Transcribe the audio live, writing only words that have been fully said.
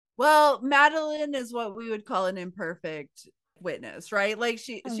Well, Madelyne is what we would call an imperfect witness, right? Like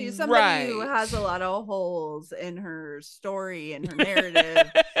she's somebody who has a lot of holes in her story and her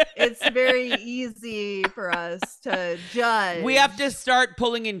narrative. It's very easy for us to judge. We have to start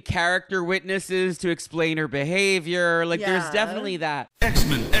pulling in character witnesses to explain her behavior. Like there's definitely that.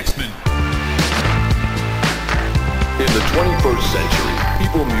 X-Men. In the 21st century,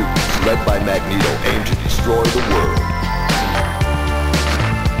 evil mutants led by Magneto aim to destroy the world.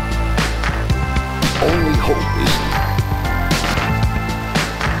 The only hope is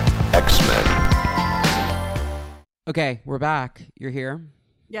X-Men. Okay, we're back. You're here?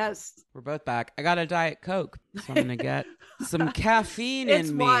 Yes. We're both back. I got a Diet Coke, so I'm going to get some caffeine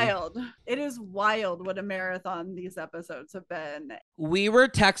in me. It's wild. It is wild what a marathon these episodes have been. We were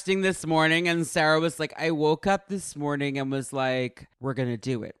texting this morning and Sara was like, I woke up this morning and was like, we're going to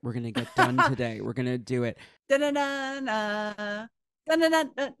do it. We're going to get done today. We're going to do it.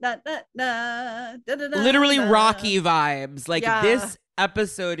 Literally Rocky vibes. Like this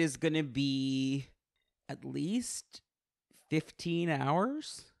episode is going to be at least 15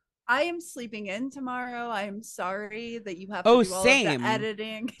 hours. I am sleeping in tomorrow. I am sorry that you have to do all of the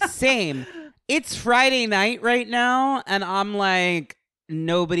editing. Same. It's Friday night right now, and I'm like,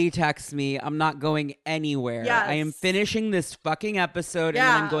 nobody texts me. I'm not going anywhere. Yes. I am finishing this fucking episode, and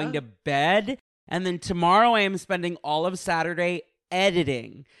then I'm going to bed. And then tomorrow I am spending all of Saturday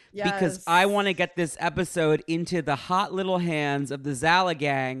editing because I want to get this episode into the hot little hands of the Zala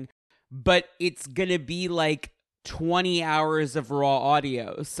gang, but it's going to be like 20 hours of raw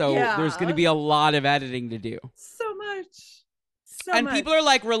audio. So there's going to be a lot of editing to do. So much. And people are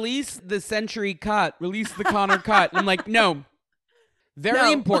like, release the Century cut, release the Connor cut. And I'm like, no.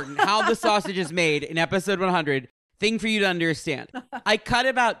 Very important how the sausage is made in episode 100. Thing for you to understand. I cut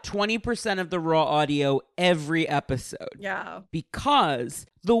about 20% of the raw audio every episode. Yeah. Because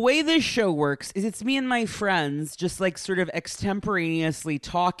the way this show works is it's me and my friends just like sort of extemporaneously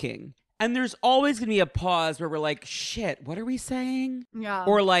talking. And there's always going to be a pause where we're like, shit, what are we saying? Yeah.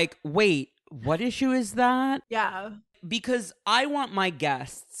 Or like, wait, what issue is that? Yeah. Because I want my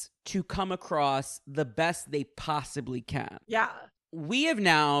guests to come across the best they possibly can. Yeah. We have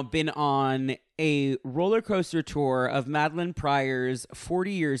now been on a roller coaster tour of Madelyne Pryor's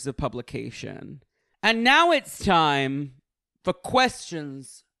 40 years of publication. And now it's time for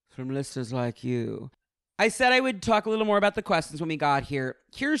questions from listeners like you. I said I would talk a little more about the questions when we got here.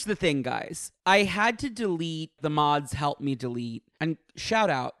 Here's the thing, guys. I had to delete the mods helped me delete. And shout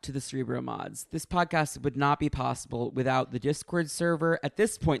out to the Cerebro mods. This podcast would not be possible without the Discord server. At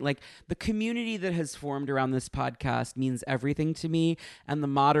this point, like the community that has formed around this podcast means everything to me. And the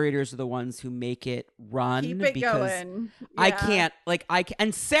moderators are the ones who make it run. Keep it going. Yeah. I can't,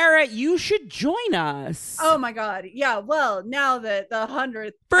 and Sara, you should join us. Oh my God. Yeah. Well, now that the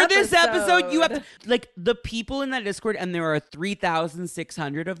 100th this episode, you have to, like the people in that Discord, and there are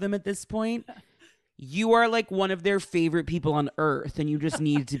 3,600 of them at this point. You are like one of their favorite people on earth, and you just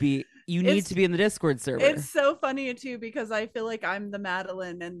need to be, need to be in the Discord server. It's so funny too, because I feel like I'm the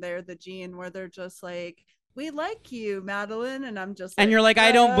Madelyne and they're the Jean, where they're just like, we like you, Madelyne. And I'm just like, and you're like,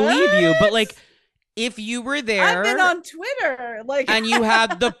 I don't believe you. But like, if you were there, I've been on Twitter, like, and you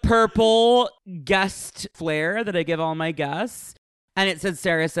had the purple guest flare that I give all my guests, and it said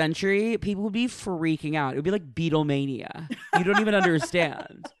Sara Century, people would be freaking out. It would be like Beatlemania. You don't even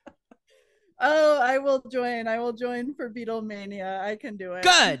understand. Oh, I will join. I will join for Beatlemania. I can do it.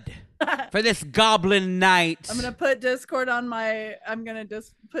 Good. For this goblin night. I'm gonna put Discord on my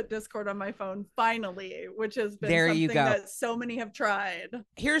put Discord on my phone finally, which has been something that so many have tried.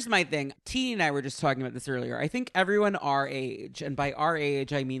 Here's my thing. T and I were just talking about this earlier. I think everyone our age, and by our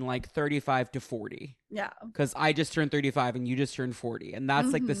age I mean like 35 to 40. Yeah. Because I just turned 35 and you just turned 40. And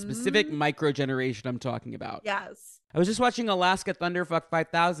that's like the specific micro generation I'm talking about. Yes. I was just watching Alaska Thunderfuck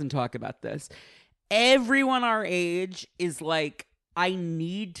 5000 talk about this. Everyone our age is like, I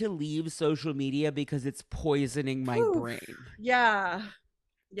need to leave social media because it's poisoning my brain. Yeah.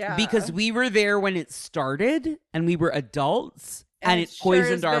 Yeah. Because we were there when it started and we were adults and it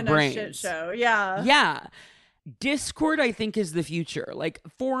poisoned our brains. A shit show. Yeah. Yeah. Discord, I think, is the future. Like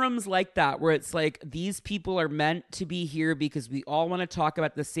forums like that, where it's like these people are meant to be here because we all want to talk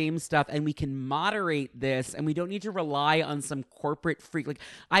about the same stuff and we can moderate this and we don't need to rely on some corporate freak. Like,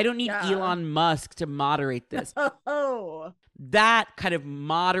 I don't need Elon Musk to moderate this. Oh. That kind of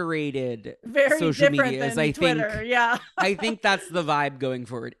moderated very social different media is, than I Twitter. think. Yeah. I think that's the vibe going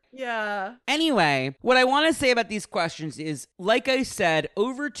forward. Yeah. Anyway, what I want to say about these questions is, like I said,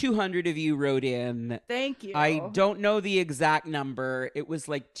 over 200 of you wrote in. Thank you. I don't know the exact number. It was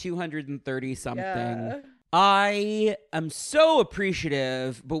like 230 something. Yeah. I am so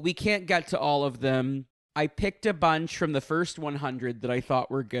appreciative, but we can't get to all of them. I picked a bunch from the first 100 that I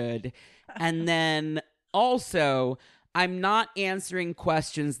thought were good. And then also, I'm not answering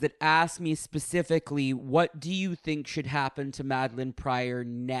questions that ask me specifically, what do you think should happen to Madelyne Pryor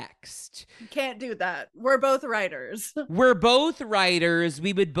next? Can't do that. We're both writers. We're both writers.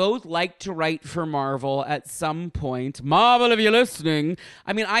 We would both like to write for Marvel at some point. Marvel, if you're listening.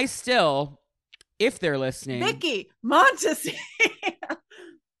 I mean, I still... If they're listening. Vicky Montesi.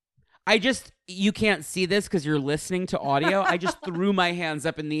 You can't see this because you're listening to audio. I just threw my hands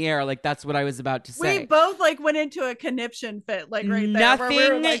up in the air like that's what I was about to say. We both like went into a conniption fit, like right there. Nothing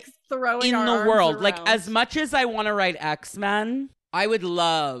where we were, like, throwing in our the arms world. around. Like, as much as I want to write X-Men, I would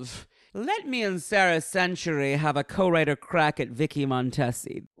love... Let me and Sara Century have a co-writer crack at Vicky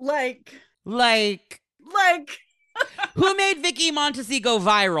Montesi. Like... Who made Vicky Montesi go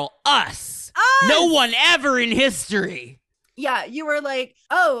viral? Us. Us! No one ever in history. Yeah, you were like,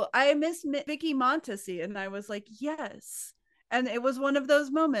 oh, I miss Vicky Montesi. And I was like, yes. And it was one of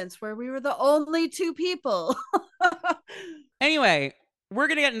those moments where we were the only two people. Anyway, we're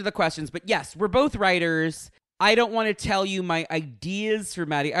going to get into the questions. But yes, we're both writers. I don't want to tell you my ideas for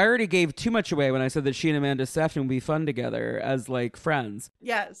Maddie. I already gave too much away when I said that she and Amanda Sefton would be fun together as, like, friends.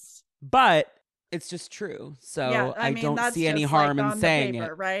 Yes. But it's just true. So yeah, I mean, don't see any harm in saying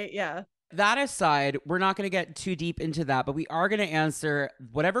it. Right? Yeah. That aside, we're not going to get too deep into that, but we are going to answer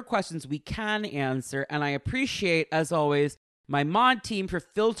whatever questions we can answer. And I appreciate, as always, my mod team for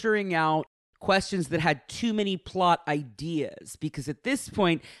filtering out questions that had too many plot ideas. Because at this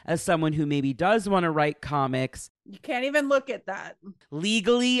point, as someone who maybe does want to write comics, you can't even look at that.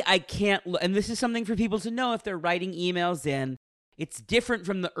 Legally, I can't look. And this is something for people to know if they're writing emails in. It's different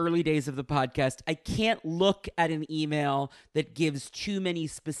from the early days of the podcast. I can't look at an email that gives too many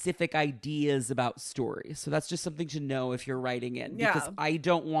specific ideas about stories. So that's just something to know if you're writing in. Because I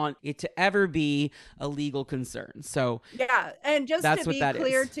don't want it to ever be a legal concern. So yeah, and just to be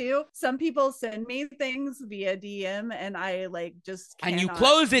clear too, some people send me things via DM and I like just and you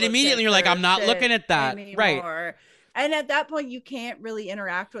close it immediately. You're like, I'm not looking at that. Anymore. Right. And at that point, you can't really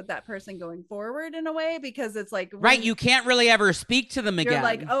interact with that person going forward in a way because it's like... Right, you can't really ever speak to them again. You're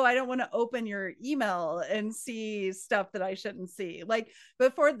like, oh, I don't want to open your email and see stuff that I shouldn't see. Like,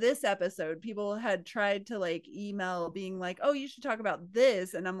 before this episode, people had tried to, like, email being like, oh, you should talk about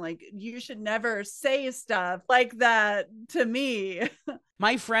this. And I'm like, you should never say stuff like that to me.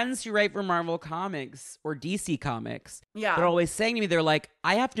 My friends who write for Marvel Comics or DC Comics, they're always saying to me, they're like,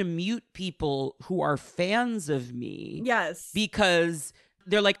 I have to mute people who are fans of me. Yes. Because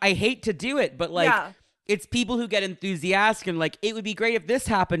they're like, I hate to do it, but like, it's people who get enthusiastic and like, it would be great if this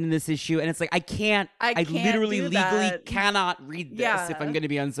happened in this issue. And it's like, I can't literally legally cannot read this if I'm going to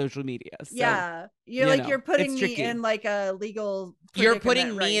be on social media. So, you're like, you're putting me in like a legal You're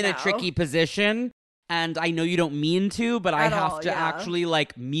putting me in a tricky position. And I know you don't mean to, but I have to actually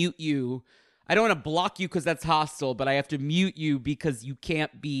like mute you. I don't want to block you because that's hostile, but I have to mute you because you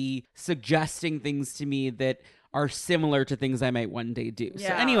can't be suggesting things to me that are similar to things I might one day do. So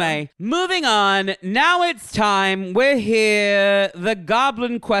anyway, moving on. Now it's time. We're here. The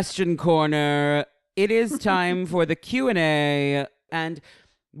Goblin Question Corner. It is time for the Q&A. And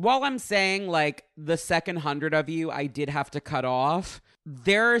while I'm saying like the second 100 of you, I did have to cut off.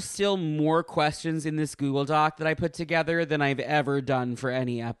 There are still more questions in this Google Doc that I put together than I've ever done for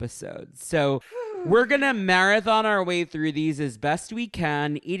any episode. So we're going to marathon our way through these as best we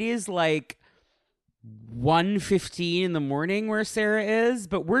can. It is like 1:15 in the morning where Sara is,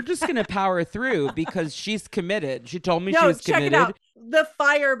 but we're just going to power through because she's committed. She told me she was committed. Check it out. The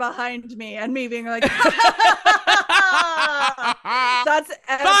fire behind me and me being like, that's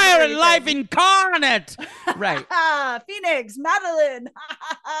everything. Fire and life incarnate. Right. Phoenix, Madelyne.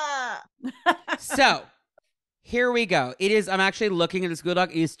 So here we go. I'm actually looking at this Google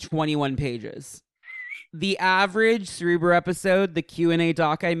Doc. It is 21 pages. The average Cerebro episode, the Q&A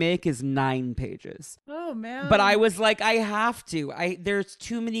doc I make is 9 pages. Oh, man. But I was like, I have to. There's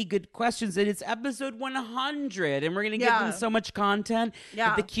too many good questions, and it's episode 100, and we're going to give them so much content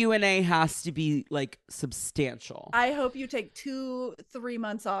that the Q&A has to be, like, substantial. I hope you take 2-3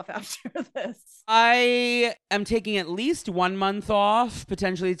 months off after this. I am taking at least 1 month off,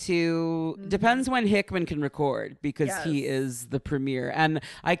 potentially 2. Mm-hmm. Depends when Hickman can record, because he is the premier. And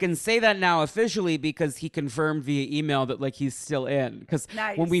I can say that now officially because he confirmed via email that like he's still in. Because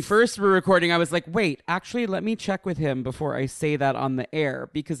when we first were recording, I was like, wait, actually, let me check with him before I say that on the air.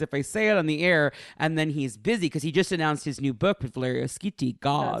 Because if I say it on the air and then he's busy, because he just announced his new book with Valeria Schitti,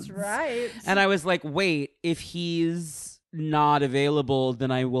 Gods. That's right. And I was like, wait, if he's not available,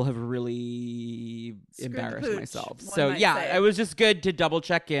 then I will have really embarrassed myself. So yeah, it was just good to double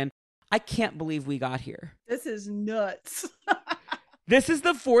check in. I can't believe we got here. This is nuts. This is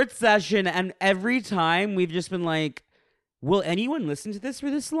the 4th session, and every time we've just been like, will anyone listen to this for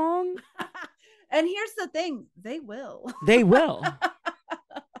this long? And here's the thing, they will. They will.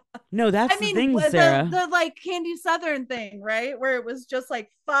 No, that's the thing, Sarah. The like Candy Southern thing, right? Where it was just like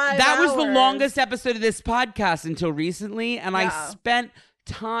 5 That hours. was the longest episode of this podcast until recently. And I spent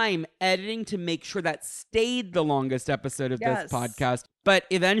time editing to make sure that stayed the longest episode of this podcast. But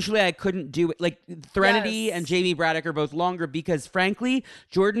eventually I couldn't do it. Like Threnody and Jamie Braddock are both longer because frankly,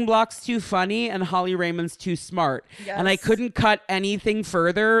 Jordan Block's too funny and Holly Raymond's too smart. And I couldn't cut anything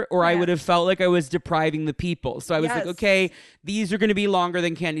further or I would have felt like I was depriving the people. So I was like, okay, these are going to be longer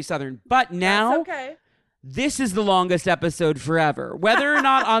than Candy Southern. But now this is the longest episode forever. Whether or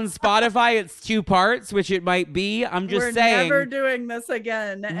not on Spotify it's 2 parts, which it might be, I'm just saying. We're never doing this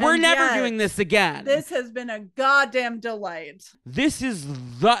again. We're never doing this again. This has been a goddamn delight. This is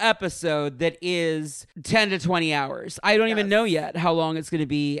the episode that is 10 to 20 hours. I don't even know yet how long it's going to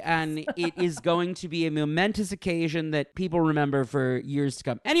be, and it is going to be a momentous occasion that people remember for years to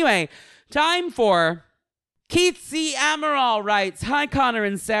come. Anyway, time for... Keith C. Amaral writes, "Hi, Connor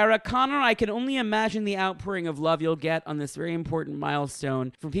and Sarah. Connor, I can only imagine the outpouring of love you'll get on this very important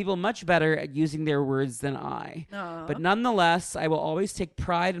milestone from people much better at using their words than I. Aww. But nonetheless, I will always take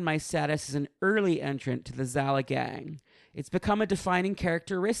pride in my status as an early entrant to the Zala gang. It's become a defining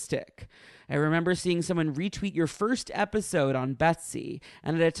characteristic. I remember seeing someone retweet your first episode on Betsy,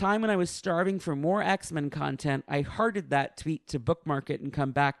 and at a time when I was starving for more X-Men content, I hearted that tweet to bookmark it and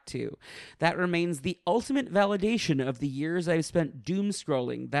come back to. That remains the ultimate validation of the years I've spent doom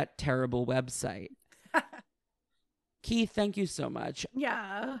scrolling that terrible website." Keith, thank you so much.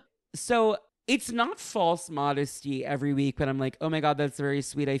 Yeah. So it's not false modesty every week when I'm like, oh my God, that's very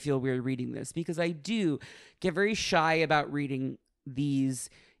sweet. I feel weird reading this, because I do get very shy about reading these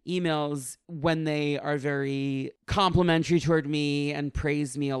emails when they are very complimentary toward me and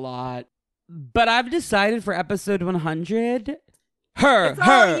praise me a lot. But I've decided for episode 100, her,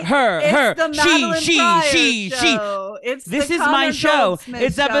 the she. This is my show.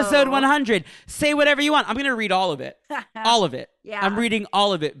 It's episode 100. Say whatever you want. I'm going to read all of it. All of it. Yeah. I'm reading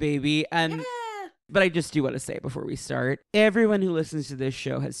all of it, baby. And but I just do want to say before we start, everyone who listens to this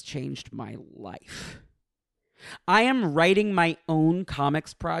show has changed my life. I am writing my own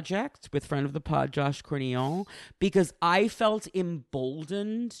comics project with friend of the pod, Josh Cornillon, because I felt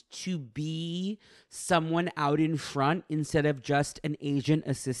emboldened to be someone out in front instead of just an agent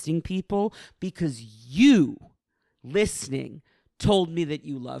assisting people, because you, listening, told me that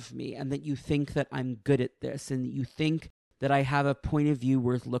you love me and that you think that I'm good at this and that you think that I have a point of view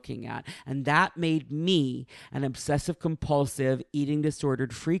worth looking at. And that made me, an obsessive-compulsive, eating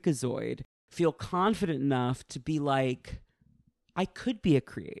disordered freakazoid, feel confident enough to be like, I could be a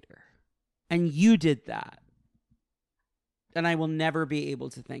creator. And you did that. And I will never be able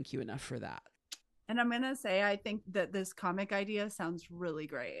to thank you enough for that. And I'm going to say, I think that this comic idea sounds really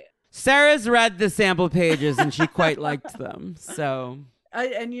great. Sarah's read the sample pages and she quite liked them. So...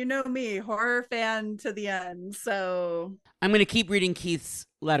 and you know me, horror fan to the end. So I'm going to keep reading Keith's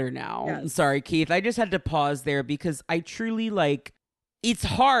letter now. Yes. I'm sorry, Keith. I just had to pause there because I truly it's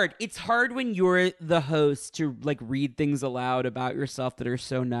hard. It's hard when you're the host to read things aloud about yourself that are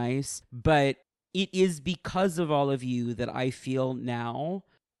so nice. But it is because of all of you that I feel now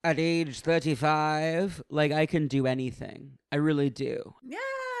at age 35, like I can do anything. I really do. Yeah.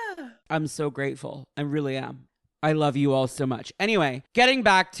 I'm so grateful. I really am. I love you all so much. Anyway, getting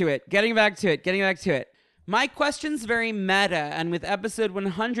back to it. My question's very meta, and with episode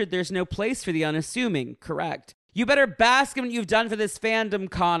 100, there's no place for the unassuming, correct? You better bask in what you've done for this fandom,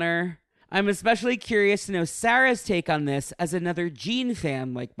 Connor. I'm especially curious to know Sarah's take on this as another Jean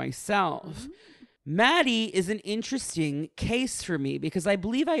fan like myself. Maddie is an interesting case for me because I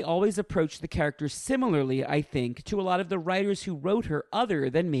believe I always approach the character similarly, I think, to a lot of the writers who wrote her other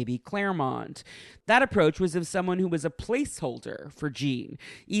than maybe Claremont. That approach was of someone who was a placeholder for Jean,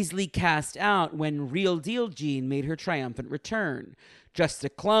 easily cast out when real deal Jean made her triumphant return. Just a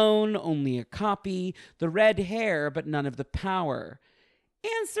clone, only a copy, the red hair, but none of the power.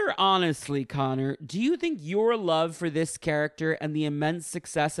 Answer honestly, Connor. Do you think your love for this character and the immense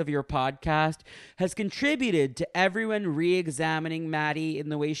success of your podcast has contributed to everyone re-examining Maddie in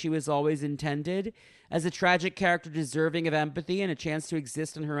the way she was always intended, as a tragic character deserving of empathy and a chance to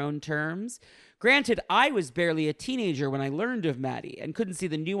exist on her own terms? Granted, I was barely a teenager when I learned of Maddie and couldn't see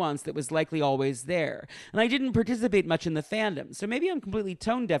the nuance that was likely always there. And I didn't participate much in the fandom, so maybe I'm completely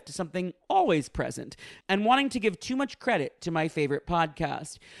tone deaf to something always present and wanting to give too much credit to my favorite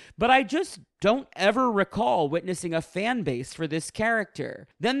podcast. But I just don't ever recall witnessing a fan base for this character.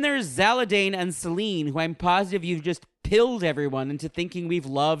 Then there's Madelyne and Celine, who I'm positive you've just pilled everyone into thinking we've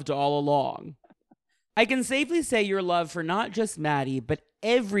loved all along. I can safely say your love for not just Maddie, but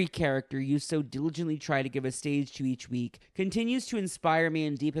every character you so diligently try to give a stage to each week continues to inspire me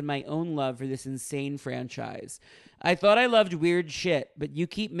and deepen my own love for this insane franchise. I thought I loved weird shit, but you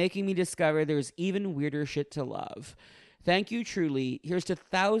keep making me discover there's even weirder shit to love. Thank you truly. Here's to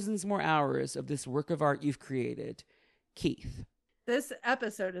thousands more hours of this work of art you've created. Keith. This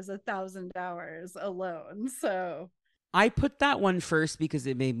episode is 1,000 hours alone, so... I put that one first because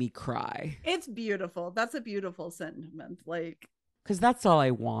it made me cry. It's beautiful. That's a beautiful sentiment. Like, because that's all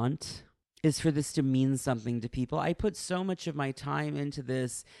I want, is for this to mean something to people. I put so much of my time into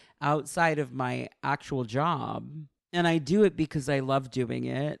this outside of my actual job. And I do it because I love doing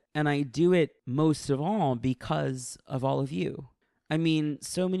it. And I do it most of all because of all of you. I mean,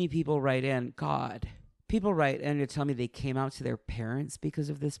 so many people write in, God. People write in to tell me they came out to their parents because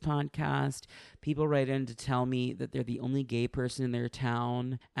of this podcast. People write in to tell me that they're the only gay person in their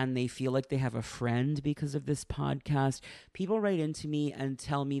town and they feel like they have a friend because of this podcast. People write in to me and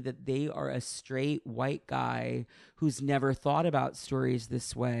tell me that they are a straight white guy who's never thought about stories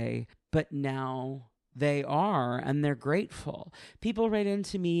this way, but now they are, and they're grateful. People write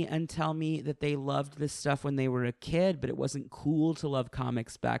into me and tell me that they loved this stuff when they were a kid, but it wasn't cool to love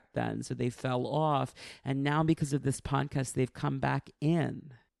comics back then, so they fell off. And now because of this podcast, they've come back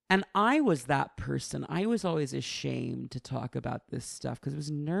in. And I was that person. I was always ashamed to talk about this stuff because it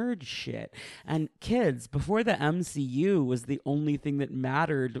was nerd shit. And kids, before the MCU was the only thing that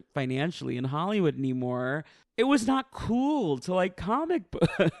mattered financially in Hollywood anymore, it was not cool to like comic books.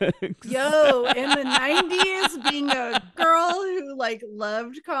 Yo, in the 90s, being a girl who like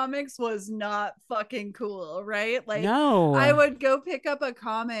loved comics was not fucking cool, right? Like, no. I would go pick up a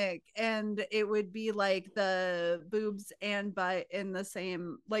comic and it would be like the boobs and butt in the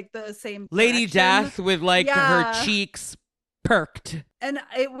same, like the same Lady direction. Death with like her cheeks perked. And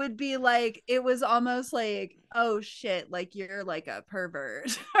it would be like, it was almost like, oh shit, like you're like a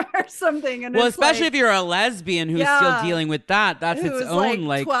pervert or something. And well, it's especially like, if you're a lesbian who's still dealing with that. That's its own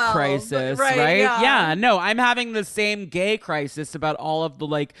like 12, crisis, right? Yeah, no, I'm having the same gay crisis about all of the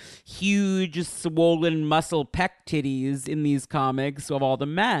like huge swollen muscle pec titties in these comics of all the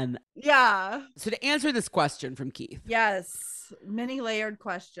men. Yeah. So to answer this question from Keith. Yes. Many layered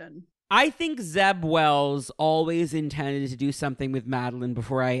question. I think Zeb Wells always intended to do something with Madelyne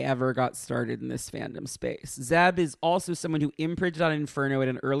before I ever got started in this fandom space. Zeb is also someone who imprinted on Inferno at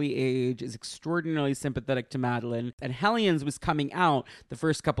an early age, is extraordinarily sympathetic to Madelyne, and Hellions was coming out the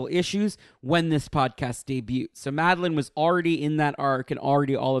first couple issues when this podcast debuted. So Madelyne was already in that arc and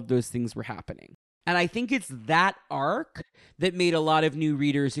already all of those things were happening. And I think it's that arc that made a lot of new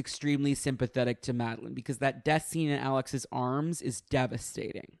readers extremely sympathetic to Madelyne because that death scene in Alex's arms is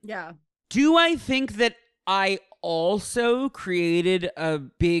devastating. Yeah. Do I think that I also created a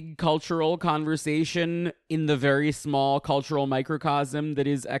big cultural conversation in the very small cultural microcosm that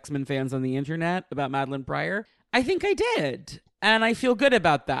is X-Men fans on the internet about Madelyne Pryor? I think I did. And I feel good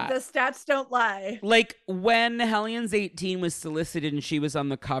about that. The stats don't lie. Like when Hellions 18 was solicited and she was on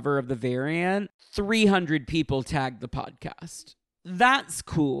the cover of the variant, 300 people tagged the podcast. That's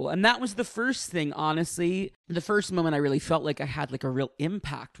cool. And that was the first thing, honestly. The first moment I really felt like I had like a real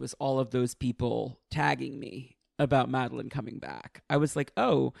impact was all of those people tagging me about Madelyne coming back. I was like,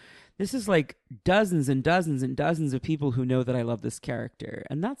 oh, this is like dozens and dozens and dozens of people who know that I love this character.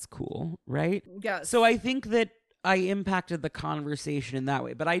 And that's cool, right? Yes. So I think that I impacted the conversation in that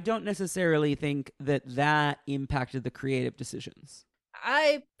way, but I don't necessarily think that that impacted the creative decisions.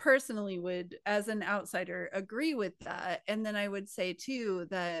 I personally would, as an outsider, agree with that. And then I would say, too,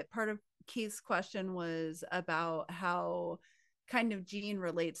 that part of Keith's question was about how kind of Jean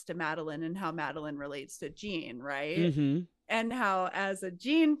relates to Madelyne and how Madelyne relates to Jean, right? Mm-hmm. And how, as a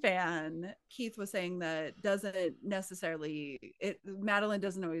Jean fan, Keith was saying that doesn't necessarily, Madelyne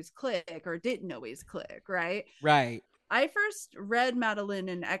doesn't always click or didn't always click, right? Right. I first read Madelyne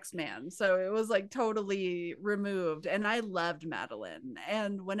in X-Men, so it was like totally removed, and I loved Madelyne.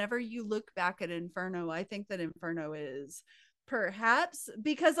 And whenever you look back at Inferno, I think that Inferno is perhaps,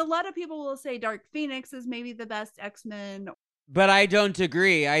 because a lot of people will say Dark Phoenix is maybe the best X-Men. But I don't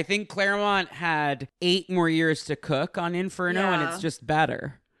agree. I think Claremont had 8 more years to cook on Inferno, and it's just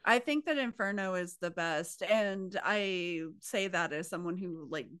better. I think that Inferno is the best, and I say that as someone who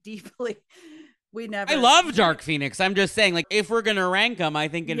like deeply I love Dark Phoenix. I'm just saying, like, if we're gonna rank them, I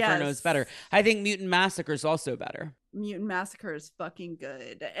think Inferno is better. I think Mutant Massacre is also better. Mutant Massacre is fucking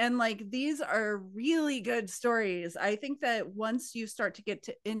good, and like these are really good stories. I think that once you start to get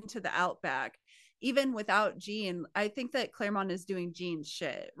into the Outback, even without Gene, I think that Claremont is doing Gene's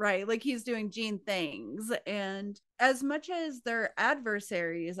shit, right? Like he's doing Gene things. And as much as they're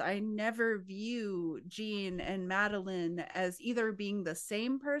adversaries, I never view Gene and Madelyne as either being the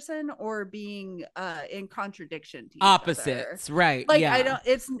same person or being in contradiction to each opposites, other. right? Like I don't,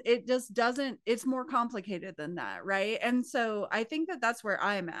 it just doesn't, it's more complicated than that, right? And so I think that that's where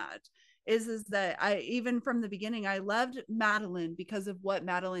I'm at. Is that I, even from the beginning, I loved Madelyne because of what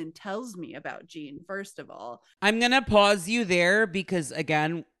Madelyne tells me about Gene. First of all, I'm gonna pause you there because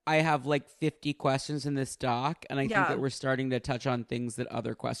again, I have like 50 questions in this doc, and I think that we're starting to touch on things that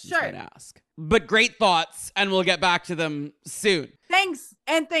other questions might ask. But great thoughts, and we'll get back to them soon. Thanks,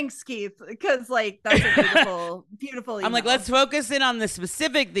 and thanks, Keith, because like that's a beautiful, beautiful email. I'm like, let's focus in on the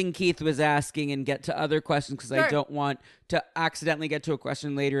specific thing Keith was asking and get to other questions, because I don't want to accidentally get to a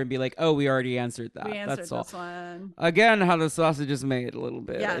question later and be like, oh, we already answered that. We answered that's all. This one. Again, how the sausage is made a little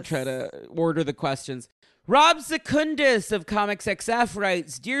bit. Yes. I try to order the questions. Rob Secundus of Comics XF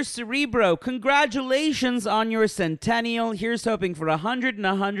writes, Dear Cerebro, congratulations on your centennial. Here's hoping for 100 and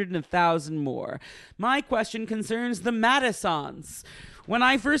 100 and 1,000 more. My question concerns the Madisons. When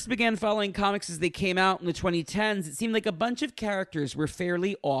I first began following comics as they came out in the 2010s, it seemed like a bunch of characters were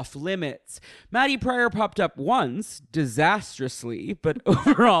fairly off limits. Maddie Pryor popped up once, disastrously, but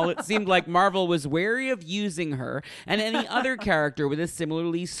overall it seemed like Marvel was wary of using her and any other character with a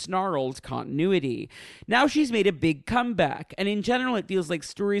similarly snarled continuity. Now she's made a big comeback, and in general it feels like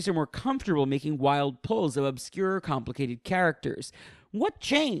stories are more comfortable making wild pulls of obscure, complicated characters. What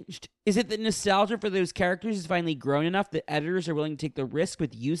changed? Is it that nostalgia for those characters has finally grown enough that editors are willing to take the risk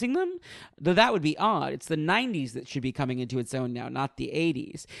with using them? Though that would be odd. It's the 90s that should be coming into its own now, not the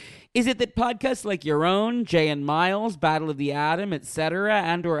 80s. Is it that podcasts like your own, Jay and Miles, Battle of the Atom, etc.,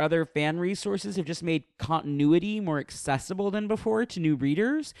 and or other fan resources have just made continuity more accessible than before to new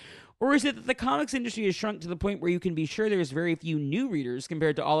readers? Or is it that the comics industry has shrunk to the point where you can be sure there's very few new readers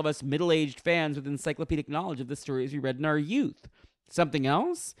compared to all of us middle-aged fans with encyclopedic knowledge of the stories we read in our youth? Something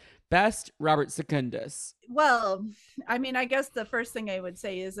else? Best, Robert Secundus. Well, I mean, I guess the first thing I would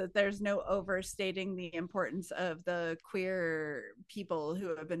say is that there's no overstating the importance of the queer people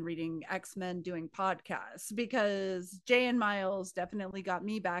who have been reading X-Men doing podcasts, because Jay and Miles definitely got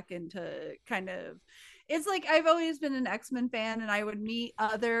me back into kind of, it's like I've always been an X-Men fan, and I would meet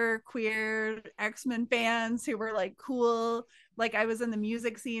other queer X-Men fans who were like cool. Like I was in the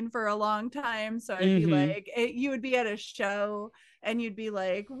music scene for a long time, so I'd be like, you would be at a show and you'd be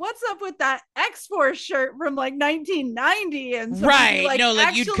like, what's up with that X-Force shirt from like 1990? And so right, like, no,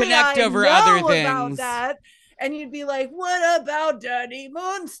 like you'd connect over other things about that. And you'd be like, what about Danny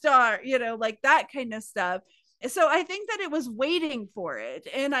Moonstar? You know, like that kind of stuff. So I think that it was waiting for it.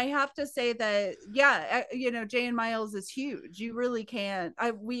 And I have to say that, yeah, you know, Jay and Miles is huge. You really can't.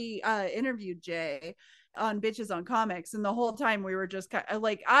 We interviewed Jay on Bitches on Comics, and the whole time we were just kind of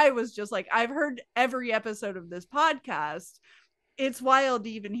like, I was just like, I've heard every episode of this podcast. It's wild to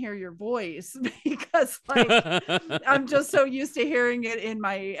even hear your voice, because like I'm just so used to hearing it in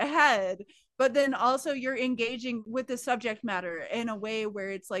my head. But then also you're engaging with the subject matter in a way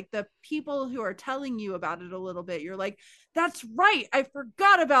where it's like the people who are telling you about it a little bit, you're like, that's right, I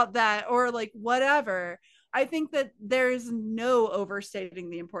forgot about that, or like whatever. I think that there's no overstating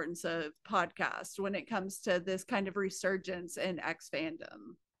the importance of podcasts when it comes to this kind of resurgence in X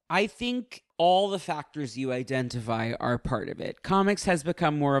fandom. I think all the factors you identify are part of it. Comics has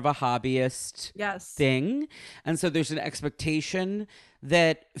become more of a hobbyist thing. And so there's an expectation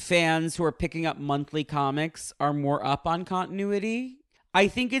that fans who are picking up monthly comics are more up on continuity. I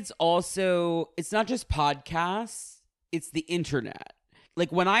think it's also, it's not just podcasts, it's the internet. Like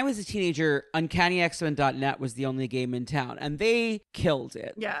when I was a teenager, UncannyX-Men.net was the only game in town, and they killed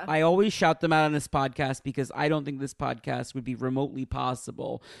it. Yeah. I always shout them out on this podcast because I don't think this podcast would be remotely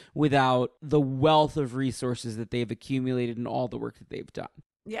possible without the wealth of resources that they've accumulated and all the work that they've done.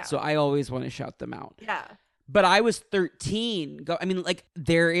 Yeah. So I always want to shout them out. Yeah. But I was 13. I mean, like,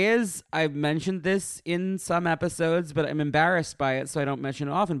 I've mentioned this in some episodes, but I'm embarrassed by it, so I don't mention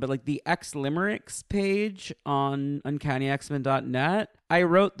it often. But, like, the X-Limericks page on UncannyX-Men.net, I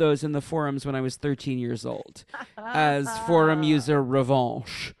wrote those in the forums when I was 13 years old as forum user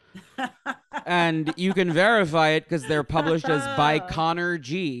Revanche. And you can verify it because they're published as by Connor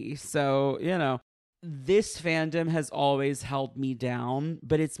G. So, you know. this fandom has always held me down,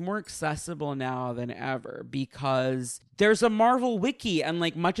 but it's more accessible now than ever because there's a Marvel wiki, and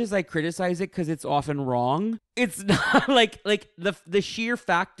like much as I criticize it because it's often wrong, it's not like the sheer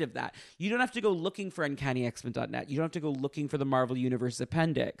fact of that. You don't have to go looking for UncannyX-Men.net. You don't have to go looking for the Marvel Universe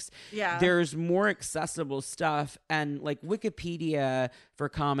appendix. Yeah. There's more accessible stuff, and like Wikipedia for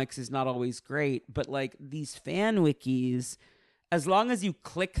comics is not always great, but like these fan wikis, as long as you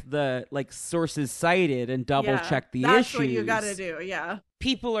click the like sources cited and double check the that's issues, what you gotta do. Yeah,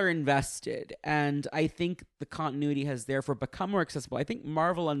 people are invested, and I think the continuity has therefore become more accessible. I think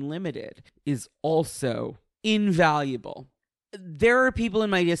Marvel Unlimited is also invaluable. There are people in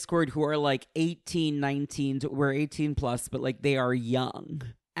my Discord who are like 18, 19, we're 18 plus, but like they are young,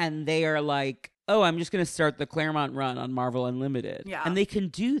 and they are like, oh, I'm just going to start the Claremont run on Marvel Unlimited. Yeah. And they can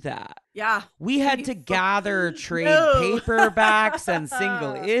do that. Yeah. We had to gather trade paperbacks and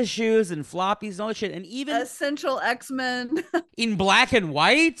single issues and floppies and all that shit. And even Essential X-Men in black and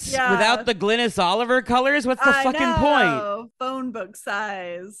white without the Glynis Oliver colors. What's the fucking point? Phone book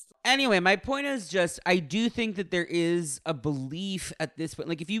size. Anyway, my point is just, I do think that there is a belief at this point.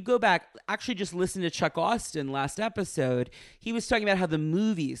 Like if you go back, actually just listen to Chuck Austin last episode, he was talking about how the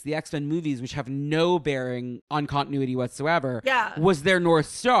movies, the X-Men movies, which have no bearing on continuity whatsoever, was their North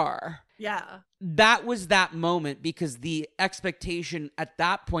Star. Yeah. That was that moment because the expectation at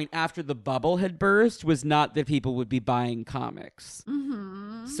that point after the bubble had burst was not that people would be buying comics.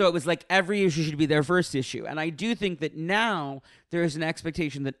 Mm-hmm. So it was like every issue should be their first issue. And I do think that now there is an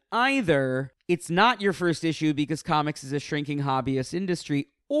expectation that either it's not your first issue because comics is a shrinking hobbyist industry,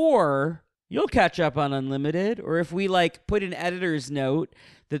 or you'll catch up on Unlimited, or if we like put an editor's note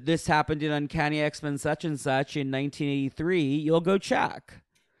that this happened in Uncanny X-Men such and such in 1983, you'll go check.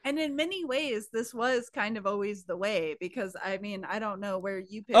 And in many ways, this was kind of always the way because, I mean, I don't know where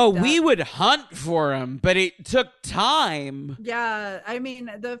you picked up. We would hunt for him, but it took time. Yeah. I mean,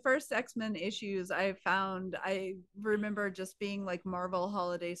 the first X-Men issues I found, I remember just being like Marvel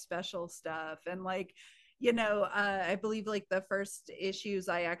Holiday Special stuff. And like, you know, I believe like the first issues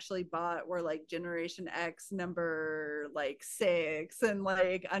I actually bought were like Generation X number like 6 and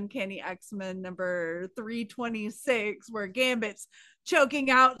like Uncanny X-Men number 326 where Gambit's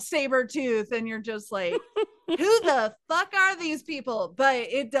choking out Sabretooth and you're just like, who the fuck are these people? But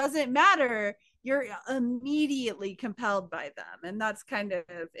it doesn't matter. You're immediately compelled by them. And that's kind of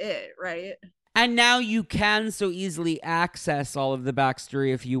it, right? And now you can so easily access all of the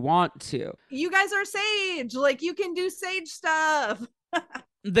backstory if you want to. You guys are Sage. Like, you can do Sage stuff.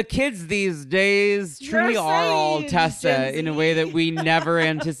 The kids these days truly are all Tessa in a way that we never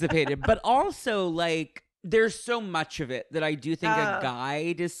anticipated. But also, like, there's so much of it that I do think a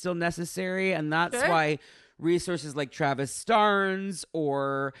guide is still necessary. And that's why resources like Travis Starnes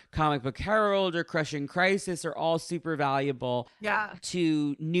or Comic Book Herald or Crushing Crisis are all super valuable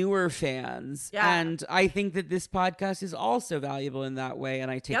to newer fans. And I think that this podcast is also valuable in that way, and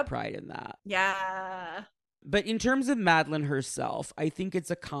I take pride in that. Yeah. But in terms of Madelyne herself, I think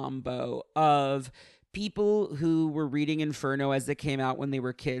it's a combo of people who were reading Inferno as it came out when they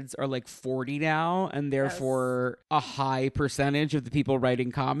were kids are like 40 now, and therefore a high percentage of the people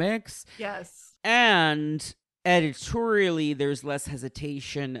writing comics. Yes. And editorially, there's less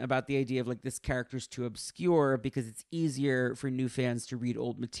hesitation about the idea of like this character's too obscure because it's easier for new fans to read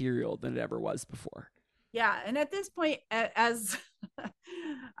old material than it ever was before. Yeah, and at this point, as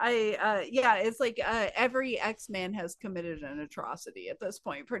it's like every X-Man has committed an atrocity at this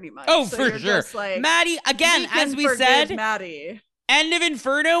point, pretty much. Oh, so for sure. Like, Maddie, again, as we said, Maddie. End of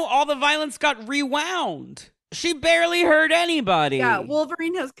Inferno, all the violence got rewound. She barely hurt anybody. Yeah,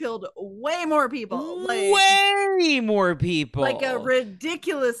 Wolverine has killed way more people. Way more people. Like a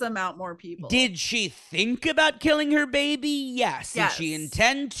ridiculous amount more people. Did she think about killing her baby? Yes. Did she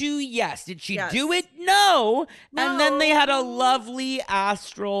intend to? Yes. Did she do it? No. And then they had a lovely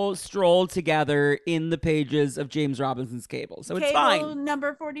astral stroll together in the pages of James Robinson's Cable. So it's fine.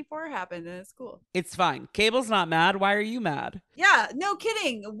 Number 44 happened and it's cool. It's fine. Cable's not mad. Why are you mad? Yeah, no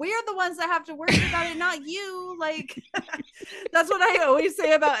kidding. We're the ones that have to worry about it, not you. Like, that's what I always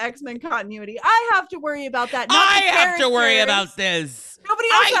say about X-Men continuity. I have to worry about that. Not I have to worry about this. Nobody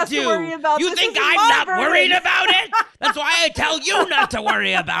else has to worry about this. You think I'm not worried about it? That's why I tell you not to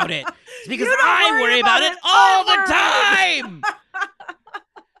worry about it. It's because I worry about it all the time.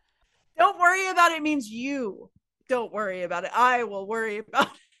 Don't worry about it means you don't worry about it. I will worry about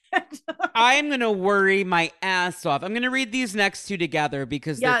it. I'm going to worry my ass off. I'm going to read these next two together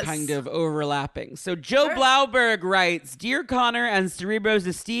because they're kind of overlapping. So Joe Blauberg writes, Dear Connor and Cerebro's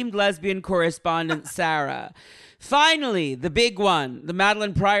esteemed lesbian correspondent, Sara, Finally, the big one, the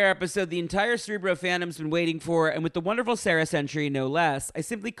Madelyne Pryor episode the entire Cerebro fandom's been waiting for, and with the wonderful Sara century, no less, I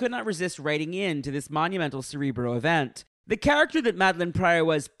simply could not resist writing in to this monumental Cerebro event. The character that Madelyne Pryor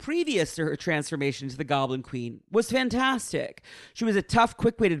was previous to her transformation into the Goblin Queen was fantastic. She was a tough,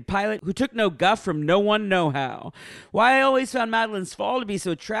 quick-witted pilot who took no guff from no one know-how. Why I always found Madelyne's fall to be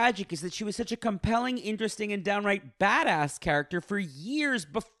so tragic is that she was such a compelling, interesting, and downright badass character for years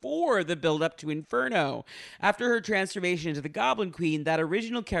before the build-up to Inferno. After her transformation into the Goblin Queen, that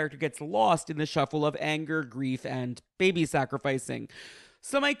original character gets lost in the shuffle of anger, grief, and baby sacrificing.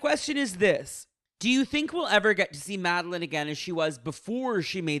 So my question is this. Do you think we'll ever get to see Madelyne again as she was before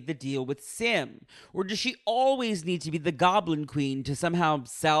she made the deal with Sim? Or does she always need to be the Goblin Queen to somehow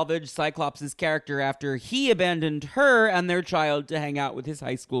salvage Cyclops' character after he abandoned her and their child to hang out with his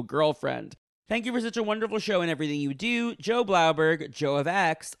high school girlfriend? Thank you for such a wonderful show and everything you do. Joe Blauberg, Joe of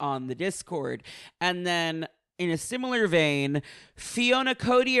X on the Discord. And then in a similar vein, Fiona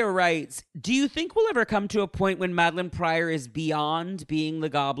Codia writes, do you think we'll ever come to a point when Madelyne Pryor is beyond being the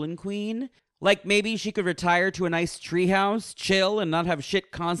Goblin Queen? Like maybe she could retire to a nice treehouse, chill, and not have shit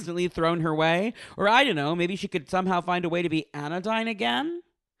constantly thrown her way? Or I don't know, maybe she could somehow find a way to be Anodyne again?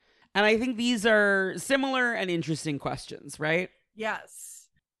 And I think these are similar and interesting questions, right? Yes.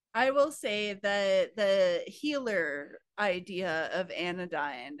 I will say that the healer idea of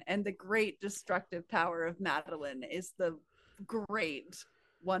Anodyne and the great destructive power of Madelyne is the great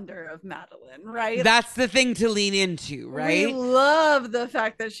wonder of Madelyne, right? That's the thing to lean into, right? We love the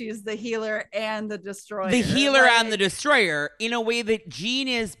fact that she's the healer and the destroyer. The healer and the destroyer in a way that Jean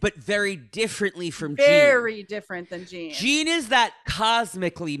is, but very differently from Jean. Very different than Jean. Jean is that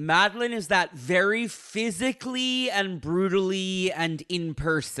cosmically. Madelyne is that very physically and brutally and in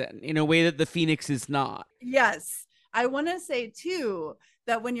person in a way that the Phoenix is not. Yes. I want to say too,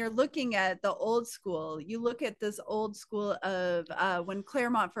 that when you're looking at the old school, you look at this old school of when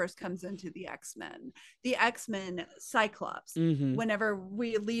Claremont first comes into the X-Men Cyclops. Mm-hmm. Whenever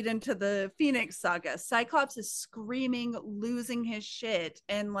we lead into the Phoenix saga, Cyclops is screaming, losing his shit,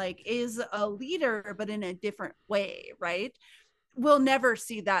 and like is a leader, but in a different way, right? We'll never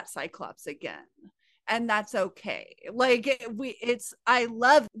see that Cyclops again. And that's okay. Like I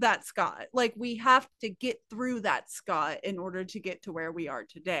love that Scott. Like we have to get through that Scott in order to get to where we are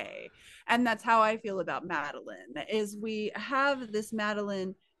today. And that's how I feel about Madelyne is we have this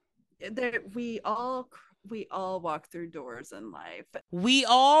Madelyne that we all walk through doors in life. We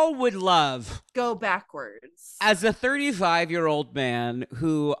all would love go backwards. As a 35-year-old man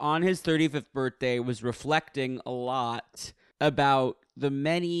who on his 35th birthday was reflecting a lot about the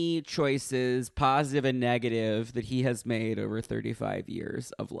many choices, positive and negative, that he has made over 35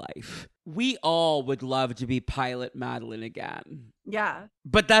 years of life. We all would love to be Pilot Madelyne again. Yeah.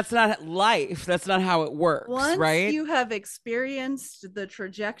 But that's not life. That's not how it works, Once right? you have experienced the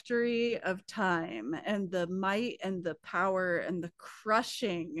trajectory of time and the might and the power and the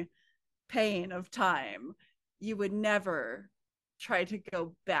crushing pain of time, you would never try to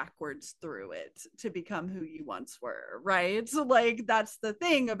go backwards through it to become who you once were, right? So like that's the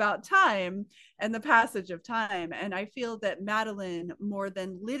thing about time and the passage of time. And I feel that Madelyne, more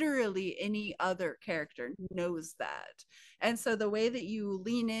than literally any other character, knows that. And so the way that you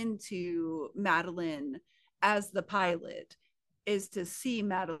lean into Madelyne as the pilot is to see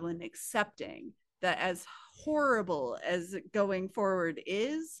Madelyne accepting that as horrible as going forward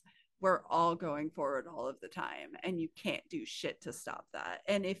is, we're all going forward all of the time, and you can't do shit to stop that.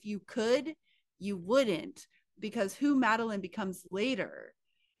 And if you could, you wouldn't, because who Madelyne becomes later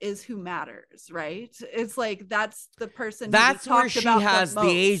is who matters, right? It's like that's the person that's where she has the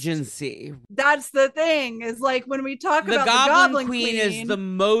agency. That's the thing, is like when we talk about the Goblin Queen is the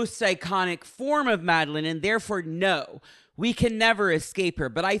most iconic form of Madelyne, and therefore no, we can never escape her.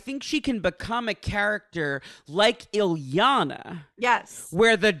 But I think she can become a character like Illyana. Yes.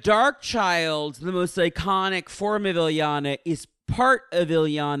 Where the Dark Child, the most iconic form of Illyana, is part of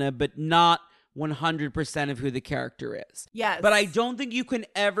Illyana, but not 100% of who the character is. Yes. But I don't think you can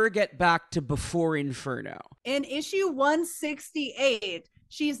ever get back to before Inferno. In issue 168,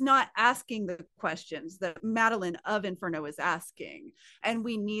 she's not asking the questions that Madelyne of Inferno is asking. And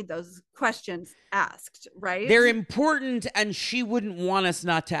we need those questions asked, right? They're important, and she wouldn't want us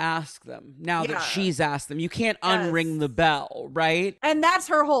not to ask them now that she's asked them. You can't unring the bell, right? And that's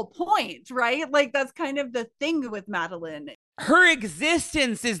her whole point, right? Like, that's kind of the thing with Madelyne. her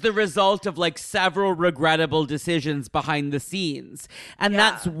existence is the result of like several regrettable decisions behind the scenes. And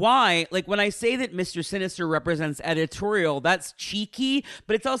that's why, like, when I say that Mr. Sinister represents editorial, that's cheeky,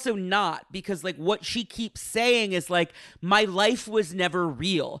 but it's also not, because like what she keeps saying is like, my life was never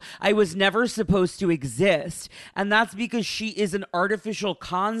real. I was never supposed to exist. And that's because she is an artificial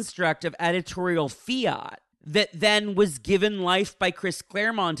construct of editorial fiat that then was given life by Chris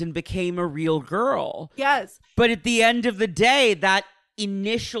Claremont and became a real girl. Yes. But at the end of the day, that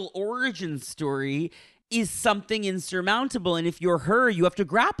initial origin story is something insurmountable. And if you're her, you have to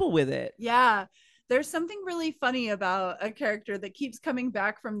grapple with it. Yeah. There's something really funny about a character that keeps coming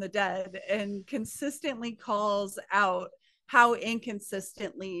back from the dead and consistently calls out how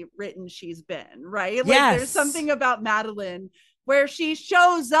inconsistently written she's been, right? Like there's something about Madelyne where she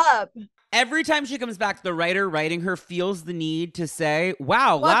shows up. Every time she comes back, the writer writing her feels the need to say,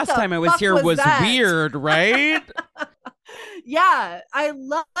 wow, last time I was here was weird, right? Yeah, I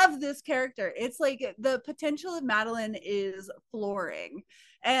love this character. It's like the potential of Madelyne is flooring.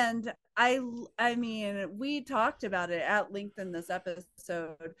 And I mean, we talked about it at length in this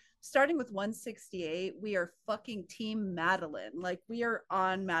episode. Starting with 168, we are fucking team Madelyne. Like, we are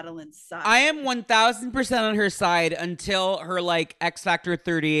on Madelyne's side. I am 1000% on her side until her like X Factor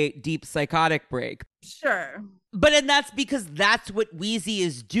 38 deep psychotic break. Sure. And that's because that's what Wheezy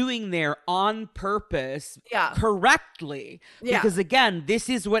is doing there on purpose, correctly. Because again, this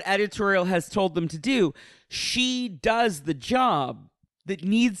is what editorial has told them to do. She does the job that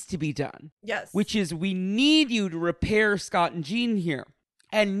needs to be done. Yes. Which is, we need you to repair Scott and Jean here.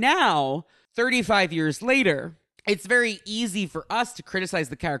 And now, 35 years later, it's very easy for us to criticize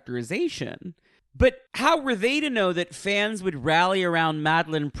the characterization. But how were they to know that fans would rally around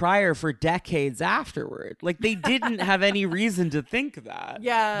Madelyne Pryor for decades afterward? Like, they didn't have any reason to think that.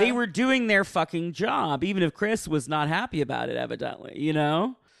 Yeah. They were doing their fucking job, even if Chris was not happy about it, evidently, you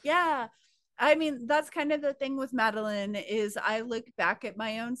know? Yeah. I mean, that's kind of the thing with Madelyne is I look back at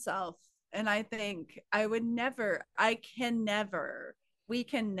my own self and I think we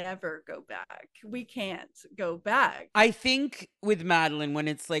can never go back. We can't go back. I think with Madelyne, when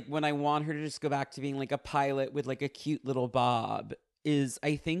it's like, when I want her to just go back to being like a pilot with like a cute little bob, is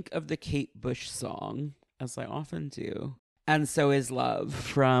I think of the Kate Bush song, as I often do. And So Is Love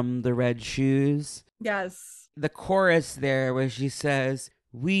from The Red Shoes. Yes. The chorus there where she says,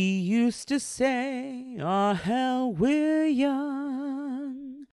 we used to say, oh hell, we're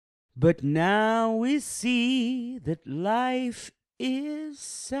young. But now we see that life is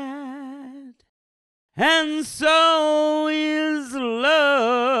sad, and so is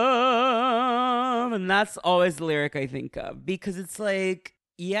love. And that's always the lyric I think of, because it's like,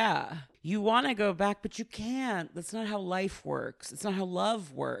 yeah, you want to go back, but you can't. That's not how life works. It's not how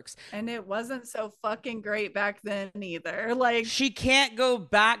love works. And it wasn't so fucking great back then either. Like, she can't go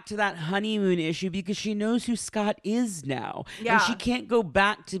back to that honeymoon issue because she knows who Scott is now. Yeah. And she can't go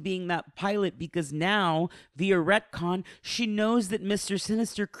back to being that pilot because now, via retcon, she knows that Mr.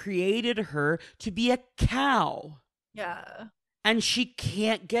 Sinister created her to be a cow. Yeah. And she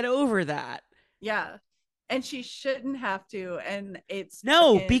can't get over that. Yeah. And she shouldn't have to. And it's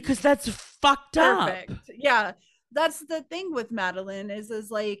because that's fucked perfect. Up. Yeah. That's the thing with Madelyne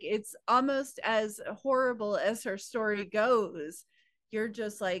is like, it's almost as horrible as her story goes. You're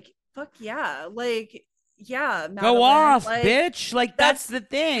just like, fuck yeah. Like, yeah, Madelyne, go off, like, bitch. Like, that's the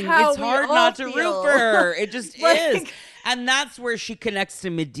thing. It's hard not to root for her. It just like, is. And that's where she connects to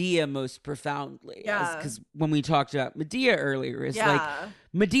Medea most profoundly. Yeah. Because when we talked about Medea earlier, it's like,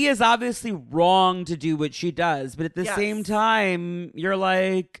 Medea's obviously wrong to do what she does. But at the same time, you're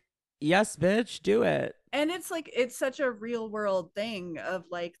like, yes, bitch, do it. And it's like, it's such a real world thing of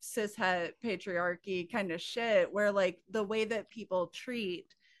like cishet patriarchy kind of shit where like the way that people treat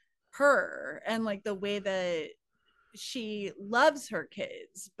her and like the way that she loves her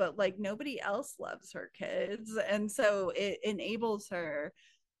kids, but like nobody else loves her kids. And so it enables her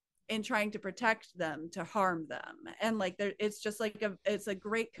in trying to protect them to harm them. And like there, it's just like it's a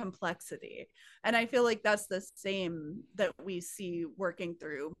great complexity. And I feel like that's the same that we see working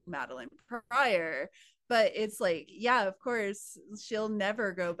through Madelyne Pryor. But it's like, yeah, of course, she'll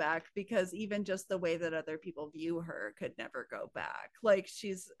never go back because even just the way that other people view her could never go back. Like,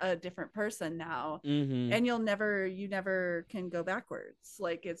 she's a different person now. Mm-hmm. And you never can go backwards.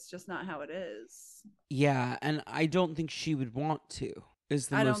 Like, it's just not how it is. Yeah, and I don't think she would want to. Is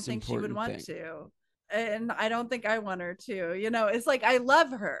the I most don't think she would want to. and I don't think I want her to. You know, it's like I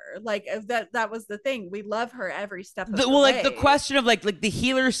love her. Like that was the thing. We love her every step of the way. Like the question of like the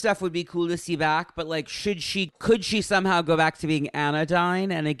healer stuff would be cool to see back, but like could she somehow go back to being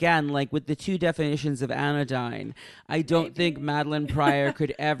Anodyne? And again, like with the two definitions of Anodyne, I don't think Madelyne Pryor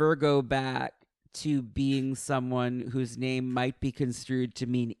could ever go back to being someone whose name might be construed to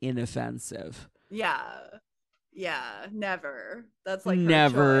mean inoffensive. Yeah, never. That's like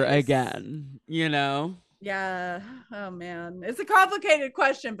never again, you know? Yeah. Oh man. It's a complicated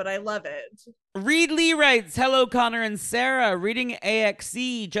question, but I love it. Reed Lee writes, hello, Connor and Sarah. Reading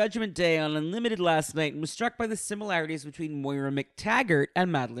AXE Judgment Day on Unlimited last night and was struck by the similarities between Moira McTaggart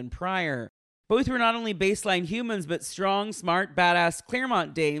and Madelyne Pryor. Both were not only baseline humans, but strong, smart, badass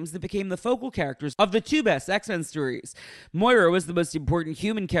Claremont dames that became the focal characters of the two best X-Men stories. Moira was the most important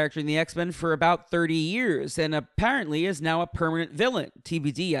human character in the X-Men for about 30 years, and apparently is now a permanent villain.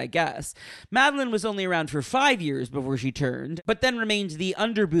 TBD, I guess. Madelyne was only around for 5 years before she turned, but then remained the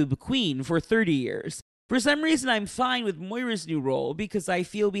underboob queen for 30 years. For some reason, I'm fine with Moira's new role because I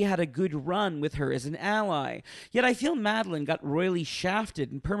feel we had a good run with her as an ally. Yet I feel Madelyne got royally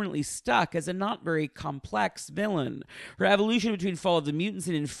shafted and permanently stuck as a not very complex villain. Her evolution between Fall of the Mutants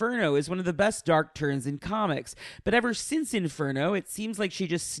and Inferno is one of the best dark turns in comics. But ever since Inferno, it seems like she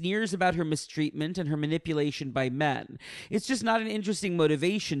just sneers about her mistreatment and her manipulation by men. It's just not an interesting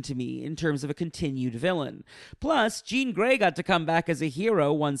motivation to me in terms of a continued villain. Plus, Jean Grey got to come back as a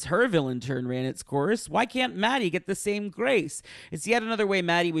hero once her villain turn ran its course. Why can't Maddie get the same grace? It's yet another way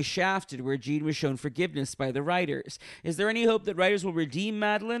Maddie was shafted, where Jean was shown forgiveness by the writers. Is there any hope that writers will redeem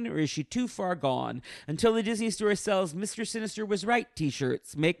Madelyne, or is she too far gone? Until the Disney Store sells Mr. Sinister was right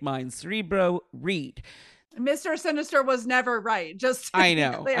t-shirts. Make mine Cerebro Reed. Mr. Sinister was never right. Just I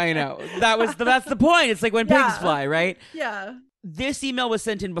know. That's the point. It's like when pigs fly, right? Yeah. This email was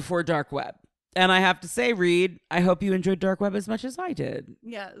sent in before Dark Web. And I have to say, Reed, I hope you enjoyed Dark Web as much as I did.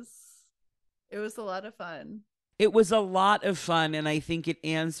 Yes. It was a lot of fun. It was a lot of fun, and I think it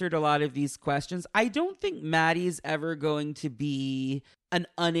answered a lot of these questions. I don't think Maddie's ever going to be an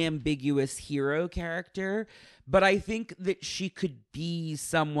unambiguous hero character, but I think that she could be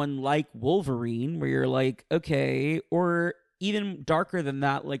someone like Wolverine, where you're like, okay, or even darker than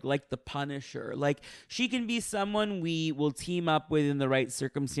that, like the Punisher. Like, she can be someone we will team up with in the right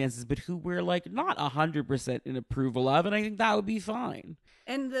circumstances, but who we're like not 100% in approval of, and I think that would be fine.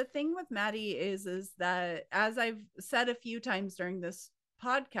 And the thing with Maddie is that, as I've said a few times during this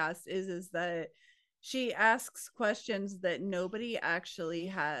podcast, is that she asks questions that nobody actually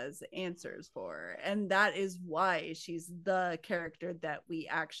has answers for. And that is why she's the character that we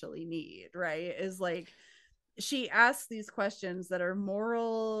actually need, right? Is like, she asks these questions that are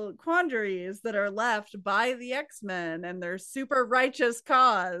moral quandaries that are left by the X-Men and their super righteous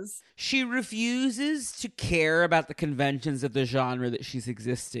cause. She refuses to care about the conventions of the genre that she's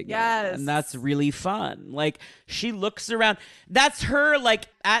existing in. And that's really fun. Like, she looks around. That's her, like,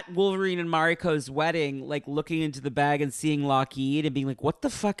 at Wolverine and Mariko's wedding, like, looking into the bag and seeing Lockheed and being like, what the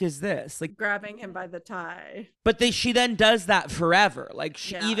fuck is this? Like, grabbing him by the tie. But she then does that forever. Like,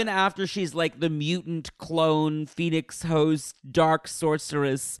 even after she's, like, the mutant clone Phoenix host, dark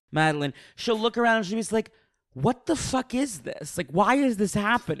sorceress Madelyne, she'll look around and she'll be like, what the fuck is this? Like, why is this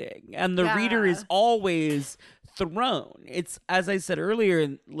happening? And the reader is always thrown. It's, as I said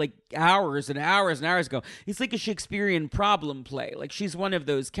earlier, like hours and hours and hours ago, it's like a Shakespearean problem play. Like, she's one of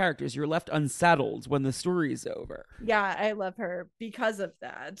those characters you're left unsettled when the story's over. Yeah, I love her because of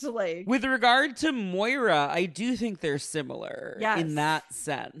that. Like, with regard to Moira, I do think they're similar in that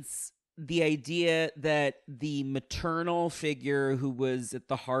sense. The idea that the maternal figure who was at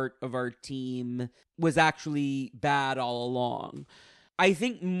the heart of our team was actually bad all along. I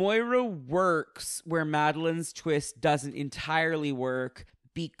think Moira works where Madelyne's twist doesn't entirely work,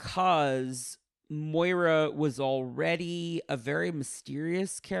 because Moira was already a very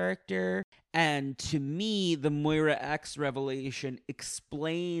mysterious character. And to me, the Moira X revelation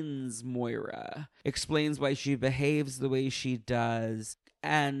explains Moira, explains why she behaves the way she does,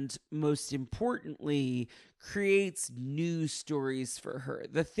 and most importantly, creates new stories for her.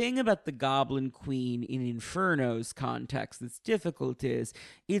 The thing about the Goblin Queen in Inferno's context that's difficult is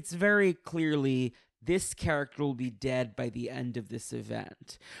it's very clearly this character will be dead by the end of this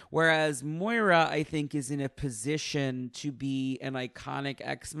event. Whereas Moira, I think, is in a position to be an iconic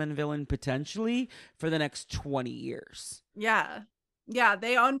X-Men villain potentially for the next 20 years. Yeah. Yeah,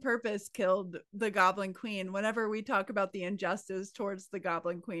 they on purpose killed the Goblin Queen. Whenever we talk about the injustice towards the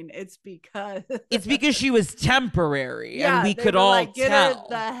Goblin Queen, it's because she was temporary, yeah, and we they could were all like, get tell. her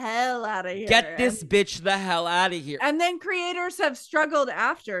the hell out of here. Get this bitch the hell out of here. And then creators have struggled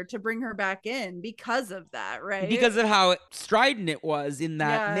after to bring her back in because of that, right? Because of how strident it was in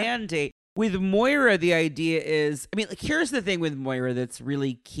that mandate. With Moira, the idea is, I mean, like, here's the thing with Moira that's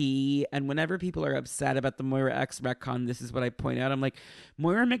really key. And whenever people are upset about the Moira X retcon, this is what I point out. I'm like,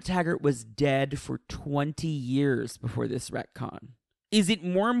 Moira McTaggart was dead for 20 years before this retcon. Is it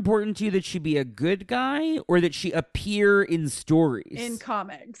more important to you that she be a good guy or that she appear in stories? In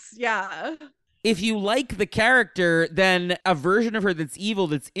comics, yeah. If you like the character, then a version of her that's evil,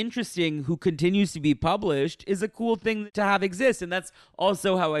 that's interesting, who continues to be published is a cool thing to have exist. And that's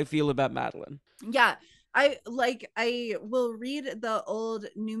also how I feel about Madelyne. Yeah. I will read the old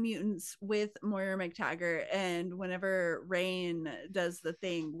New Mutants with Moira McTaggart, and whenever Rain does the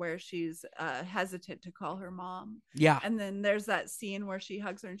thing where she's hesitant to call her mom. Yeah. And then there's that scene where she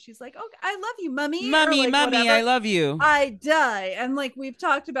hugs her and she's like, "Oh, I love you, mummy. Mummy, mummy, I love you. I die." And like we've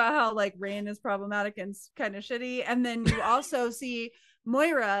talked about how like Rain is problematic and kind of shitty. And then you also see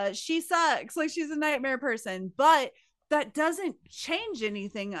Moira, she sucks. Like she's a nightmare person, but that doesn't change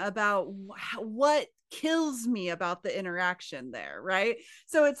anything about what kills me about the interaction there, right?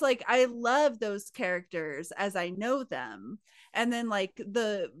 So it's like I love those characters as I know them, and then like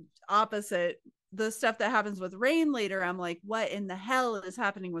the opposite, the stuff that happens with Rain later, I'm like, what in the hell is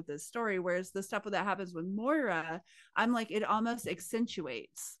happening with this story? Whereas the stuff that happens with Moira, I'm like, it almost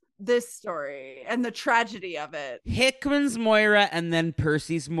accentuates this story and the tragedy of it. Hickman's Moira and then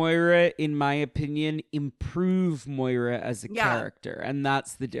Percy's Moira, in my opinion, improve Moira as a character. And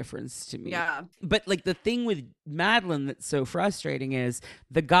that's the difference to me. Yeah. But like the thing with Madelyne that's so frustrating is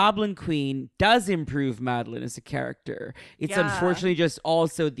the Goblin Queen does improve Madelyne as a character. It's unfortunately just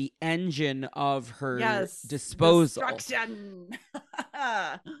also the engine of her disposal. Destruction.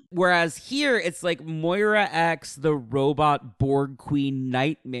 Whereas here it's like Moira X, the robot Borg Queen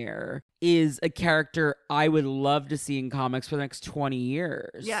nightmare, is a character I would love to see in comics for the next 20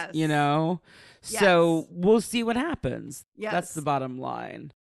 years. Yes. You know? Yes. So we'll see what happens. Yes. That's the bottom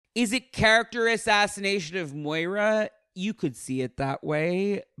line. Is it character assassination of Moira? You could see it that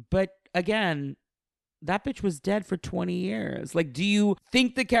way. But again, that bitch was dead for 20 years. Like, do you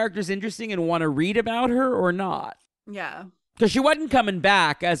think the character's interesting and want to read about her or not? Yeah. Because she wasn't coming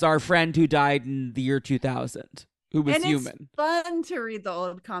back as our friend who died in the year 2000. Who was human. It's fun to read the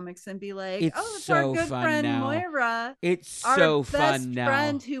old comics and be like, it's "Oh, it's so our good fun friend now. Moira. It's so fun now. Our best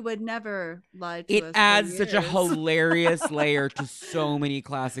friend who would never lie to us. It adds such a hilarious layer to so many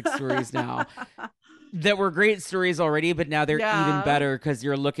classic stories now that were great stories already, but now they're even better because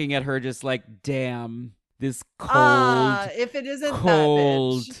you're looking at her just like, damn, this cold. If it isn't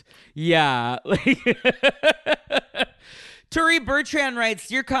cold, that bitch. Yeah. Tori Bertrand writes,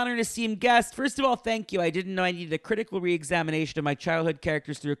 Dear Connor and esteemed guest, first of all, thank you. I didn't know I needed a critical re-examination of my childhood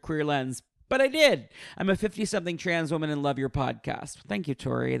characters through a queer lens, but I did. I'm a 50-something trans woman and love your podcast. Thank you,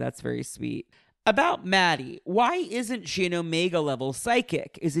 Tori. That's very sweet. About Maddie, why isn't she an Omega level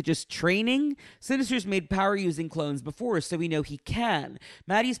psychic? Is it just training? Sinister's made power using clones before, so we know he can.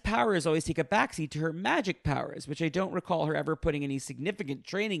 Maddie's powers always take a backseat to her magic powers, which I don't recall her ever putting any significant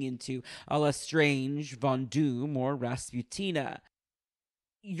training into, a la Strange, Von Doom, or Rasputina.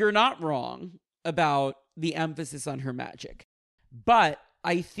 You're not wrong about the emphasis on her magic, but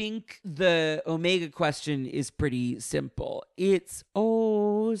I think the Omega question is pretty simple. It's,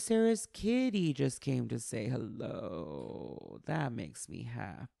 Sarah's kitty just came to say hello. That makes me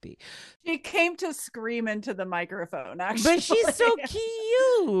happy. She came to scream into the microphone, actually. But she's so cute.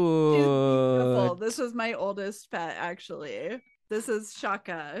 She's beautiful. This was my oldest pet, actually. This is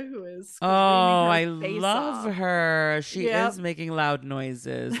Shaka, who is I face love off. her. She is making loud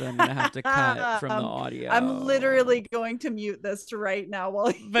noises. I'm going to have to cut from the audio. I'm literally going to mute this right now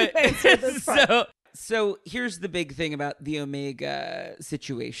while you answer this part. So here's the big thing about the Omega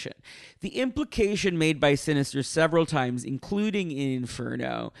situation. The implication made by Sinister several times, including in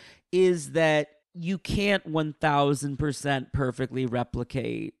Inferno, is that you can't 1000% perfectly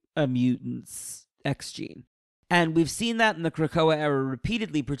replicate a mutant's X gene. And we've seen that in the Krakoa era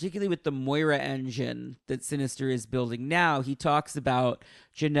repeatedly, particularly with the Moira engine that Sinister is building now. He talks about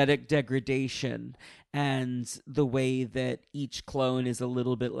genetic degradation and the way that each clone is a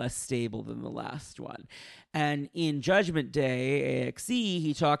little bit less stable than the last one. And in Judgment Day, AXE,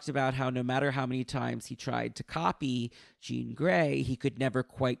 he talked about how no matter how many times he tried to copy Jean Grey, he could never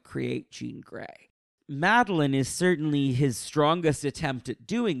quite create Jean Grey. Madelyne is certainly his strongest attempt at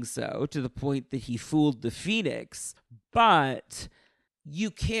doing so, to the point that he fooled the Phoenix, but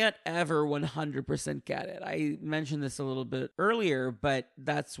you can't ever 100% get it. I mentioned this a little bit earlier, but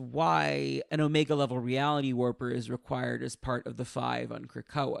that's why an Omega level reality warper is required as part of the 5 on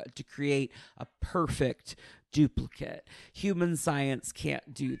Krakoa to create a perfect duplicate. Human science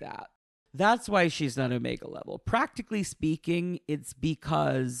can't do that. That's why she's not Omega level. Practically speaking, it's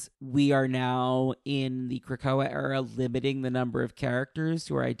because we are now in the Krakoa era limiting the number of characters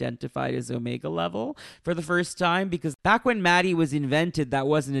who are identified as Omega level for the first time, because back when Maddie was invented, that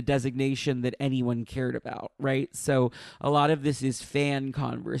wasn't a designation that anyone cared about, right? So a lot of this is fan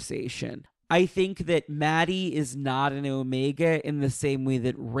conversation. I think that Maddie is not an Omega in the same way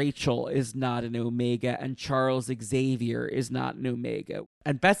that Rachel is not an Omega and Charles Xavier is not an Omega.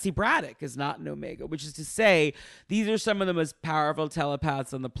 And Betsy Braddock is not an Omega, which is to say these are some of the most powerful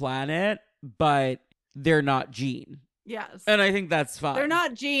telepaths on the planet, but they're not Jean. Yes. And I think that's fine. They're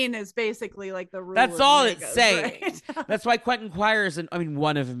not Jean is basically like the rule. That's of all Omegas, it's saying. right? That's why Quentin Quires,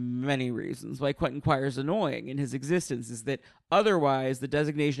 one of many reasons why Quentin Quires is annoying in his existence is that otherwise the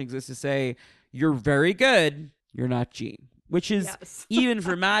designation exists to say, you're very good, you're not Jean. Which is, yes. even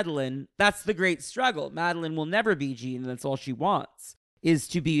for Madelyne, that's the great struggle. Madelyne will never be Jean, and that's all she wants, is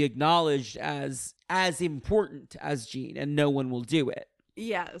to be acknowledged as important as Jean, and no one will do it.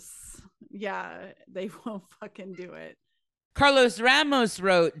 Yes. Yeah, they won't fucking do it. Carlos Ramos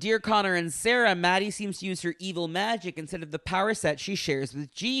wrote, Dear Connor and Sara, Maddie seems to use her evil magic instead of the power set she shares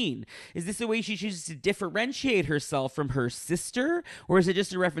with Jean. Is this a way she chooses to differentiate herself from her sister? Or is it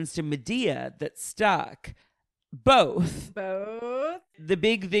just a reference to Medea that stuck? Both. The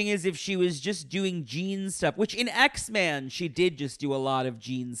big thing is if she was just doing Jean stuff, which in X-Men, she did just do a lot of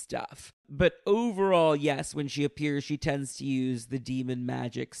Jean stuff. But overall, yes, when she appears, she tends to use the demon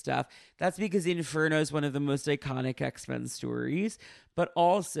magic stuff. That's because Inferno is one of the most iconic X-Men stories, but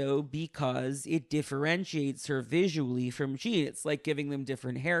also because it differentiates her visually from Jean. It's like giving them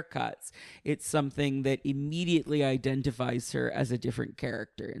different haircuts. It's something that immediately identifies her as a different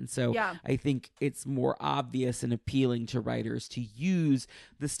character. And so I think it's more obvious and appealing to writers to use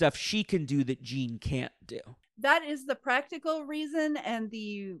the stuff she can do that Jean can't do. That is the practical reason, and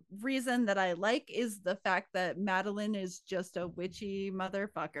the reason that I like is the fact that Madelyne is just a witchy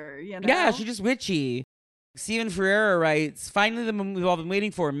motherfucker, you know? Yeah, she's just witchy. Steven Ferreira writes, finally the moment we've all been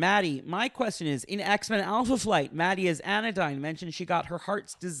waiting for. Maddie, my question is, in X-Men Alpha Flight, Maddie as Anodyne mentioned she got her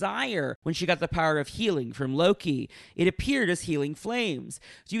heart's desire when she got the power of healing from Loki. It appeared as healing flames.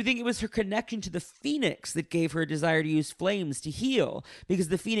 Do you think it was her connection to the Phoenix that gave her a desire to use flames to heal? Because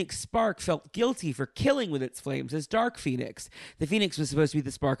the Phoenix spark felt guilty for killing with its flames as Dark Phoenix. The Phoenix was supposed to be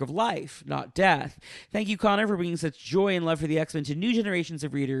the spark of life, not death. Thank you, Connor, for bringing such joy and love for the X-Men to new generations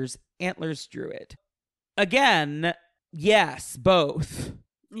of readers. Antlers Druid. Again, yes, both.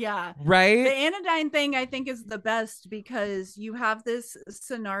 Yeah. Right? The Anodyne thing, I think, is the best because you have this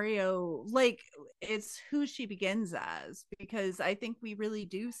scenario, like, it's who she begins as, because I think we really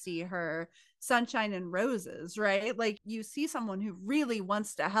do see her sunshine and roses, right? Like, you see someone who really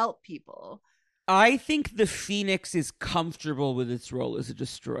wants to help people. I think the Phoenix is comfortable with its role as a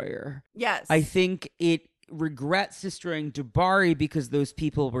destroyer. Yes. I think it regrets destroying Jabari because those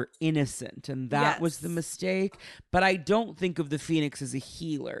people were innocent and that was the mistake. But I don't think of the Phoenix as a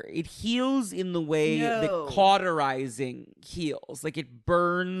healer. It heals in the way that cauterizing heals. Like it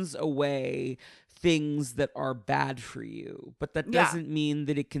burns away things that are bad for you, but that doesn't mean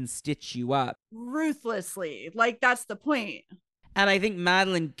that it can stitch you up ruthlessly. Like that's the point. And I think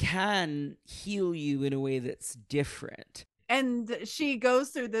Madelyne can heal you in a way that's different. And she goes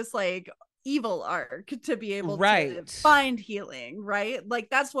through this like evil arc to be able to find healing, right?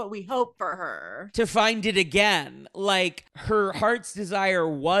 Like that's what we hope for her. To find it again. Like her heart's desire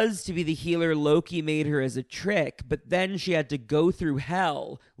was to be the healer Loki made her as a trick, but then she had to go through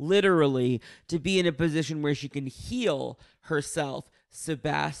hell, literally, to be in a position where she can heal herself,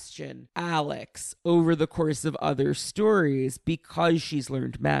 Sebastian, Alex, over the course of other stories because she's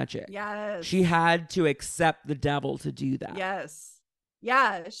learned magic. Yes. She had to accept the devil to do that. Yes.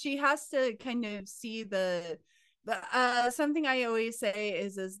 Yeah, she has to kind of see the something I always say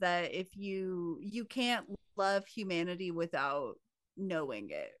is that if you can't love humanity without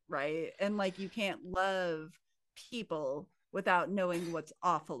knowing it, right? And like you can't love people without knowing what's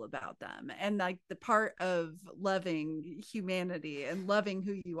awful about them. And like the part of loving humanity and loving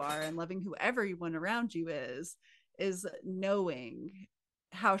who you are and loving who everyone around you is knowing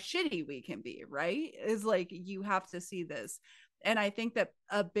how shitty we can be, right? Is like you have to see this. And I think that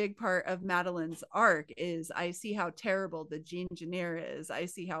a big part of Madelyne's arc is I see how terrible the Jean Jenner is. I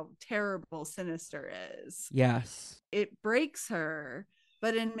see how terrible Sinister is. Yes. It breaks her,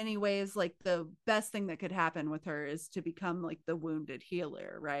 But in many ways, like the best thing that could happen with her is to become like the wounded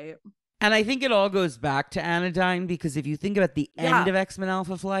healer, right? And I think it all goes back to Anodyne, because if you think about the end of X-Men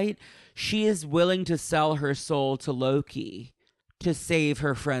Alpha Flight, she is willing to sell her soul to Loki to save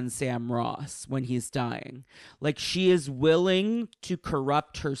her friend Sam Ross when he's dying. Like, she is willing to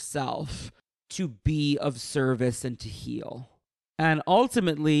corrupt herself to be of service and to heal. And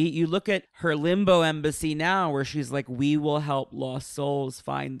ultimately, you look at her limbo embassy now, where she's like, we will help lost souls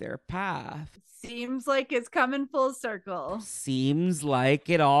find their path. Seems like it's coming full circle. Seems like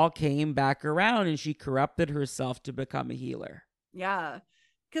it all came back around, and she corrupted herself to become a healer. Yeah.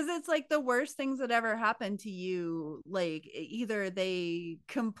 Because it's like the worst things that ever happened to you, like either they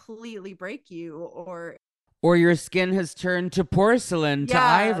completely break you or your skin has turned to porcelain, to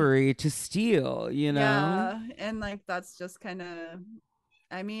ivory, to steel, you know? Yeah. And like, that's just kind of,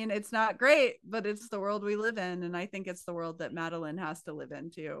 I mean, it's not great, but it's the world we live in. And I think it's the world that Madelyne has to live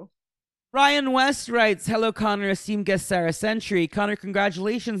in too. Ryan West writes, hello, Connor, esteemed guest Sara Century. Connor,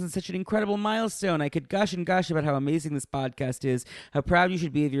 congratulations on such an incredible milestone. I could gush and gush about how amazing this podcast is, how proud you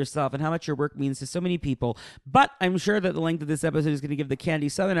should be of yourself, and how much your work means to so many people. But I'm sure that the length of this episode is going to give the Candy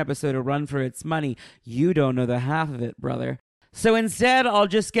Southern episode a run for its money. You don't know the half of it, brother. So instead, I'll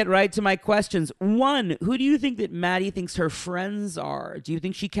just get right to my questions. 1, who do you think that Maddie thinks her friends are? Do you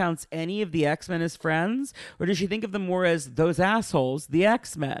think she counts any of the X-Men as friends? Or does she think of them more as those assholes, the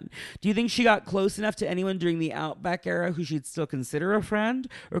X-Men? Do you think she got close enough to anyone during the Outback era who she'd still consider a friend?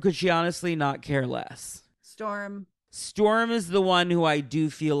 Or could she honestly not care less? Storm. Storm is the one who I do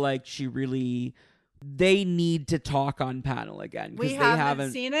feel like she really... They need to talk on panel again. We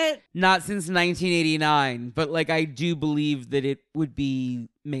haven't seen it. Not since 1989, but like I do believe that it would be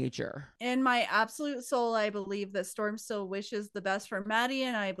major. In my absolute soul, I believe that Storm still wishes the best for Maddie,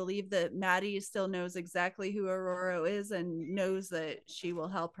 and I believe that Maddie still knows exactly who Aurora is and knows that she will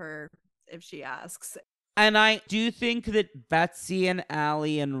help her if she asks. And I do think that Betsy and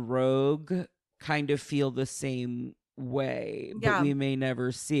Allie and Rogue kind of feel the same way, but we may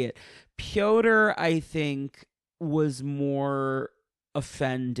never see it. Piotr, I think, was more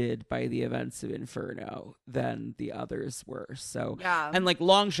offended by the events of Inferno than the others were. So, and like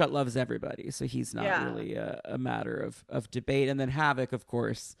Longshot loves everybody, so he's not really a matter of debate. And then Havoc, of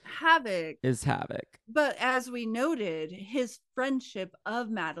course, is Havoc. But as we noted, his friendship of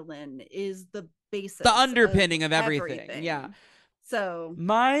Madelyne is the basis, the underpinning of everything. Yeah. So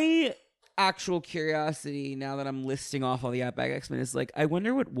my actual curiosity, now that I'm listing off all the Outback X-Men, is like, I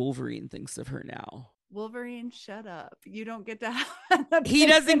wonder what Wolverine thinks of her now. Wolverine, shut up. You don't get to have an opinion. He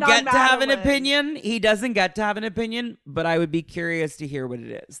doesn't get to have an opinion. He doesn't get to have an opinion, but I would be curious to hear what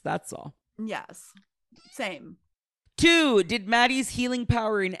it is. That's all. Yes. Same. 2, did Maddie's healing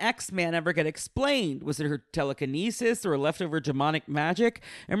power in X-Men ever get explained? Was it her telekinesis or leftover demonic magic?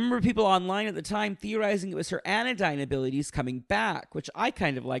 I remember people online at the time theorizing it was her anodyne abilities coming back, which I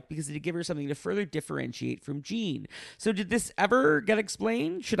kind of liked because it would give her something to further differentiate from Jean. So did this ever get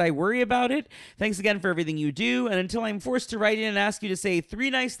explained? Should I worry about it? Thanks again for everything you do, and until I'm forced to write in and ask you to say 3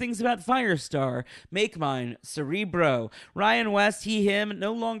 nice things about Firestar, make mine Cerebro. Ryan West, he, him,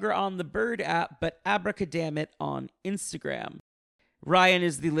 no longer on the Bird app, but abracadamit on Instagram. Ryan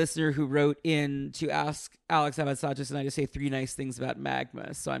is the listener who wrote in to ask Alex Abatsatis and I to say 3 nice things about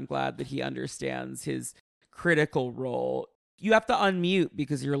Magma, so I'm glad that he understands his critical role. You have to unmute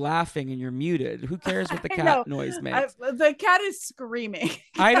because you're laughing and you're muted. Who cares what the cat noise makes? The cat is screaming.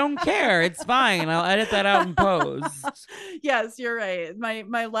 I don't care. It's fine. I'll edit that out in post. Yes, you're right.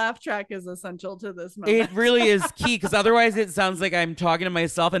 My laugh track is essential to this moment. It really is key, because otherwise it sounds like I'm talking to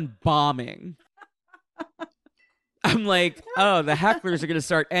myself and bombing. I'm like, oh, the hecklers are going to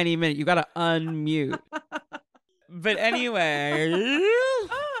start any minute. You got to unmute. But anyway.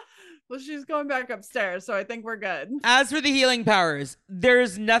 Well, she's going back upstairs, so I think we're good. As for the healing powers,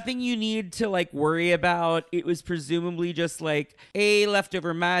 there's nothing you need to like worry about. It was presumably just like A,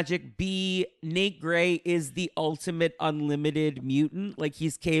 leftover magic, B, Nate Gray is the ultimate unlimited mutant. Like,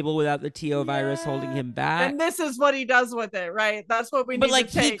 he's Cable without the TO virus holding him back. And this is what he does with it, right? That's what we need to take.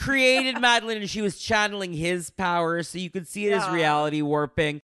 But like, he created Madelyne and she was channeling his powers, so you could see it as reality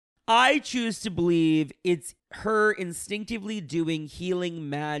warping. I choose to believe it's her instinctively doing healing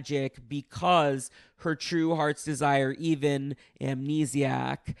magic because her true heart's desire, even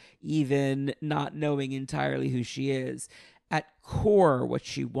amnesiac, even not knowing entirely who she is, at core what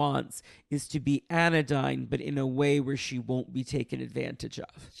she wants is to be anodyne, but in a way where she won't be taken advantage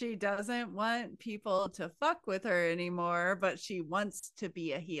of. She doesn't want people to fuck with her anymore, but she wants to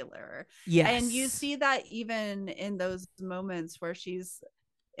be a healer. Yes. And you see that even in those moments where she's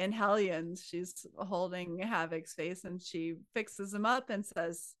in Hellions, she's holding Havoc's face and she fixes him up and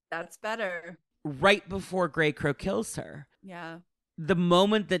says, "That's better." Right before Grey Crow kills her. Yeah. The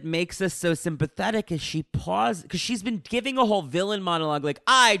moment that makes us so sympathetic is she paused, because she's been giving a whole villain monologue like,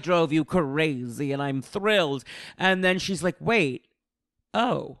 I drove you crazy and I'm thrilled. And then she's like, wait,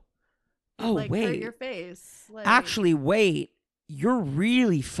 oh, like, wait. Hurt your face. Like, actually, wait, you're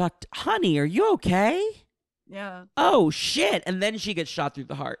really fucked. Honey, are you okay? Yeah. Oh, shit. And then she gets shot through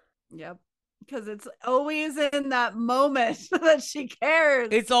the heart. Yep. Because it's always in that moment that she cares.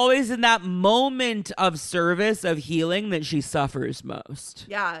 It's always in that moment of service, of healing, that she suffers most.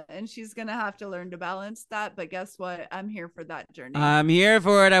 Yeah, and she's going to have to learn to balance that. But guess what? I'm here for that journey. I'm here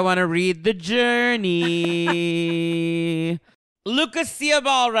for it. I want to read the journey. Lucas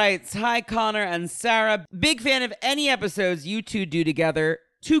Theobald writes, hi, Connor and Sara. Big fan of any episodes you two do together.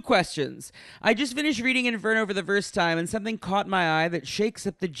 2 questions. I just finished reading Inferno for the first time, and something caught my eye that shakes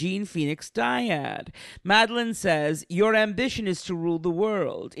up the Jean Phoenix dyad. Madelyne says, your ambition is to rule the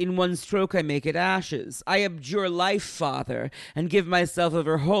world. In one stroke I make it ashes. I abjure life, Father, and give myself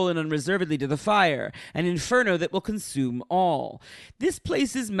over whole and unreservedly to the fire, an inferno that will consume all. This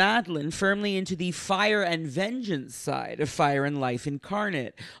places Madelyne firmly into the fire and vengeance side of Fire and Life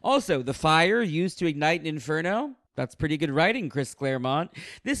incarnate. Also, the fire used to ignite an inferno? That's pretty good writing, Chris Claremont.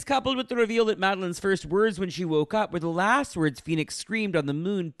 This, coupled with the reveal that Madelyne's first words when she woke up were the last words Phoenix screamed on the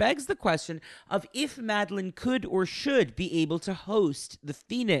moon, begs the question of if Madelyne could or should be able to host the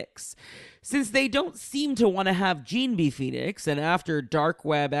Phoenix. Since they don't seem to want to have Jean be Phoenix, and after Dark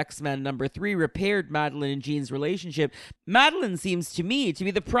Web X-Men #3 repaired Madelyne and Jean's relationship, Madelyne seems to me to be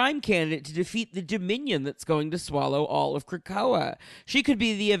the prime candidate to defeat the Dominion that's going to swallow all of Krakoa. She could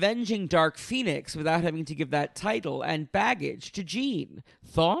be the avenging Dark Phoenix without having to give that title and baggage to Jean.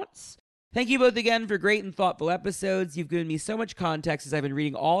 Thoughts? Thank you both again for great and thoughtful episodes. You've given me so much context as I've been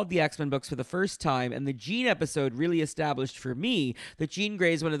reading all of the X-Men books for the first time, and the Jean episode really established for me that Jean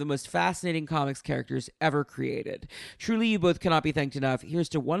Grey is one of the most fascinating comics characters ever created. Truly, you both cannot be thanked enough. Here's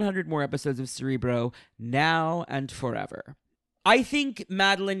to 100 more episodes of Cerebro, now and forever. I think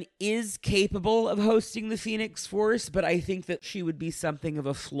Madelyne is capable of hosting the Phoenix Force, but I think that she would be something of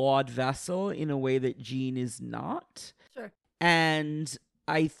a flawed vessel in a way that Jean is not. Sure. And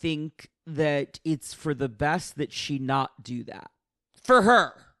I think that it's for the best that she not do that. For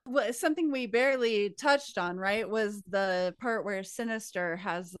her. Well, something we barely touched on, right, was the part where Sinister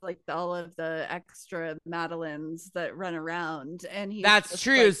has like all of the extra Madelynes that run around, and that's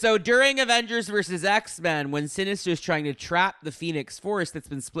true. Like, so during Avengers versus X-Men, when Sinister's trying to trap the Phoenix Force that's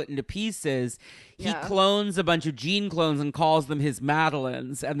been split into pieces, he clones a bunch of Jean clones and calls them his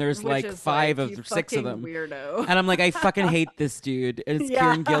Madelynes, and there's like 5 or 6 of them. Weirdo. And I'm like, I fucking hate this dude. And it's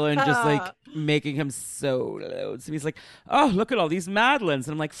Kieran Gillen just like making him so loads. He's like, oh, look at all these Madelynes.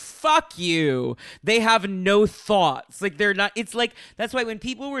 And I'm like, fuck you. They have no thoughts. Like, they're not. It's like, that's why when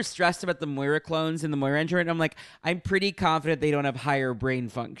people were stressed about the Moira clones in the Moira Entrant, I'm like, I'm pretty confident they don't have higher brain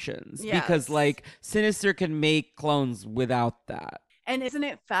functions. Yes. Because like Sinister can make clones without that. And isn't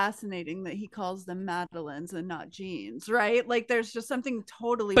it fascinating that he calls them Madelynes and not Jeans, right? Like, there's just something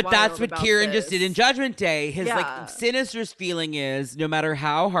totally But wild that's what Kieran this. just did in Judgment Day. His like Sinister's feeling is, no matter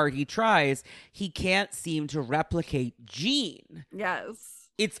how hard he tries, he can't seem to replicate Jean. Yes.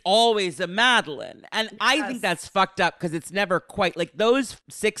 It's always a Madelyne. And I think that's fucked up because it's never quite like those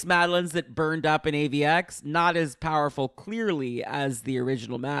 6 Madelynes that burned up in AVX, not as powerful clearly as the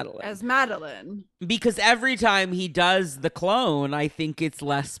original Madelyne. As Madelyne. Because every time he does the clone, I think it's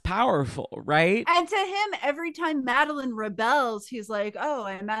less powerful, right? And to him, every time Madelyne rebels, he's like, oh,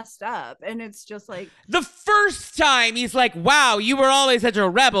 I messed up. And it's just like... The first time, he's like, wow, you were always such a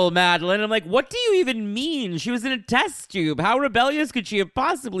rebel, Madelyne. I'm like, what do you even mean? She was in a test tube. How rebellious could she have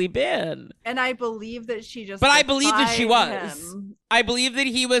possibly been? And I believe that she just... But I believe that she was. I believe that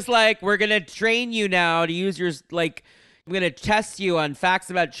he was like, we're going to train you now to use your, like... I'm going to test you on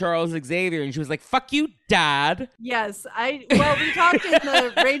facts about Charles Xavier. And she was like, fuck you, Dad. Yes. We talked in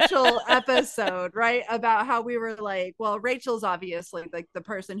the Rachel episode, right? About how we were like, well, Rachel's obviously like the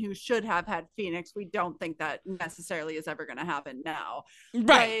person who should have had Phoenix. We don't think that necessarily is ever going to happen now. Right.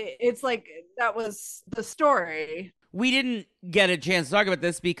 But it's like, that was the story. We didn't get a chance to talk about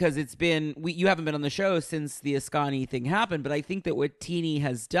this because it's been, you haven't been on the show since the Ascani thing happened, but I think that what Teeny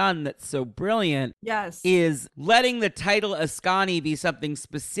has done that's so brilliant is letting the title Ascani be something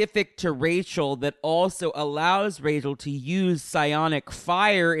specific to Rachel that also allows Rachel to use psionic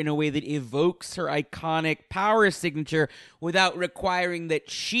fire in a way that evokes her iconic power signature without requiring that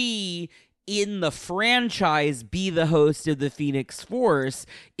she in the franchise be the host of the Phoenix Force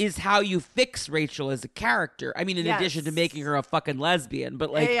is how you fix Rachel as a character. I mean, in addition to making her a fucking lesbian,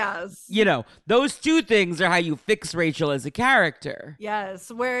 but like, you know, those two things are how you fix Rachel as a character.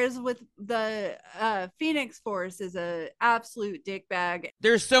 Yes. Whereas with the Phoenix Force is a absolute dickbag.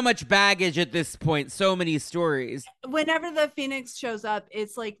 There's so much baggage at this point, so many stories. Whenever the Phoenix shows up,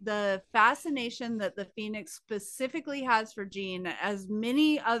 it's like the fascination that the Phoenix specifically has for Jean, as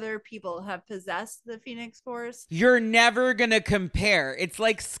many other people have possessed the Phoenix Force. You're never gonna compare. It's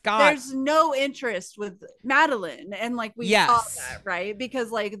like Scott. There's no interest with Madelyne, and like we saw that, right?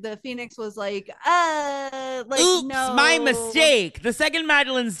 Because like the Phoenix was like, oops, no, my mistake. The second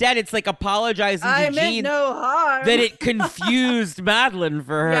Madelyne's dead, it's like apologizing to Jean. I meant no harm. That it confused Madelyne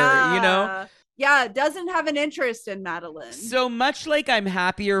for her, you know? Yeah, doesn't have an interest in Madelyne. So much like I'm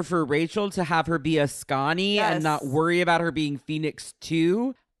happier for Rachel to have her be a Scani and not worry about her being Phoenix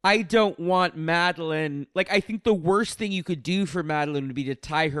 2, I don't want Madelyne. Like, I think the worst thing you could do for Madelyne would be to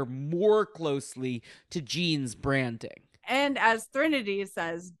tie her more closely to Jean's branding. And as Trinity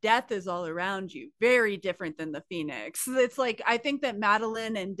says, death is all around you. Very different than the Phoenix. It's like, I think that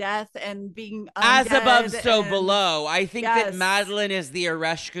Madelyne and death and being as above, so below. I think that Madelyne is the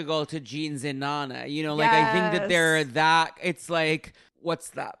Ereshkigal to Jean's Inanna. You know, like, I think that they're that. It's like, what's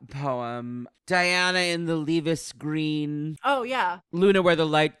that poem? Diana in the Levis Green. Oh, yeah. Luna where the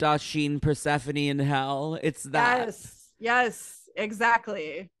light doth sheen, Persephone in hell. It's that. Yes,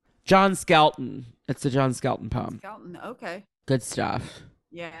 exactly. John Skelton. It's a John Skelton poem. Skelton, okay. Good stuff.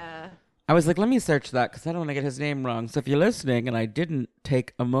 Yeah. I was like, let me search that because I don't want to get his name wrong. So if you're listening and I didn't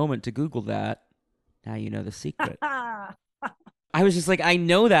take a moment to Google that, now you know the secret. I was just like, I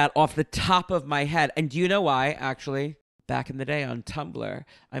know that off the top of my head. And do you know why, actually? Back in the day on Tumblr,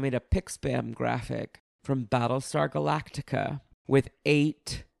 I made a pic spam graphic from Battlestar Galactica with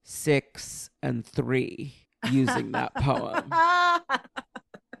 8, 6, and 3 using that poem.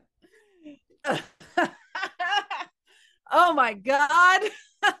 Oh my God.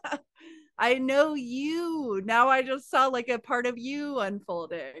 I know you. Now I just saw like a part of you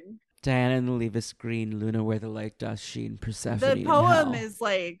unfolding. Diana in the Levis Green, Luna where the light doth sheen, Persephone. The poem is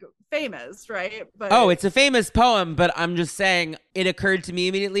like famous, right? But it's a famous poem, but I'm just saying it occurred to me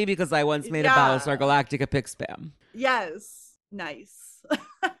immediately because I once made a Battlestar Galactica pic spam. Yes. Nice.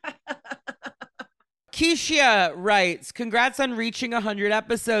 Keisha writes, congrats on reaching 100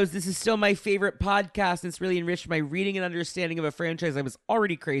 episodes. This is still my favorite podcast. It's really enriched my reading and understanding of a franchise I was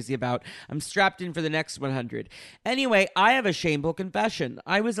already crazy about. I'm strapped in for the next 100. Anyway, I have a shameful confession.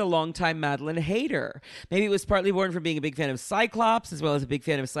 I was a longtime Madelyne hater. Maybe it was partly born from being a big fan of Cyclops, as well as a big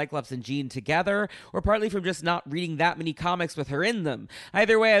fan of Cyclops and Jean together, or partly from just not reading that many comics with her in them.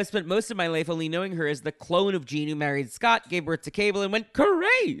 Either way, I've spent most of my life only knowing her as the clone of Jean who married Scott, gave birth to Cable, and went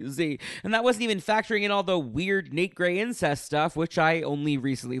crazy. And that wasn't even factoring in all the weird Nate Gray incest stuff, which I only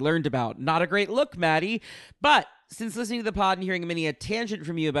recently learned about. Not a great look, Maddie. But since listening to the pod and hearing many a tangent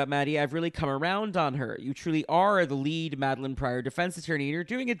from you about Maddie, I've really come around on her. You truly are the lead Madelyne Pryor defense attorney, and you're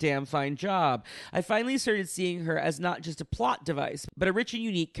doing a damn fine job. I finally started seeing her as not just a plot device, but a rich and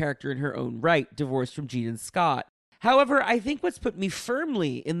unique character in her own right, divorced from Jean and Scott. However, I think what's put me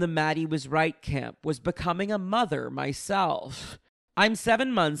firmly in the Maddie was right camp was becoming a mother myself. I'm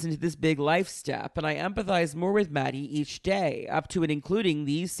 7 months into this big life step, and I empathize more with Maddie each day, up to and including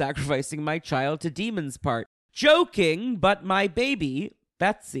the sacrificing my child to demons part. Joking, but my baby,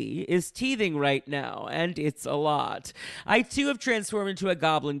 Betsy, is teething right now, and it's a lot. I too have transformed into a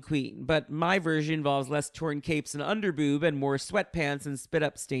goblin queen, but my version involves less torn capes and underboob and more sweatpants and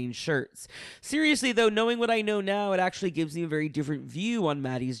spit-up stained shirts. Seriously though, knowing what I know now, it actually gives me a very different view on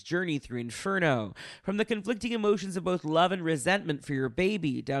Maddie's journey through Inferno. From the conflicting emotions of both love and resentment for your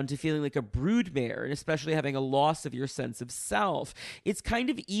baby, down to feeling like a broodmare, and especially having a loss of your sense of self. It's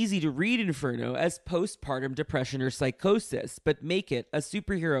kind of easy to read Inferno as postpartum depression or psychosis, but make it a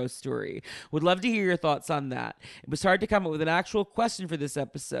superhero story. Would love to hear your thoughts on that. It was hard to come up with an actual question for this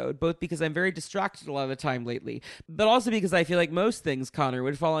episode, both because I'm very distracted a lot of the time lately, but also because I feel like most things, Connor,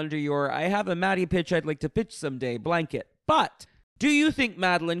 would fall under your I have a Maddie pitch I'd like to pitch someday blanket. But do you think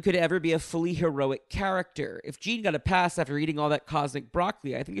Madelyne could ever be a fully heroic character? If Jean got a pass after eating all that cosmic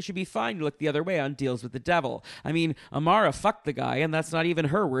broccoli, I think it should be fine to look the other way on Deals with the Devil. I mean, Amara fucked the guy, and that's not even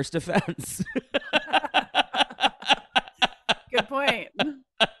her worst offense. Good point.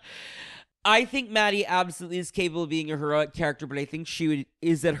 I think Maddie absolutely is capable of being a heroic character, but I think she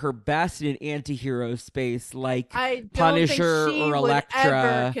is at her best in an anti-hero space like Punisher or Elektra. Would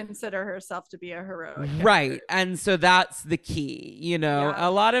ever consider herself to be a heroic character. Right, and so that's the key. You know,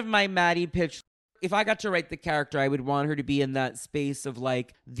 a lot of my Maddie pitch if I got to write the character, I would want her to be in that space of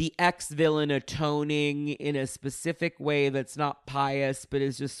like the ex-villain atoning in a specific way that's not pious, but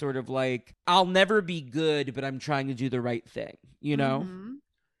is just sort of like, I'll never be good, but I'm trying to do the right thing, you know? Mm-hmm.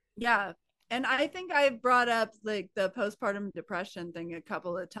 Yeah. And I think I brought up like the postpartum depression thing a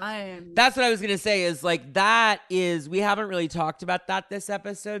couple of times. That's what I was going to say is like, that is, we haven't really talked about that this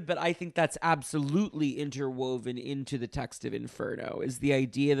episode, but I think that's absolutely interwoven into the text of Inferno, is the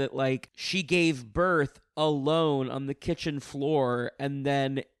idea that like she gave birth alone on the kitchen floor, and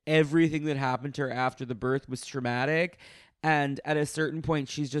then everything that happened to her after the birth was traumatic. And at a certain point,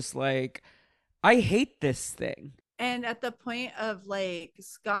 she's just like, I hate this thing. And at the point of like,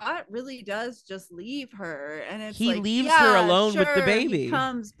 Scott really does just leave her, and it's he like, leaves her alone with the sure, baby. he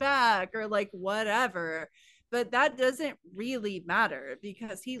comes back or like whatever, but that doesn't really matter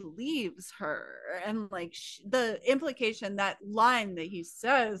because he leaves her. And like the implication, that line that he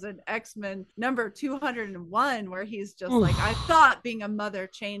says in X-Men number 201, where he's just like, I thought being a mother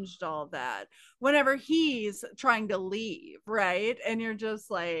changed all that, whenever he's trying to leave, right? And you're just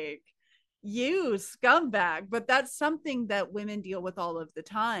like, you scumbag. But that's something that women deal with all of the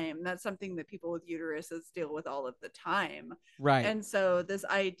time. That's something that people with uteruses deal with all of the time, right? And so this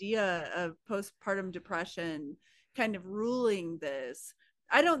idea of postpartum depression kind of ruling this,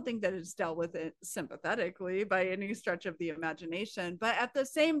 I don't think that it's dealt with it sympathetically by any stretch of the imagination, but at the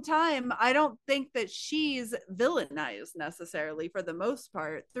same time, I don't think that she's villainized necessarily for the most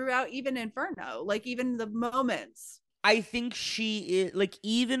part throughout even Inferno, like even the moments. I think she is, like,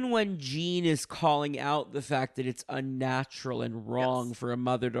 even when Jean is calling out the fact that it's unnatural and wrong for a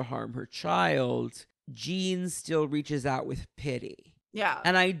mother to harm her child, Jean still reaches out with pity. Yeah.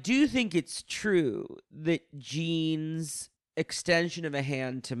 And I do think it's true that Jean's extension of a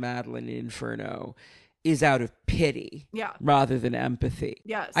hand to Madelyne in Inferno is out of pity rather than empathy.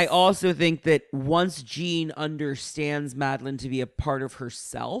 Yes. I also think that once Jean understands Madelyne to be a part of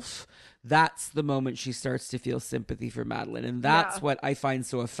herself, that's the moment she starts to feel sympathy for Madelyne. And that's what I find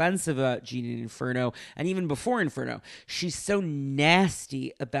so offensive about Jean in Inferno. And even before Inferno, she's so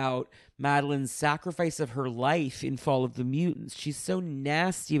nasty about Madelyne's sacrifice of her life in Fall of the Mutants. She's so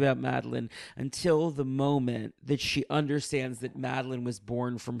nasty about Madelyne until the moment that she understands that Madelyne was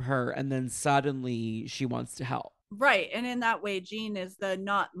born from her. And then suddenly she wants to help. Right. And in that way, Jean is the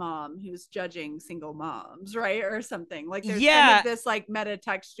not mom who's judging single moms, right? Or something. Like there's kind of this like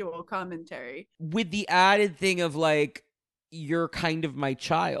metatextual commentary. With the added thing of like, you're kind of my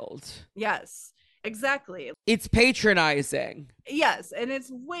child. Yes, exactly. It's patronizing. Yes. And it's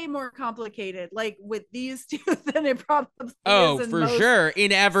way more complicated, like with these two than it probably is. Oh, for sure.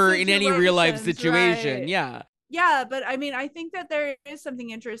 In any real life situation. Right? Yeah. Yeah, but I mean, I think that there is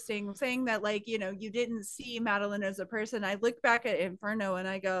something interesting saying that, like, you know, you didn't see Madelyne as a person. I look back at Inferno and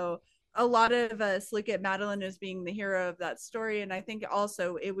I go, a lot of us look at Madelyne as being the hero of that story. And I think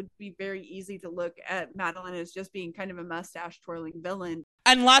also it would be very easy to look at Madelyne as just being kind of a mustache twirling villain.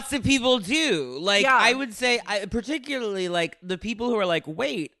 And lots of people do. Like, I would say, particularly like the people who are like,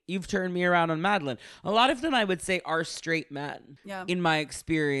 wait, you've turned me around on Madelyne. A lot of them, I would say, are straight men in my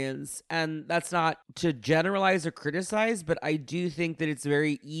experience. And that's not to generalize or criticize, but I do think that it's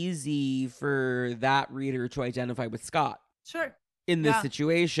very easy for that reader to identify with Scott. Sure. In this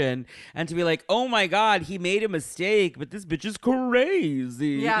situation, and to be like, oh my God, he made a mistake, but this bitch is crazy,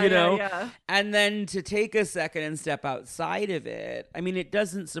 you know? And then to take a second and step outside of it. I mean, it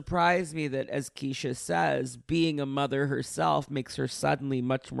doesn't surprise me that, as Keisha says, being a mother herself makes her suddenly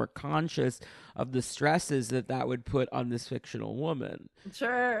much more conscious of the stresses that would put on this fictional woman.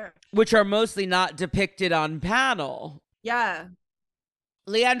 Sure. Which are mostly not depicted on panel. Yeah.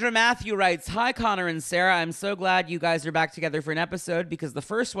 Leandra Matthew writes, hi, Connor and Sarah. I'm so glad you guys are back together for an episode because the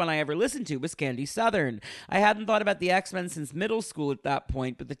first one I ever listened to was Candy Southern. I hadn't thought about the X-Men since middle school at that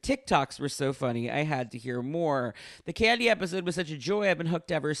point, but the TikToks were so funny, I had to hear more. The Candy episode was such a joy. I've been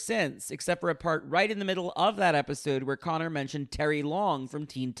hooked ever since, except for a part right in the middle of that episode where Connor mentioned Terry Long from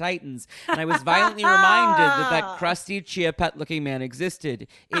Teen Titans, and I was violently reminded that crusty Chia Pet-looking man existed.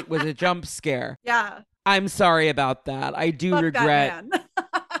 It was a jump scare. Yeah. I'm sorry about that. I do regret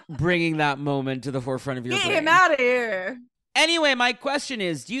bringing that moment to the forefront of your brain. Get him out of here. Anyway, my question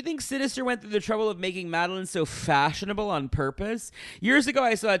is, do you think Sinister went through the trouble of making Madelyne so fashionable on purpose? Years ago,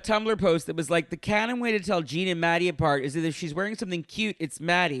 I saw a Tumblr post that was like, the canon way to tell Jean and Maddie apart is that if she's wearing something cute, it's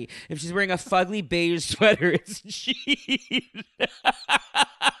Maddie. If she's wearing a fugly beige sweater, it's Jean.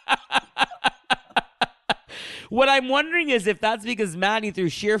 What I'm wondering is if that's because Maddie, through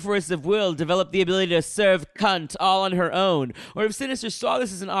sheer force of will, developed the ability to serve cunt all on her own, or if Sinister saw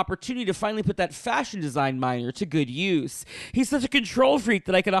this as an opportunity to finally put that fashion design minor to good use. He's such a control freak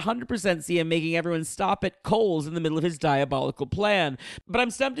that I could 100% see him making everyone stop at Kohl's in the middle of his diabolical plan. But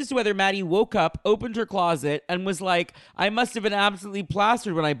I'm stumped as to whether Maddie woke up, opened her closet, and was like, I must have been absolutely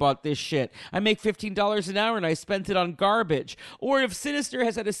plastered when I bought this shit. I make $15 an hour and I spent it on garbage. Or if Sinister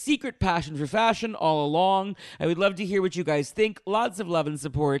has had a secret passion for fashion all along. I would love to hear what you guys think. Lots of love and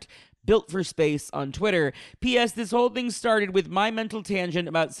support. Built for Space on Twitter. P.S. This whole thing started with my mental tangent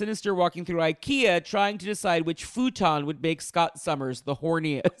about Sinister walking through IKEA trying to decide which futon would make Scott Summers the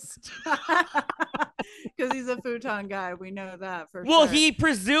horniest. Because he's a futon guy. We know that for sure. Well, he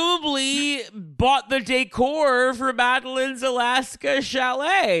presumably bought the decor for Madelyne's Alaska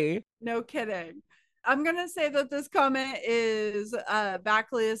chalet. No kidding. I'm going to say that this comment is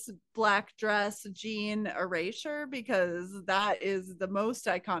backless black dress jean erasure, because that is the most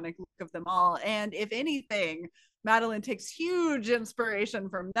iconic look of them all. And if anything, Madelyne takes huge inspiration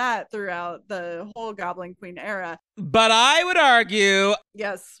from that throughout the whole Goblin Queen era. But I would argue...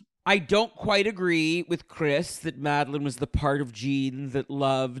 Yes. I don't quite agree with Chris that Madelyne was the part of Jean that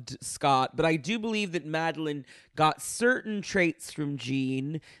loved Scott, but I do believe that Madelyne got certain traits from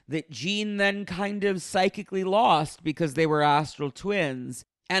Jean that Jean then kind of psychically lost because they were astral twins.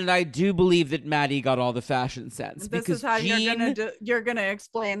 And I do believe that Maddie got all the fashion sense. This is how you're gonna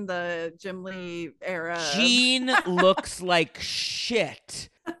explain the Jim Lee era. Jean looks like shit.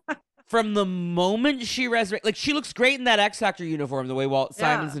 From the moment she resurrects, like, she looks great in that X Factor uniform, the way Walt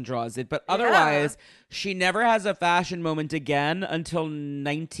Simonson draws it, but otherwise, she never has a fashion moment again until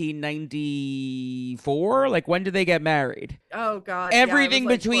 1994. Like, when did they get married? Oh, God. Everything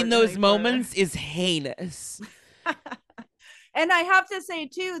between those moments is heinous. And I have to say,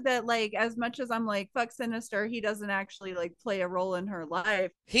 too, that, like, as much as I'm like, fuck Sinister, he doesn't actually, like, play a role in her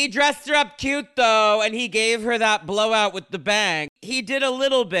life. He dressed her up cute, though, and he gave her that blowout with the bang. He did a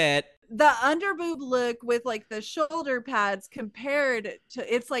little bit. The underboob look with like the shoulder pads compared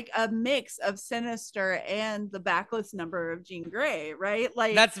to, it's like a mix of Sinister and the backless number of Jean Grey, right?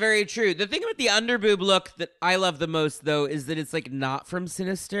 Like, that's very true. The thing about the underboob look that I love the most, though, is that it's like not from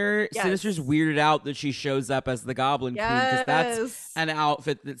Sinister. Yes. Sinister's weirded out that she shows up as the Goblin Queen, because that's an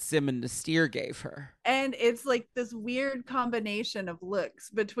outfit that Simon Steer gave her. And it's like this weird combination of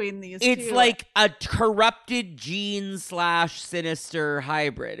looks between these two. It's like a corrupted Jean / Sinister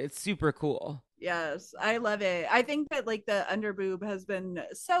hybrid. It's super cool. Yes, I love it. I think that like the underboob has been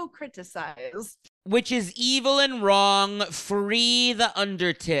so criticized. Which is evil and wrong. Free the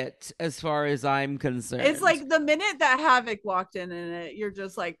undertit, as far as I'm concerned. It's like the minute that Havoc walked in it, you're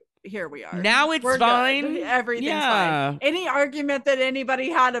just like, here we are. Now we're fine. Good. Everything's fine. Any argument that anybody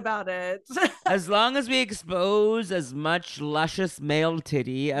had about it. As long as we expose as much luscious male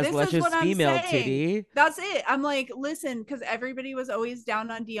titty as luscious female titty. That's it. I'm like, listen, because everybody was always down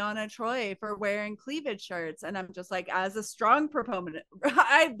on Deanna Troi for wearing cleavage shirts. And I'm just like, as a strong proponent,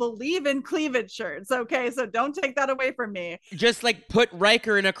 I believe in cleavage shirts. Okay, so don't take that away from me. Just like put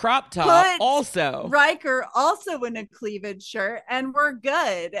Riker in a crop top also. Riker also in a cleavage shirt, and we're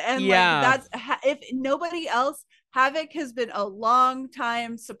good. And like, that's, if nobody else, Havoc has been a long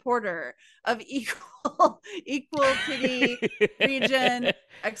time supporter of equal titty region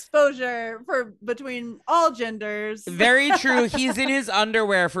exposure for between all genders. Very true. He's in his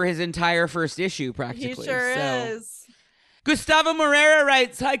underwear for his entire first issue, practically. He sure is. Gustavo Morera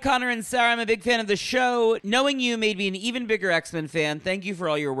writes, hi, Connor and Sarah. I'm a big fan of the show. Knowing you made me an even bigger X-Men fan. Thank you for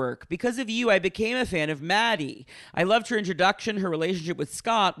all your work. Because of you, I became a fan of Maddie. I loved her introduction, her relationship with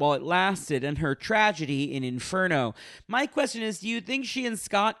Scott while it lasted, and her tragedy in Inferno. My question is, do you think she and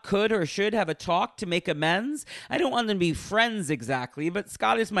Scott could or should have a talk to make amends? I don't want them to be friends exactly, but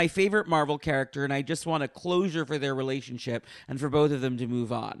Scott is my favorite Marvel character, and I just want a closure for their relationship and for both of them to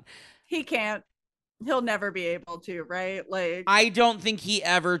move on. He can't. He'll never be able to, right? Like, I don't think he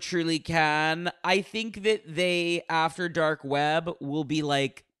ever truly can. I think that they, after Dark Web, will be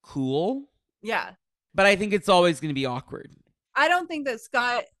like cool. Yeah. But I think it's always going to be awkward. I don't think that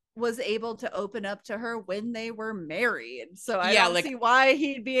Scott was able to open up to her when they were married. So I don't see why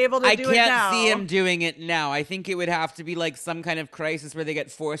he'd be able to do it now. I can't see him doing it now. I think it would have to be like some kind of crisis where they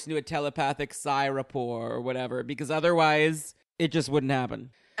get forced into a telepathic psi rapport or whatever, because otherwise it just wouldn't happen.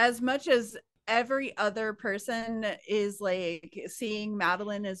 As much as every other person is like seeing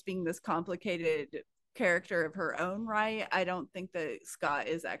Madelyne as being this complicated character of her own right, I don't think that Scott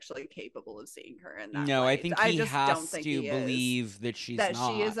is actually capable of seeing her in that light. I think he has to believe that she's not.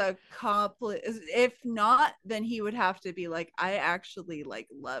 She is if not, then he would have to be like, I actually like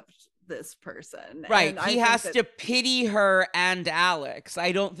loved this person. Right. And he has to pity her and Alex.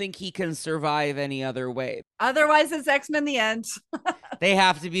 I don't think he can survive any other way. Otherwise, it's X-Men the end. They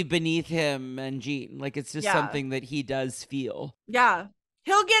have to be beneath him and Jean. Like, it's just something that he does feel. Yeah.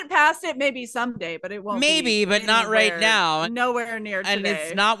 He'll get past it maybe someday, but it won't maybe, but not right now. Nowhere near today. And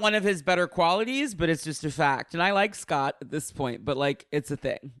it's not one of his better qualities, but it's just a fact. And I like Scott at this point, but like, it's a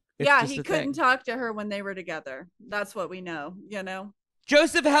thing. He couldn't talk to her when they were together. That's what we know, you know?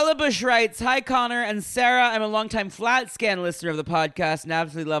 Joseph Hellebush writes, "Hi, Connor and Sarah. I'm a longtime Flat Scan listener of the podcast and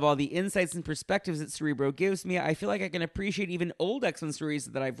absolutely love all the insights and perspectives that Cerebro gives me. I feel like I can appreciate even old X-Men stories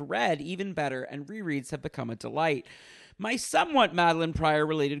that I've read even better, and rereads have become a delight. My somewhat Madelyne Pryor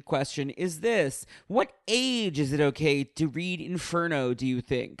related question is this. What age is it okay to read Inferno, do you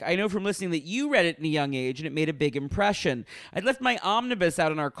think? I know from listening that you read it in a young age and it made a big impression. I'd left my omnibus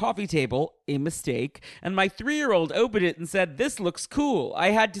out on our coffee table, a mistake, and my 3-year-old opened it and said, 'This looks cool.' I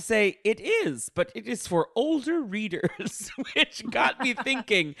had to say, 'It is, but it is for older readers,' which got me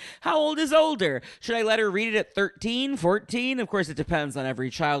thinking, how old is older? Should I let her read it at 13, 14? Of course, it depends on every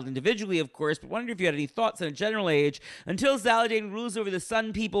child individually, of course, but wondered if you had any thoughts on a general age. Until Zaladane rules over the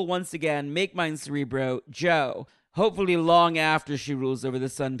Sun People once again, make mine Cerebro, Joe." Hopefully long after she rules over the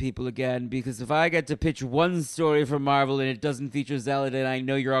Sun People again, because if I get to pitch one story from Marvel and it doesn't feature Zaladane, I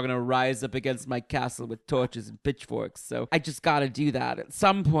know you're all going to rise up against my castle with torches and pitchforks. So I just got to do that at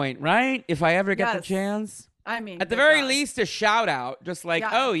some point, right? If I ever get the chance. I mean, at the very least, a shout out, just like,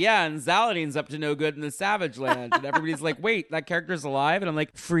 oh yeah, and Zaladane's up to no good in the Savage Land, and everybody's like, wait, that character's alive, and I'm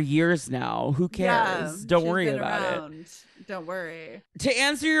like, for years now, who cares? Don't worry about it. Don't worry. To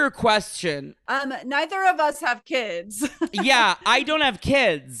answer your question, neither of us have kids. Yeah, I don't have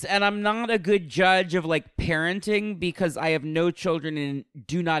kids, and I'm not a good judge of like parenting because I have no children and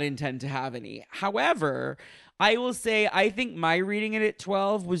do not intend to have any. However, I will say I think my reading it at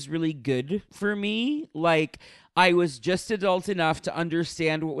 12 was really good for me. Like, I was just adult enough to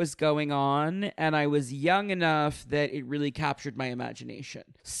understand what was going on, and I was young enough that it really captured my imagination.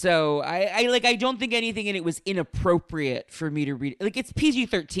 So I don't think anything in it was inappropriate for me to read. Like, it's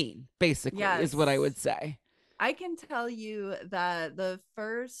PG-13, basically, is what I would say. I can tell you that the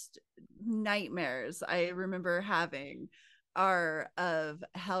first nightmares I remember having are of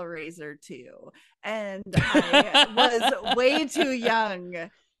Hellraiser 2, and I was way too young,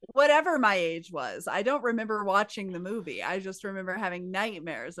 whatever my age was. I don't remember watching the movie. I just remember having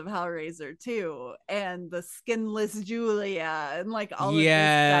nightmares of Hellraiser 2 and the skinless Julia and like all of this stuff.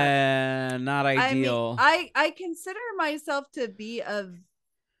 Yeah, not ideal. I consider myself to be a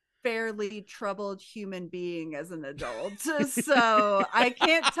fairly troubled human being as an adult, so I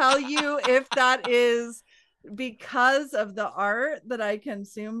can't tell you if that is because of the art that I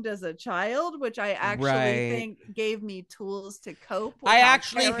consumed as a child, which I actually think gave me tools to cope with. I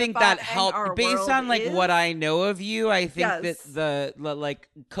actually think that helped based on like what I know of you. I think that the like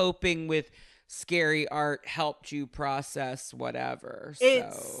coping with scary art helped you process whatever. So.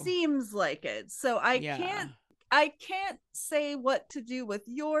 It seems like it. So I can't say what to do with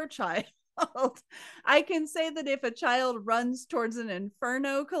your child. I can say that if a child runs towards an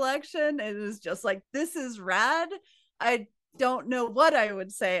Inferno collection and is just like, this is rad, I don't know what I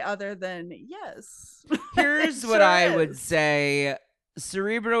would say other than yes. Here's what I would say.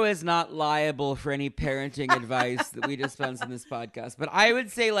 Cerebro is not liable for any parenting advice that we dispense in this podcast, but I would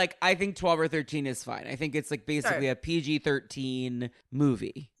say like I think 12 or 13 is fine. I think it's like basically a PG-13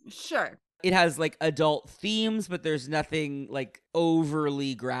 movie. Sure. It has like adult themes, but there's nothing like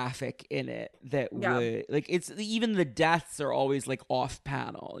overly graphic in it that would like it's even the deaths are always like off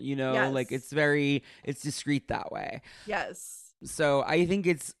panel, you know, like it's discreet that way. Yes. So I think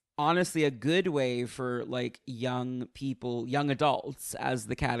it's honestly a good way for like young people, young adults, as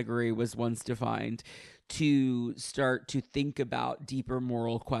the category was once defined, to start to think about deeper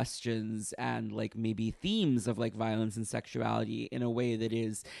moral questions and like maybe themes of like violence and sexuality in a way that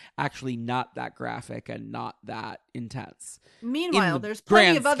is actually not that graphic and not that intense. Meanwhile, there's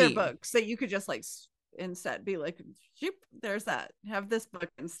plenty of other books that you could just like instead be like, there's that. Have this book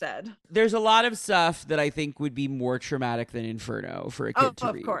instead. There's a lot of stuff that I think would be more traumatic than Inferno for a kid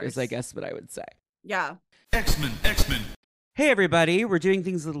to read, is I guess what I would say. Yeah. X-Men. Hey everybody, we're doing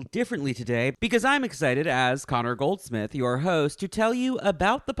things a little differently today because I'm excited as Connor Goldsmith, your host, to tell you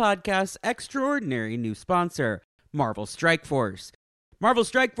about the podcast's extraordinary new sponsor, Marvel Strike Force. Marvel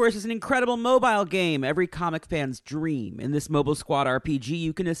Strike Force is an incredible mobile game, every comic fan's dream. In this mobile squad RPG,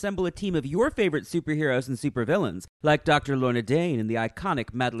 you can assemble a team of your favorite superheroes and supervillains, like Dr. Lorna Dane and the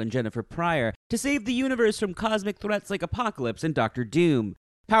iconic Madelyne Jennifer Pryor, to save the universe from cosmic threats like Apocalypse and Doctor Doom.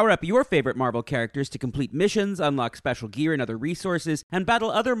 Power up your favorite Marvel characters to complete missions, unlock special gear and other resources, and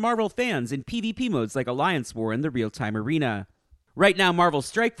battle other Marvel fans in PvP modes like Alliance War and the Real-Time Arena. Right now, Marvel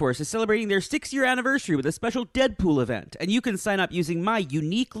Strike Force is celebrating their 6-year anniversary with a special Deadpool event, and you can sign up using my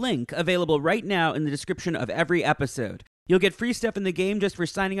unique link available right now in the description of every episode. You'll get free stuff in the game just for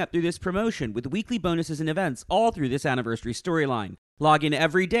signing up through this promotion, with weekly bonuses and events all through this anniversary storyline. Log in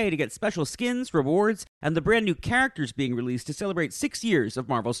every day to get special skins, rewards, and the brand new characters being released to celebrate 6 years of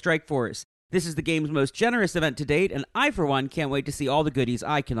Marvel Strike Force. This is the game's most generous event to date, and I, for one, can't wait to see all the goodies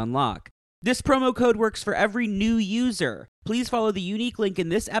I can unlock. This promo code works for every new user. Please follow the unique link in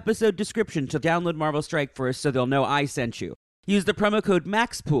this episode description to download Marvel Strike Force so they'll know I sent you. Use the promo code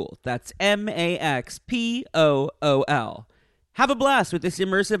MAXPOOL, that's MAXPOOL. Have a blast with this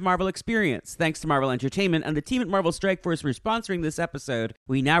immersive Marvel experience. Thanks to Marvel Entertainment and the team at Marvel Strike Force for sponsoring this episode.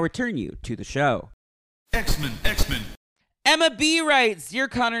 We now return you to the show. X-Men. Emma B. writes, Dear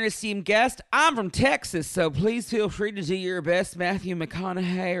Connor and esteemed guest, I'm from Texas, so please feel free to do your best Matthew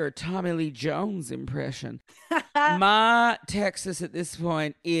McConaughey or Tommy Lee Jones impression. My Texas at this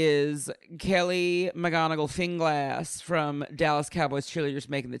point is Kelly McGonigal-Finglass from Dallas Cowboys Cheerleaders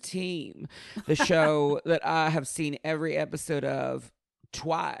Making the Team, the show that I have seen every episode of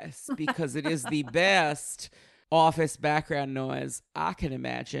twice because it is the best Office background noise I can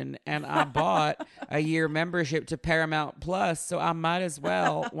imagine, and I bought a year membership to Paramount Plus, so I might as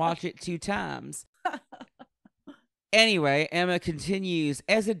well watch it 2 times. Anyway, Emma continues,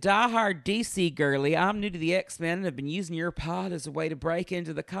 as a diehard DC girly, I'm new to the X-Men and have been using your pod as a way to break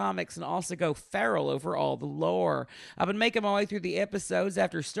into the comics and also go feral over all the lore. I've been making my way through the episodes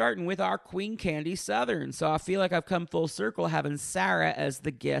after starting with our Queen Candy Southern, so I feel like I've come full circle having Sara as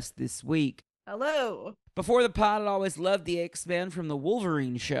the guest this week. Hello. Before the pod, I'd always loved the X-Men from the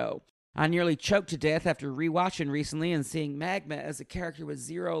Wolverine show. I nearly choked to death after rewatching recently and seeing Magma as a character with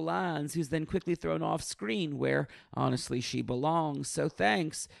 0 lines who's then quickly thrown off screen where, honestly, she belongs, so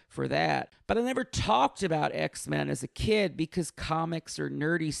thanks for that. But I never talked about X-Men as a kid because comics or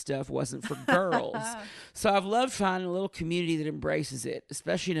nerdy stuff wasn't for girls. So I've loved finding a little community that embraces it,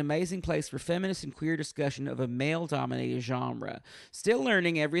 especially an amazing place for feminist and queer discussion of a male-dominated genre. Still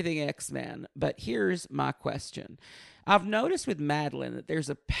learning everything X-Men, but here's my question. I've noticed with Madelyne that there's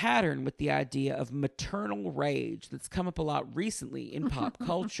a pattern with the idea of maternal rage that's come up a lot recently in pop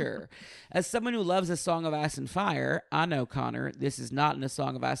culture. As someone who loves A Song of Ice and Fire, I know, Connor, this is not an A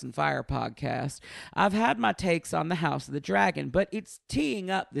Song of Ice and Fire podcast, I've had my takes on the House of the Dragon, but it's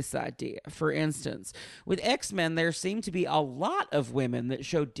teeing up this idea. For instance, with X-Men, there seem to be a lot of women that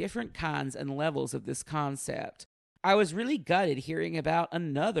show different kinds and levels of this concept. I was really gutted hearing about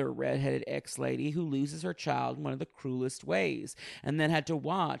another redheaded ex-lady who loses her child in one of the cruelest ways, and then had to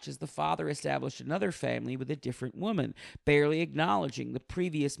watch as the father established another family with a different woman, barely acknowledging the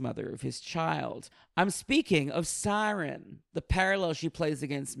previous mother of his child. I'm speaking of Siren. The parallel she plays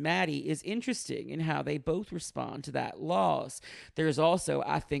against Maddie is interesting in how they both respond to that loss. There's also,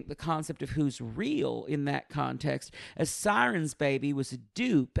 I think, the concept of who's real in that context, as Siren's baby was a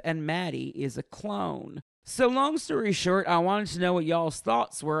dupe and Maddie is a clone. So long story short, I wanted to know what y'all's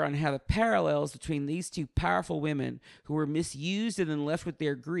thoughts were on how the parallels between these two powerful women who were misused and then left with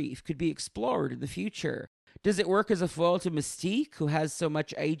their grief could be explored in the future. Does it work as a foil to Mystique, who has so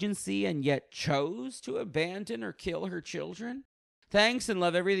much agency and yet chose to abandon or kill her children? Thanks and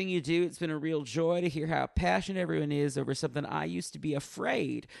love everything you do. It's been a real joy to hear how passionate everyone is over something I used to be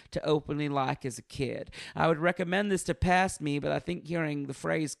afraid to openly like as a kid. I would recommend this to past me, but I think hearing the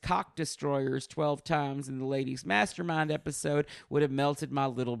phrase cock destroyers 12 times in the Ladies Mastermind episode would have melted my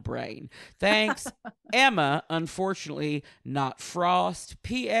little brain. Thanks, Emma. Unfortunately, not Frost.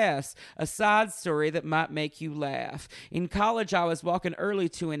 P.S. A side story that might make you laugh. In college, I was walking early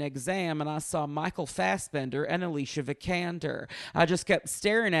to an exam and I saw Michael Fassbender and Alicia Vikander. I just kept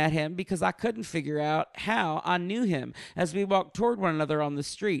staring at him because I couldn't figure out how I knew him as we walked toward one another on the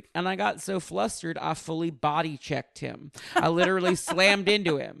street, and I got so flustered I fully body checked him. I literally slammed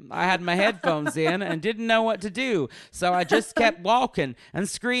into him. I had my headphones in and didn't know what to do, so I just kept walking and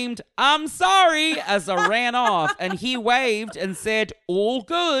screamed, "I'm sorry," as I ran off, and he waved and said, "All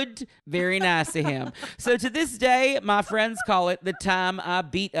good." Very nice of him. So to this day, my friends call it the time I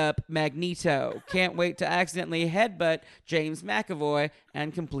beat up Magneto. Can't wait to accidentally headbutt James McAvoy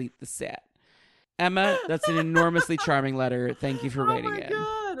and complete the set. Emma, that's an enormously charming letter. Thank you for writing in.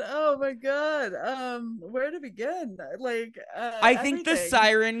 Oh my god. Where to begin? I think the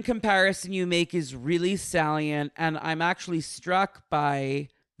Siren comparison you make is really salient, and I'm actually struck by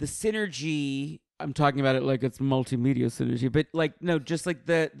the synergy I'm talking about it like it's multimedia synergy, but like, no, just like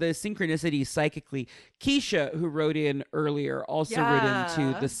the synchronicity psychically. Keisha, who wrote in earlier, also wrote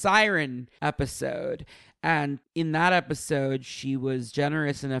into the Siren episode. And in that episode, she was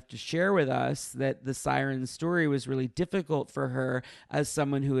generous enough to share with us that the Siren story was really difficult for her as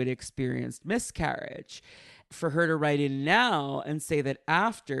someone who had experienced miscarriage. For her to write in now and say that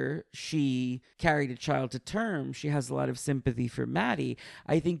after she carried a child to term, she has a lot of sympathy for Maddie,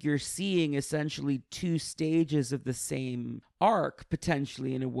 I think you're seeing essentially two stages of the same arc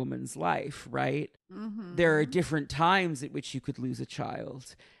potentially in a woman's life, right? Mm-hmm. There are different times at which you could lose a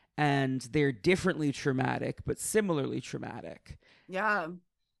child, and they're differently traumatic, but similarly traumatic. Yeah.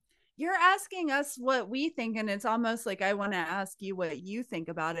 You're asking us what we think, and it's almost like I want to ask you what you think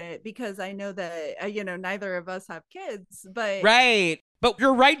about it, because I know that, neither of us have kids, but... Right. But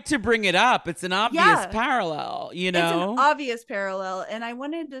you're right to bring it up. It's an obvious parallel, It's an obvious parallel. And I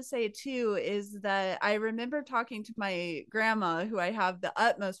wanted to say, too, is that I remember talking to my grandma, who I have the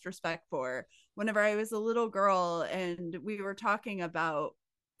utmost respect for, whenever I was a little girl, and we were talking about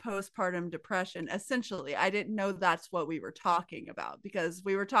postpartum depression. Essentially, I didn't know that's what we were talking about, because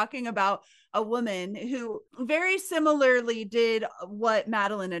we were talking about a woman who very similarly did what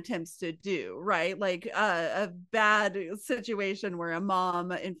Madelyne attempts to do, right? Like a bad situation where a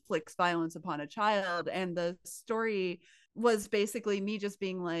mom inflicts violence upon a child, and the story was basically me just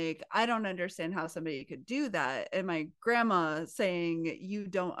being like, I don't understand how somebody could do that, and my grandma saying, you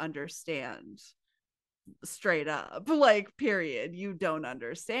don't understand. Straight up, like, period. You don't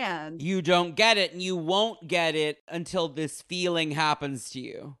understand. You don't get it, and you won't get it until this feeling happens to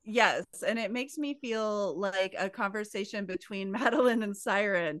you. Yes, and it makes me feel like a conversation between Madelyne and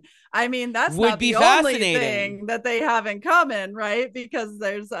Siren. I mean, that's would not be the only thing that they have in common, right? Because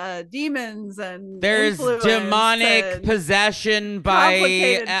there's demons and there's demonic possession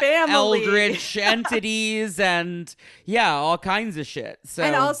by eldritch entities, and all kinds of shit. So,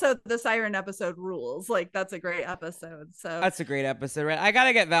 and also the Siren episode rules. Like, that's a great episode. So that's a great episode, right? I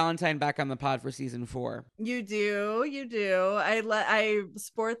gotta get Valentine back on the pod for season 4. You do. I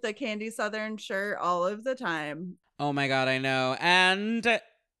sport the Candy Southern shirt all of the time. Oh my god, I know. And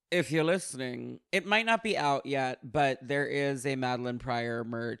if you're listening, it might not be out yet, but there is a Madelyne Pryor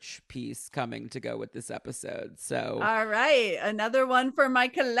merch piece coming to go with this episode. So, all right, another one for my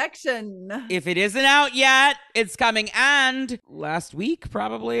collection. If it isn't out yet, it's coming. And last week,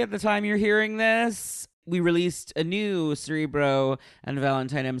 probably at the time you're hearing this, we released a new Cerebro and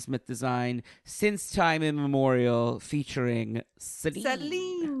Valentine M. Smith design, Since Time Immemorial, featuring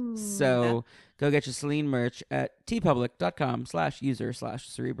Celine. So go get your Celine merch at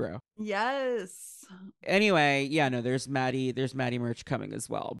tpublic.com/user/Cerebro. Yes. Anyway, there's Maddie merch coming as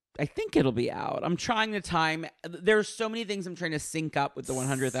well. I think it'll be out. I'm trying to time. There's so many things I'm trying to sync up with the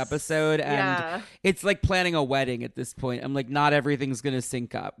 100th episode, and it's like planning a wedding at this point. I'm like, not everything's going to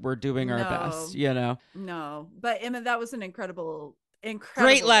sync up. We're doing our best, No, but Emma, that was an incredible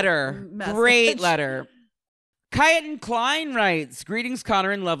great letter. Message. Great letter. Kaiten Klein writes, greetings,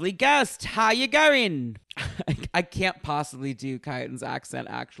 Connor and lovely guest. How you going? I can't possibly do Kaiten's accent,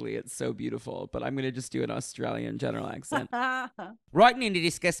 actually. It's so beautiful, but I'm going to just do an Australian general accent. Writing in to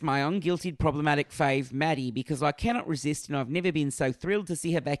discuss my unguilted problematic fave, Maddie, because I cannot resist and I've never been so thrilled to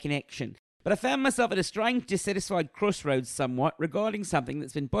see her back in action. But I found myself at a strange, dissatisfied crossroads somewhat regarding something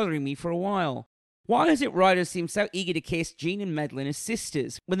that's been bothering me for a while. Why is it writers seem so eager to cast Jean and Madelyne as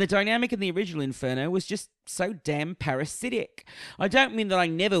sisters, when the dynamic in the original Inferno was just so damn parasitic? I don't mean that I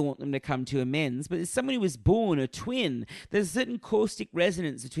never want them to come to amends, but as someone who was born a twin, there's a certain caustic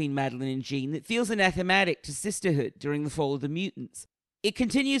resonance between Madelyne and Jean that feels anathematic to sisterhood during the fall of the mutants. It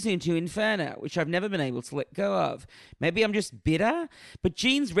continues into Inferno, which I've never been able to let go of. Maybe I'm just bitter, but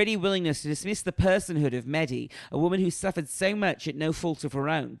Jean's ready willingness to dismiss the personhood of Maddie, a woman who suffered so much at no fault of her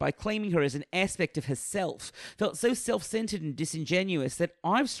own, by claiming her as an aspect of herself, felt so self-centered and disingenuous that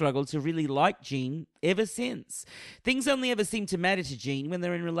I've struggled to really like Jean ever since. Things only ever seem to matter to Jean when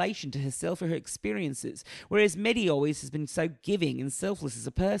they're in relation to herself or her experiences, whereas Maddie always has been so giving and selfless as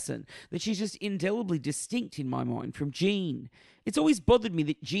a person that she's just indelibly distinct in my mind from Jean. It's always bothered me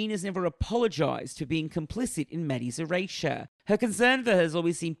that Jean has never apologized for being complicit in Maddie's erasure. Her concern for her has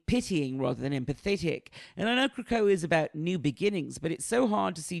always seemed pitying rather than empathetic. And I know Krakoa is about new beginnings, but it's so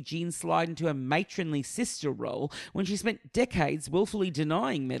hard to see Jean slide into a matronly sister role when she spent decades willfully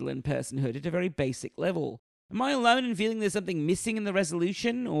denying Madelyne personhood at a very basic level. Am I alone in feeling there's something missing in the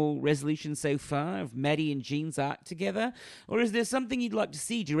resolution or resolution so far of Maddie and Jean's arc together? Or is there something you'd like to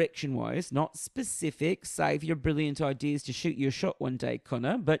see direction-wise, not specific, save your brilliant ideas to shoot your shot one day,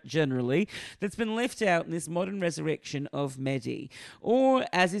 Connor, but generally, that's been left out in this modern resurrection of Maddie? Or,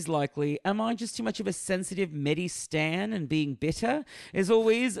 as is likely, am I just too much of a sensitive Maddie stan and being bitter? As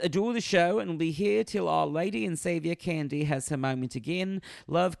always, adore the show and will be here till Our Lady and Saviour Candy has her moment again.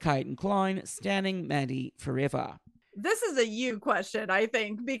 Love, Kate and Klein, standing Maddie forever. This is a you question, I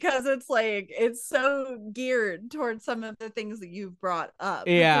think, because it's like it's so geared towards some of the things that you've brought up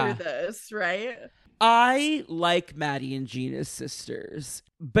through this, right? I like Maddie and Jean as sisters,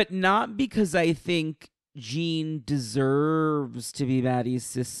 but not because I think Jean deserves to be Maddie's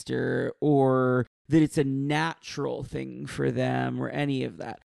sister or that it's a natural thing for them or any of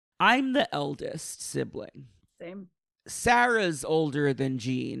that. I'm the eldest sibling. Same. Sara's older than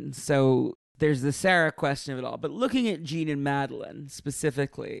Jean, so there's the Sara question of it all. But looking at Jean and Madelyne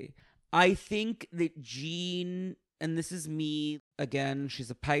specifically, I think that Jean, and this is me, again, she's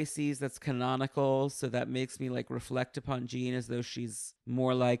a Pisces, that's canonical, so that makes me like reflect upon Jean as though she's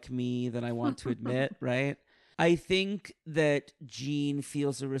more like me than I want to admit, right? I think that Jean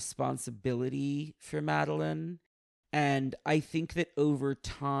feels a responsibility for Madelyne. And I think that over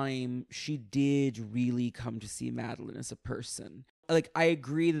time, she did really come to see Madelyne as a person. Like, I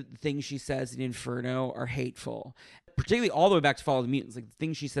agree that the things she says in Inferno are hateful, particularly all the way back to Fall of the Mutants. Like, the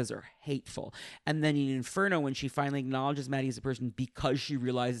things she says are hateful. And then in Inferno, when she finally acknowledges Maddie as a person because she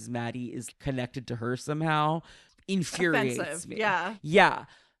realizes Maddie is connected to her somehow, infuriates offensive. me. Yeah.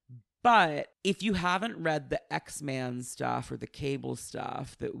 But if you haven't read the X-Man stuff or the Cable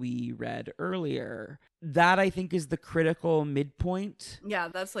stuff that we read earlier, that I think is the critical midpoint. Yeah,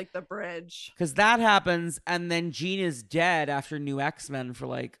 that's like the bridge. Because that happens and then Jean is dead after New X-Men for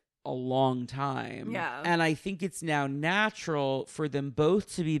like a long time. Yeah. And I think it's now natural for them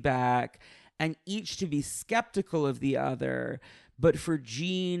both to be back and each to be skeptical of the other. But for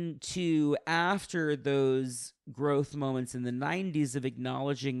Jean to, after those growth moments in the 90s of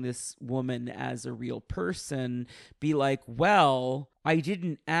acknowledging this woman as a real person, be like, well, I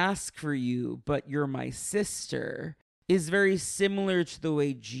didn't ask for you, but you're my sister, is very similar to the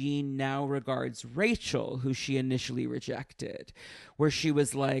way Jean now regards Rachel, who she initially rejected, where she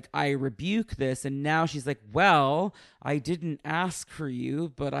was like, I rebuke this. And now she's like, well, I didn't ask for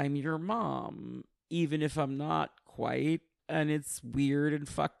you, but I'm your mom, even if I'm not quite. And it's weird and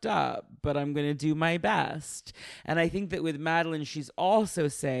fucked up, but I'm going to do my best. And I think that with Madelyne, she's also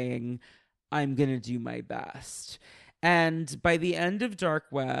saying, I'm going to do my best. And by the end of Dark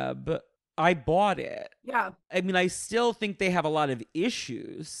Web, I bought it. Yeah. I mean, I still think they have a lot of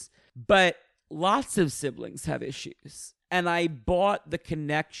issues, but lots of siblings have issues. And I bought the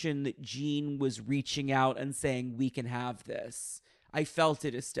connection that Jean was reaching out and saying, we can have this. I felt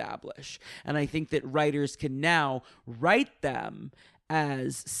it establish. And I think that writers can now write them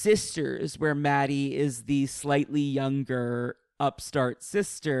as sisters, where Maddie is the slightly younger upstart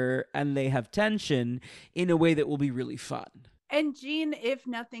sister, and they have tension in a way that will be really fun. And Jean, if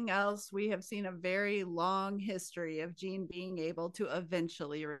nothing else, we have seen a very long history of Jean being able to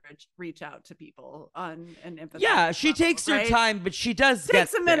eventually reach out to people on an empathy. Yeah, she level, takes right? her time, but she does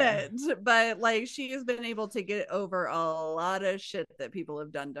takes get a there. minute. But like, she has been able to get over a lot of shit that people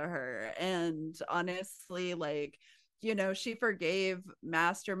have done to her. And honestly, like, you know, she forgave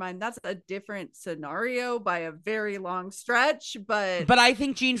Mastermind. That's a different scenario by a very long stretch, but I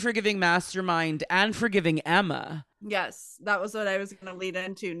think Jean forgiving Mastermind and forgiving Emma. Yes, that was what I was going to lead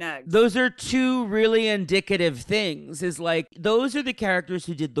into next. Those are two really indicative things. Is like, those are the characters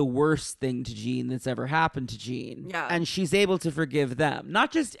who did the worst thing to Jean that's ever happened to Jean. Yeah. And she's able to forgive them.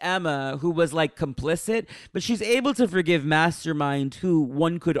 Not just Emma, who was like complicit, but she's able to forgive Mastermind, who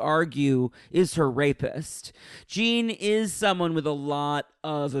one could argue is her rapist. Jean is someone with a lot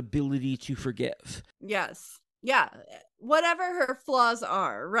of ability to forgive. Yes. Yeah. Whatever her flaws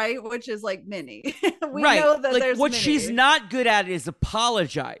are, right? Which is like many. We right. know that like, there's what many. She's not good at is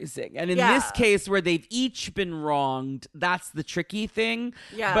apologizing. And in this case, where they've each been wronged, that's the tricky thing.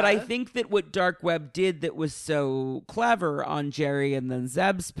 Yeah. But I think that what Dark Web did that was so clever on Jerry and then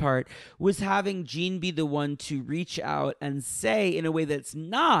Zeb's part was having Jean be the one to reach out and say, in a way that's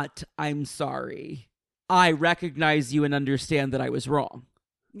not, I'm sorry, I recognize you and understand that I was wrong.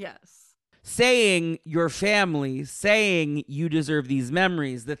 Yes. Saying your family, saying you deserve these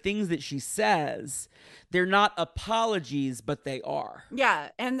memories, the things that she says, they're not apologies, but they are. Yeah.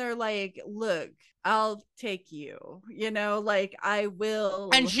 And they're like, look, I'll take you, you know, like I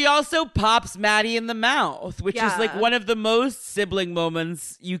will. And she also pops Maddie in the mouth, which is like one of the most sibling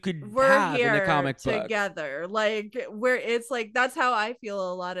moments you could have in a comic book together. Like where it's like, that's how I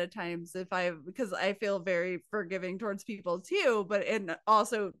feel a lot of times because I feel very forgiving towards people too, but and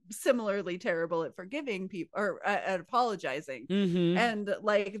also similarly terrible at forgiving people or at apologizing. Mm-hmm. And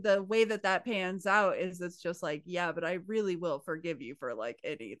like the way that pans out is it's just like, yeah, but I really will forgive you for like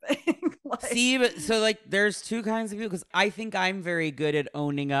anything. Like, see, but so like there's two kinds of people, because I think I'm very good at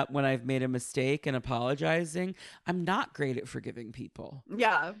owning up when I've made a mistake and apologizing. I'm not great at forgiving people.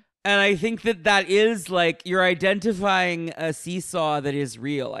 Yeah. And I think that is like you're identifying a seesaw that is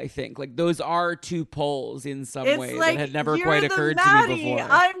real. I think like those are two poles in some way like, that had never quite occurred to me before.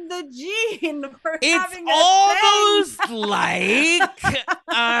 I'm the Jean. It's almost like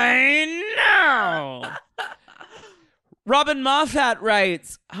I know. Robin Moffat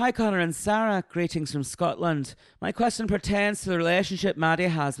writes, "Hi Connor and Sara, greetings from Scotland. My question pertains to the relationship Maddie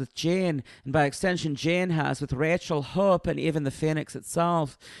has with Jane, and by extension Jane has with Rachel, Hope, and even the Phoenix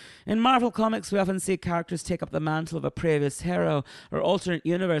itself. In Marvel Comics, we often see characters take up the mantle of a previous hero or alternate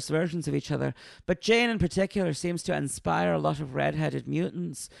universe versions of each other, but Jane in particular seems to inspire a lot of red-headed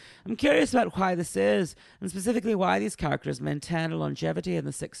mutants. I'm curious about why this is, and specifically why these characters maintain a longevity in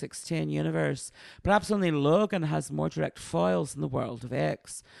the 616 universe. Perhaps only Logan has more direct foils in the world of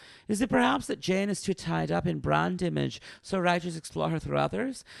X. Is it perhaps that Jane is too tied up in brand image, so writers explore her through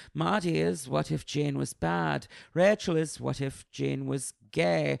others? Maddie is what if Jane was bad. Rachel is what if Jane was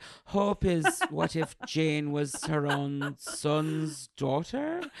gay. Hope is what if Jane was her own son's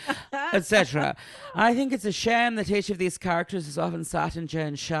daughter, etc. I think it's a shame that each of these characters has often sat in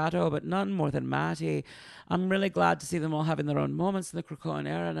Jane's shadow, but none more than Maddie. I'm really glad to see them all having their own moments in the Krakoan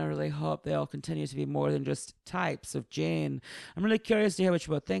era, and I really hope they all continue to be more than just types of Jane. I'm really curious to hear what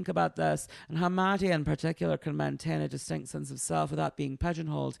you both think about this, and how Maddie in particular can maintain a distinct sense of self without being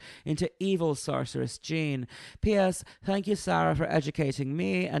pigeonholed into evil sorceress Jane. P.S. Thank you, Sara, for educating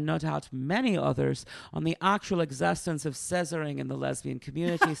me, and no doubt many others, on the actual existence of scissoring in the lesbian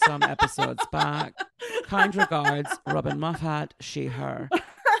community some episodes back. Kind regards, Robin Moffat, she, her."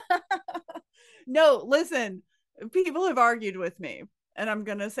 No, listen, people have argued with me, and I'm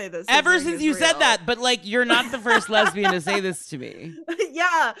gonna say this ever since you said that, but like you're not the first lesbian to say this to me.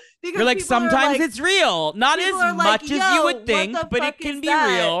 Yeah, because you're like, sometimes it's real, not as much as you would think, but it can be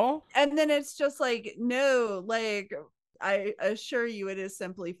real. And then it's just like, no, like I assure you it is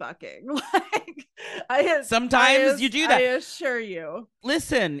simply fucking. Like sometimes you do that. I assure you.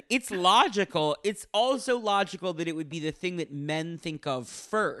 Listen, it's logical. It's also logical that it would be the thing that men think of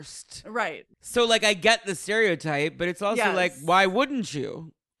first. Right. So like I get the stereotype, but it's also like, why wouldn't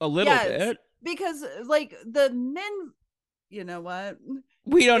you? A little bit. Because like the men, you know what?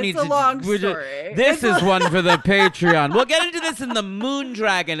 We don't need to. It's a long story. This is one for the Patreon. We'll get into this in the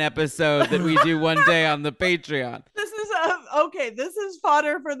Moondragon episode that we do one day on the Patreon. This is okay. This is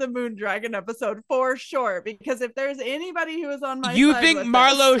fodder for the Moondragon episode for sure. Because if there's anybody who is on my you side think with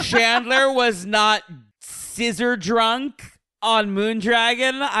Marlo this, Chandler was not scissor drunk on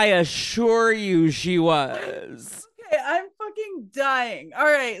Moondragon? I assure you, she was. Okay, I'm fucking dying. All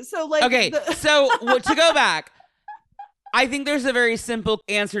right, so like. Okay, so to go back. I think there's a very simple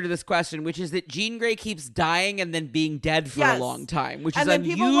answer to this question, which is that Jean Grey keeps dying and then being dead for a long time, which is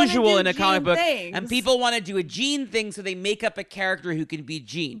unusual in a comic book. And people want to do a Jean thing, so they make up a character who can be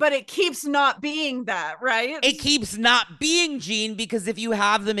Jean. But it keeps not being that, right? It keeps not being Jean, because if you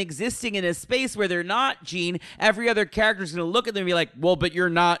have them existing in a space where they're not Jean, every other character is going to look at them and be like, well, but you're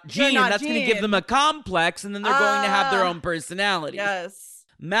not Jean. And that's going to give them a complex, and then they're going to have their own personality. Yes.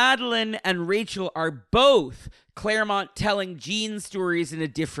 Madelyne and Rachel are both Claremont telling Jean stories in a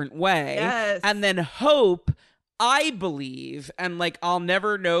different way. Yes. And then Hope, I believe, and like I'll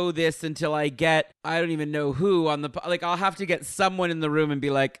never know this until I don't even know who on the, like I'll have to get someone in the room and be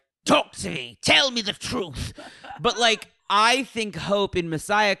like, talk to me, tell me the truth. But like I think Hope in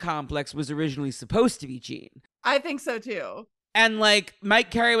Messiah Complex was originally supposed to be Jean. I think so too. And like Mike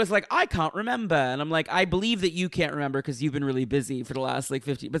Carey was like, I can't remember. And I'm like, I believe that you can't remember because you've been really busy for the last like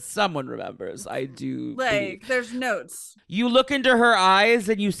 50, but someone remembers. I do. Like believe. There's notes. You look into her eyes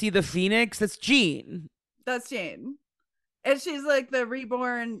and you see the Phoenix. That's Jean. That's Jane. And she's like the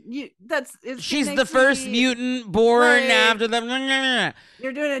reborn. She's the first mutant born after them.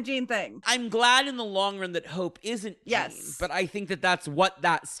 You're doing a Jean thing. I'm glad in the long run that Hope isn't Jean, yes, but I think that that's what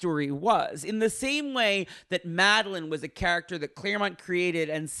that story was. In the same way that Madelyne was a character that Claremont created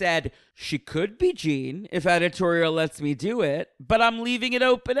and said, she could be Jean if editorial lets me do it, but I'm leaving it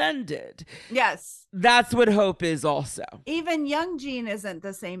open-ended. Yes. That's what Hope is also. Even young Jean isn't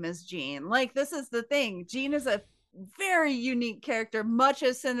the same as Jean. Like, this is the thing. Jean is a very unique character. Much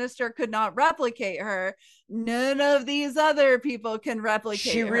as Sinister could not replicate her, none of these other people can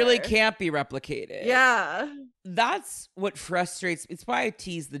replicate her. She really can't be replicated. Yeah. That's what frustrates me. It's why I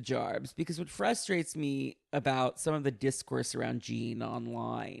tease the Jarbs, because what frustrates me about some of the discourse around Jean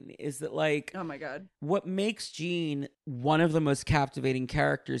online is that, like, oh my God, what makes Jean one of the most captivating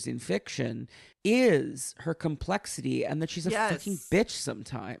characters in fiction is her complexity and that she's a fucking bitch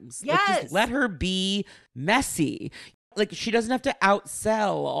sometimes. Yes. Like, just let her be messy. Like, she doesn't have to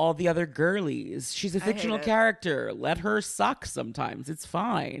outsell all the other girlies. She's a fictional character. Let her suck sometimes. It's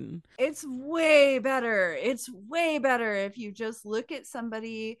fine. It's way better. It's way better if you just look at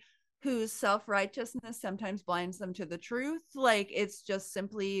somebody whose self-righteousness sometimes blinds them to the truth. Like, it's just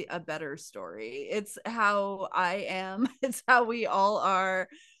simply a better story. It's how I am. It's how we all are.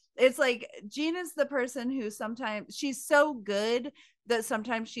 It's like Jean is the person who sometimes she's so good that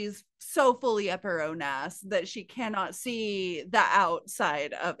sometimes she's so fully up her own ass that she cannot see the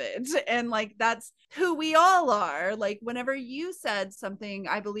outside of it. And like, that's who we all are. Like, whenever you said something,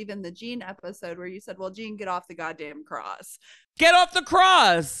 I believe in the Jean episode where you said, well, Jean, get off the goddamn cross. Get off the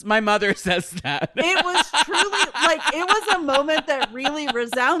cross. My mother says that. It was truly like, it was a moment that really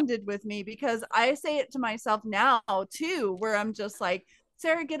resounded with me, because I say it to myself now too, where I'm just like,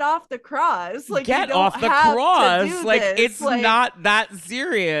 Sarah, get off the cross. Like, get off the cross. Like, it's like, not that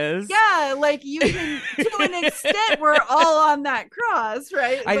serious. Yeah, like, you can, to an extent, we're all on that cross,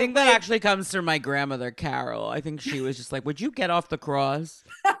 right? I think that actually comes from my grandmother, Carol. I think she was just like, would you get off the cross?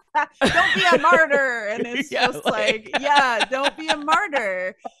 Don't be a martyr. And it's just like, yeah, don't be a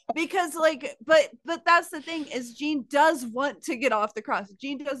martyr. Because like, but that's the thing, is Jean does want to get off the cross.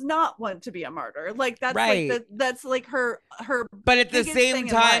 Jean does not want to be a martyr. Like, that's like that's like her but at the same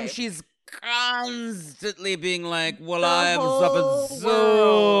time, she's constantly being like, well, I have suffered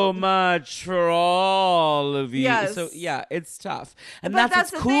so much for all of you. Yes. So yeah, it's tough. And that's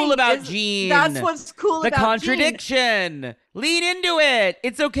what's cool about Jean. That's what's cool about the contradiction. Jean. Lean into it.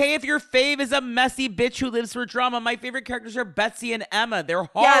 It's okay if your fave is a messy bitch who lives for drama. My favorite characters are Betsy and Emma. They're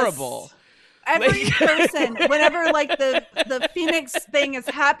horrible. Yes. Every person, whenever like the Phoenix thing is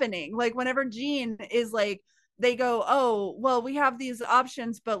happening, like whenever Jean is like, they go, oh, well, we have these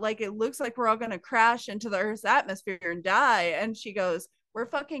options, but like, it looks like we're all going to crash into the Earth's atmosphere and die. And she goes, we're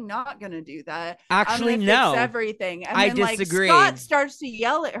fucking not going to do that. Actually, no. Fix everything. And I then, disagree. Like, Scott starts to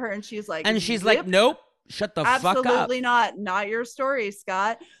yell at her, and she's like, like, nope, shut the fuck up. Absolutely not your story,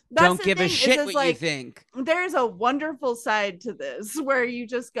 Scott. Don't give a shit what you think. There's a wonderful side to this where you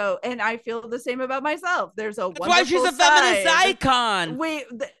just go, and I feel the same about myself. There's a wonderful side. That's why she's a feminist icon. Wait,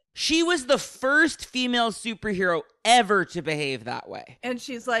 she was the first female superhero ever to behave that way. And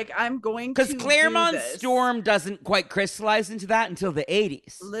she's like, I'm going to, because Claremont Storm doesn't quite crystallize into that until the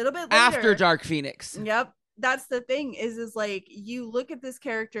 80s. A little bit later. After Dark Phoenix. Yep. That's the thing, is like, you look at this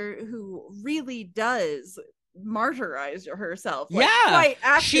character who really does martyrize herself. Like, quite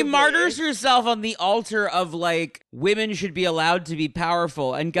actively. She martyrs herself on the altar of like, women should be allowed to be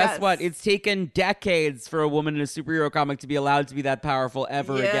powerful. And guess what? It's taken decades for a woman in a superhero comic to be allowed to be that powerful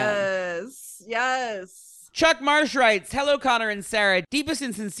ever again. Yes. Chuck Marsh writes, hello, Connor and Sarah. Deepest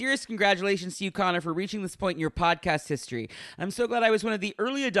and sincerest congratulations to you, Connor, for reaching this point in your podcast history. I'm so glad I was one of the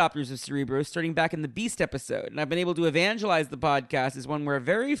early adopters of Cerebro, starting back in the Beast episode, and I've been able to evangelize the podcast as one where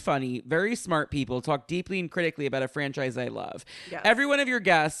very funny, very smart people talk deeply and critically about a franchise I love. Yes. Every one of your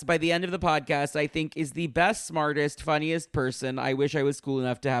guests, by the end of the podcast, I think is the best, smartest, funniest person I wish I was cool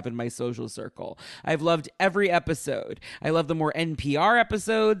enough to have in my social circle. I've loved every episode. I love the more NPR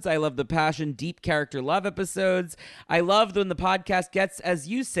episodes. I love the passion, deep character love episodes. I love when the podcast gets, as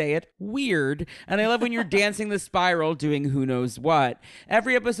you say it, weird. And I love when you're dancing the spiral doing who knows what.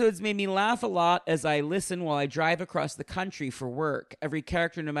 Every episode's made me laugh a lot as I listen while I drive across the country for work. Every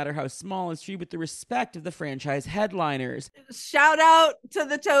character, no matter how small, is treated with the respect of the franchise headliners. Shout out to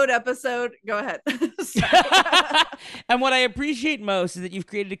the Toad episode. Go ahead. And what I appreciate most is that you've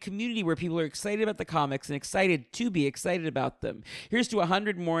created a community where people are excited about the comics and excited to be excited about them. Here's to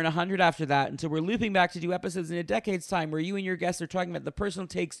 100 more and 100 after that, until we're looping back to do episodes in a decade's time where you and your guests are talking about the personal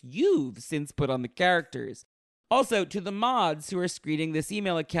takes you've since put on the characters. Also, to the mods who are screening this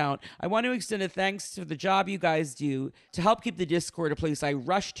email account, I want to extend a thanks for the job you guys do to help keep the Discord a place I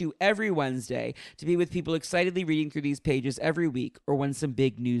rush to every Wednesday to be with people excitedly reading through these pages every week or when some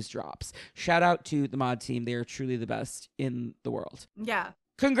big news drops. Shout out to the mod team. They are truly the best in the world. Yeah.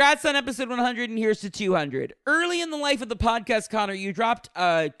 Congrats on episode 100, and here's to 200. Early in the life of the podcast, Connor, you dropped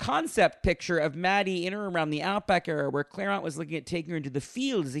a concept picture of Maddie in or around the Outback era where Claremont was looking at taking her into the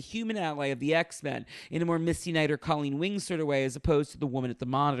field as a human ally of the X-Men in a more Misty Knight or Colleen Wing sort of way as opposed to the woman at the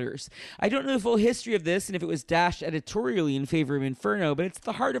monitors. I don't know the full history of this and if it was dashed editorially in favor of Inferno, but it's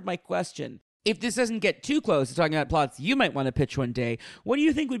the heart of my question. If this doesn't get too close to talking about plots you might want to pitch one day, what do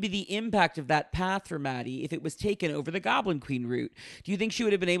you think would be the impact of that path for Maddie if it was taken over the Goblin Queen route? Do you think she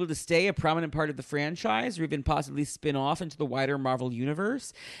would have been able to stay a prominent part of the franchise or even possibly spin off into the wider Marvel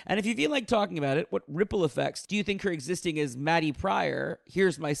universe? And if you feel like talking about it, what ripple effects do you think her existing as Maddie Pryor,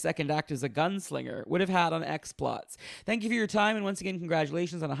 here's my second act as a gunslinger, would have had on X plots? Thank you for your time, and once again,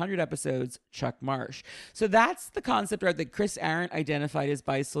 congratulations on 100 episodes, Chuck Marsh. So that's the concept art that Chris Arndt identified as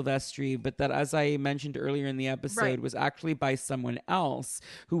by Silvestri, but that, as I mentioned earlier in the episode, was actually by someone else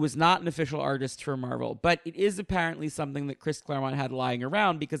who was not an official artist for Marvel. But it is apparently something that Chris Claremont had lying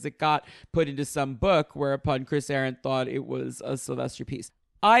around because it got put into some book, whereupon Chris Arndt thought it was a Silvestri piece.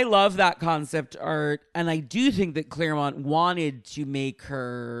 I love that concept art, and I do think that Claremont wanted to make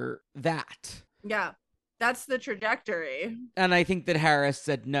her that. Yeah. That's the trajectory. And I think that Harris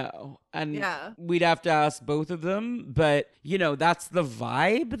said no. And we'd have to ask both of them. But, you know, that's the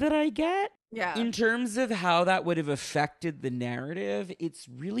vibe that I get. Yeah. In terms of how that would have affected the narrative, it's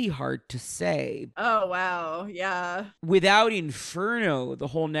really hard to say. Oh, wow. Yeah. Without Inferno, the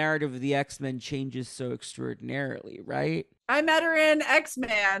whole narrative of the X-Men changes so extraordinarily, right? I met her in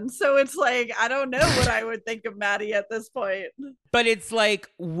X-Men, so it's like, I don't know what I would think of Maddie at this point. But it's like,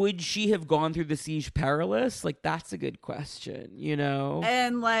 would she have gone through the Siege Perilous? Like, that's a good question, you know?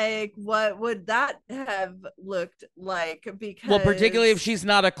 And like, what would that have looked like? Because, well, particularly if she's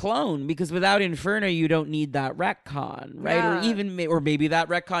not a clone, because without Inferno, you don't need that retcon, right? Yeah. Or maybe that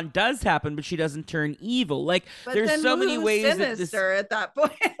retcon does happen, but she doesn't turn evil. Like, but there's so many ways that this at that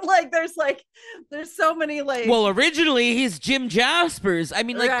point. there's so many like. Well, originally he's Jim Jaspers. I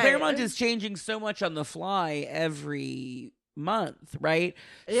mean, like, Claremont is changing so much on the fly every month, right?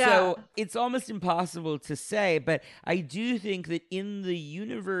 Yeah. So it's almost impossible to say, but I do think that in the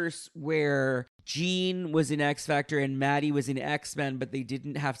universe where Jean was in X Factor and Maddie was in X-Men, but they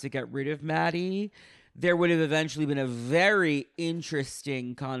didn't have to get rid of Maddie, there would have eventually been a very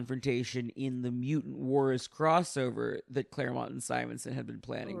interesting confrontation in the Mutant Wars crossover that Claremont and Simonson had been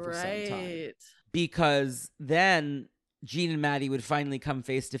planning for some time. Because then Jean and Maddie would finally come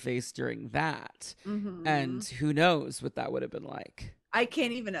face to face during that. Mm-hmm. And who knows what that would have been like. I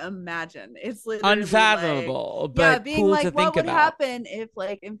can't even imagine. It's literally unfathomable, like, but being cool like, to think what would about. happen if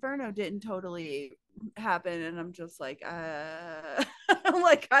like Inferno didn't totally happen? And I'm just like,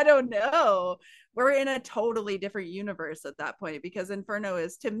 like, I don't know. We're in a totally different universe at that point because Inferno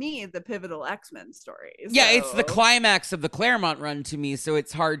is, to me, the pivotal X-Men story. Yeah, it's the climax of the Claremont run to me, so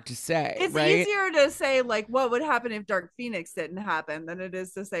it's hard to say. It's right? easier to say, like, what would happen if Dark Phoenix didn't happen than it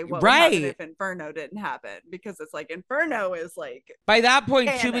is to say what would happen if Inferno didn't happen. Because it's like, Inferno is like... By that point,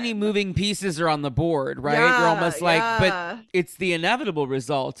 too many moving pieces are on the board, right? Yeah, you're almost like, but it's the inevitable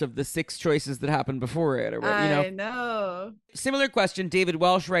result of the 6 choices that happened before it. Or what, you know? I know. Similar question, David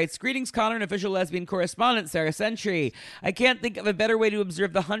Welsh writes, greetings, Connor, an official lesbian correspondent, Sara Sentry. I can't think of a better way to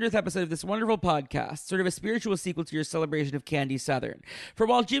observe the 100th episode of this wonderful podcast, sort of a spiritual sequel to your celebration of Candy Southern. For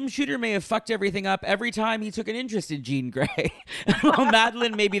while Jim Shooter may have fucked everything up every time he took an interest in Jean Grey, while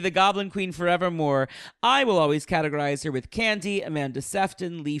Madelyne may be the Goblin Queen forevermore, I will always categorize her with Candy, Amanda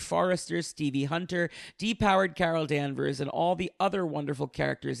Sefton, Lee Forrester, Stevie Hunter, depowered Carol Danvers, and all the other wonderful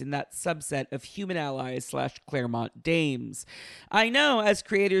characters in that subset of human allies / Claremont dames. I know, as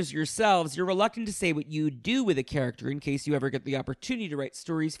creators yourselves, you're reluctant to say what you do with a character in case you ever get the opportunity to write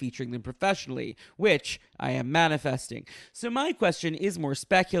stories featuring them professionally, which I am manifesting. So my question is more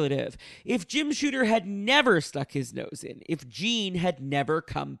speculative. If Jim Shooter had never stuck his nose in, if Jean had never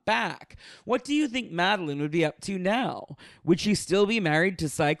come back, what do you think Madelyne would be up to now? Would she still be married to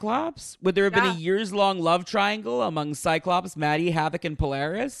Cyclops? Would there have been a years-long love triangle among Cyclops, Maddie, Havoc, and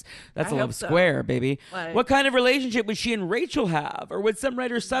Polaris? That's a love square, baby. What kind of relationship would she and Rachel have? Or would some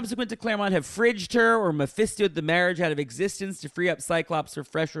writer subsequent to Claremont have fridged her or Mephisto'd the marriage out of existence to free up Cyclops for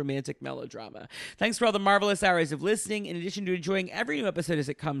fresh romantic melodrama? Thanks for all the marvelous hours of listening. In addition to enjoying every new episode as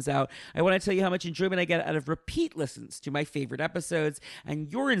it comes out, I want to tell you how much enjoyment I get out of repeat listens to my favorite episodes,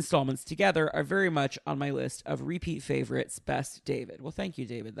 and your installments together are very much on my list of repeat favorites. Best, David. Well, thank you,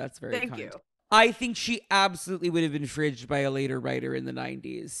 David. That's very kind. Thank you. I think she absolutely would have been fridged by a later writer in the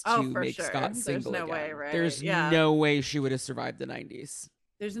 90s to make Scott single There's no again. way, right? There's no way she would have survived the 90s.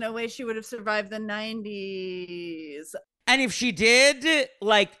 There's no way she would have survived the 90s. And if she did,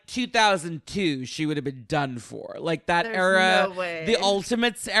 like 2002, she would have been done for. Like that era, no way. The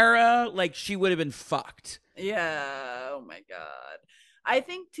Ultimates era, like she would have been fucked. Yeah. Oh my God. I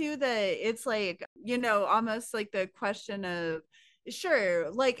think too that it's like, you know, almost like the question of,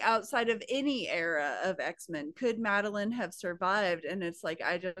 sure, like outside of any era of X-Men, could Madelyne have survived? And it's like,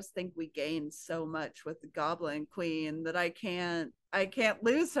 I just think we gained so much with the Goblin Queen that I can't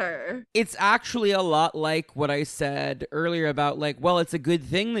lose her. It's actually a lot like what I said earlier about like, well, it's a good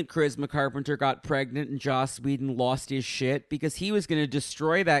thing that Charisma Carpenter got pregnant and Joss Whedon lost his shit because he was going to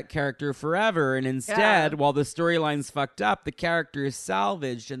destroy that character forever. And instead, while the storyline's fucked up, the character is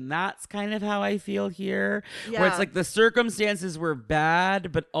salvaged. And that's kind of how I feel here. Where it's like the circumstances were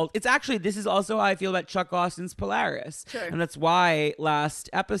bad, but it's actually, this is also how I feel about Chuck Austin's Polaris. Sure. And that's why last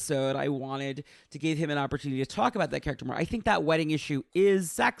episode I wanted to give him an opportunity to talk about that character more. I think that wedding issue is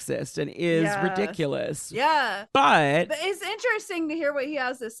sexist and is ridiculous. Yeah. But it's interesting to hear what he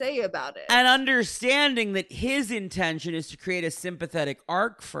has to say about it. And understanding that his intention is to create a sympathetic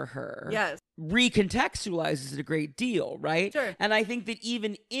arc for her. Yes. Recontextualizes it a great deal, right? Sure. And I think that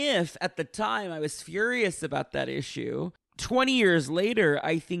even if at the time I was furious about that issue, 20 years later,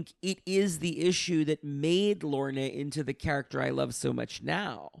 I think it is the issue that made Lorna into the character I love so much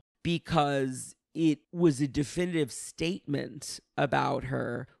now. Because it was a definitive statement about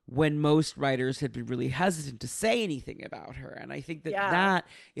her when most writers had been really hesitant to say anything about her. And I think that that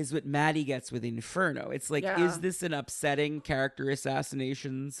is what Maddie gets with Inferno. It's like, is this an upsetting character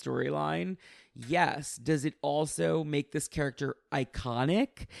assassination storyline? Yes. Does it also make this character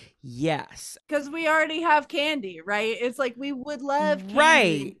iconic? Yes. Because we already have Candy, right? It's like we would love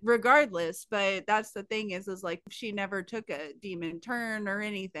Candy regardless, but that's the thing is like she never took a demon turn or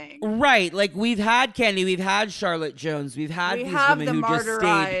anything. Right. Like we've had Candy, we've had Charlotte Jones, we've had these women who just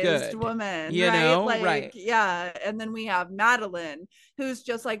stayed good. Woman, you know? Like, right. Yeah. And then we have Madelyne, who's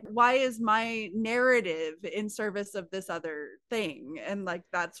just like, why is my narrative in service of this other thing? And like,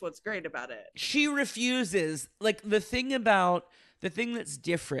 that's what's great about it. She refuses. Like the thing that's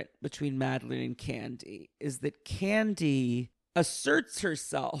different between Madelyne and Candy is that Candy asserts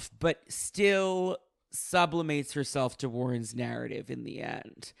herself, but still sublimates herself to Warren's narrative in the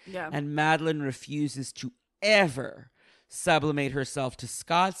end. Yeah. And Madelyne refuses to ever sublimate herself to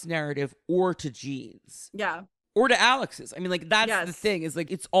Scott's narrative or to Jean's. Yeah. Or to Alex's. I mean, like, that's the thing, is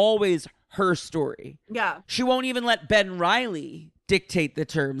like, it's always her story. Yeah. She won't even let Ben Reilly dictate the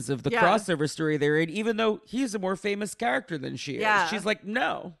terms of the crossover story they're in, even though he's a more famous character than she is. She's like,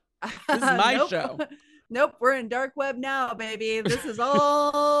 no, this is my show. Nope, we're in dark web now, baby. This is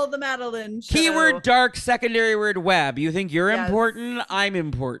all the Madelyne show. Keyword dark, secondary word web. You think you're important? I'm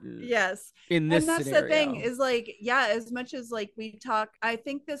important. Yes. In this scenario. And that's scenario. the thing is like, as much as like we talk, I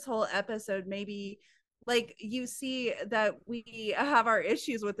think this whole episode maybe like you see that we have our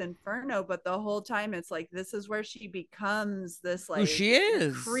issues with Inferno, but the whole time it's like this is where she becomes this like she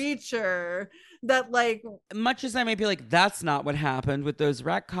is creature that like, much as I may be like that's not what happened with those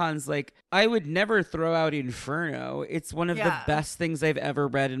retcons, like I would never throw out Inferno. It's one of the best things I've ever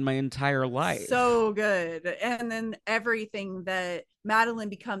read in my entire life. So good. And then everything that Madelyne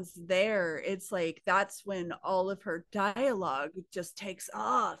becomes there, it's like that's when all of her dialogue just takes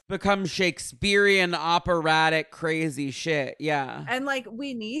off, becomes Shakespearean, operatic, crazy shit. Yeah. And like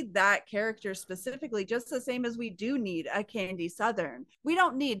we need that character specifically, just the same as we do need a Candy Southern. We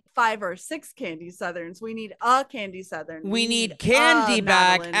don't need 5 or 6 Candy Southerns. We need a Candy Southern. We need Candy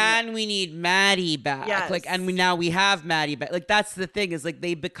back, and we need Maddie back. Yes. Like, and now we have Maddie back. Like, that's the thing, is like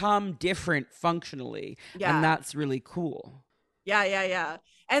they become different functionally. Yeah. And that's really cool. Yeah.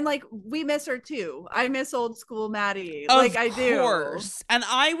 And like we miss her too. I miss old school Maddie. Of I do. Of course. And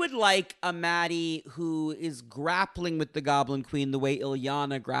I would like a Maddie who is grappling with the Goblin Queen the way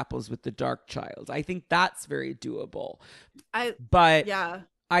Ilyana grapples with the Dark Child. I think that's very doable. But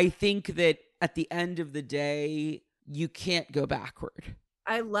I think that at the end of the day, you can't go backward.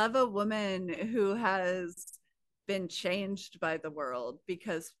 I love a woman who has been changed by the world,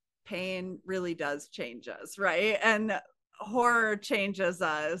 because pain really does change us, right? And horror changes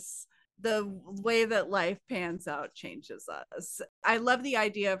us. The way that life pans out changes us. I love the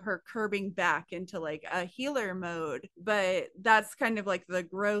idea of her curbing back into like a healer mode, but that's kind of like the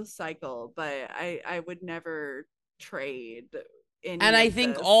growth cycle. But I would never trade. And I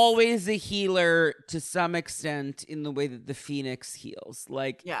think always a healer to some extent in the way that the Phoenix heals,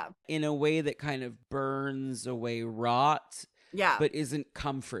 like in a way that kind of burns away rot but isn't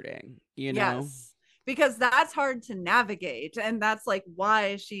comforting, you know? Yes. Because that's hard to navigate. And that's like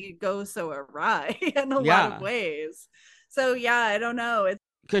why she goes so awry in a lot of ways. So yeah, I don't know. It's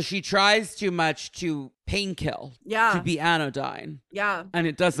because she tries too much to painkill, to be anodyne. Yeah. And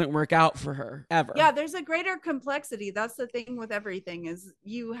it doesn't work out for her ever. Yeah, there's a greater complexity. That's the thing with everything is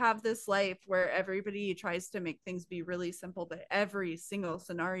you have this life where everybody tries to make things be really simple, but every single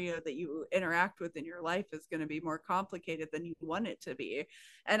scenario that you interact with in your life is going to be more complicated than you want it to be.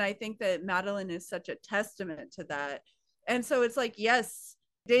 And I think that Madelyne is such a testament to that. And so it's like, yes,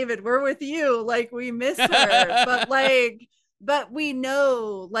 David, we're with you. Like, we miss her, but we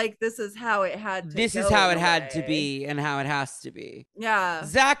know, like, this is how it had to This is how it had to be and how it has to be. Yeah.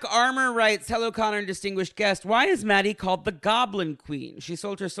 Zach Armour writes, hello, Connor and distinguished guest. Why is Maddie called the Goblin Queen? She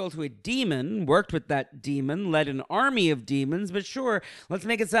sold her soul to a demon, worked with that demon, led an army of demons, but sure, let's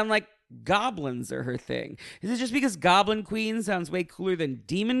make it sound like goblins are her thing. Is it just because Goblin Queen sounds way cooler than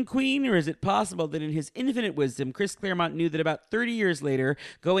Demon Queen, or is it possible that in his infinite wisdom, Chris Claremont knew that about 30 years later,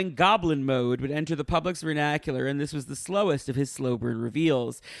 going goblin mode would enter the public's vernacular, and this was the slowest of his slow burn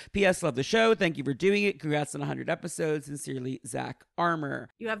reveals? P.S. Love the show. Thank you for doing it. Congrats on 100 episodes. Sincerely, Zach Armour.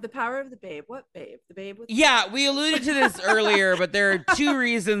 You have the power of the babe. What babe? The babe with we alluded to this earlier, but there are two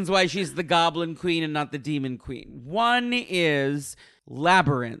reasons why she's the Goblin Queen and not the Demon Queen. One is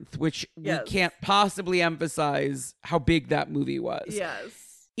Labyrinth, which we can't possibly emphasize how big that movie was.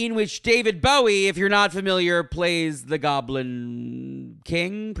 Yes. In which David Bowie, if you're not familiar, plays the Goblin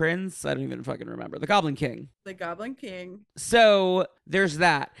King, Prince. I don't even fucking remember. The Goblin King. The Goblin King. So there's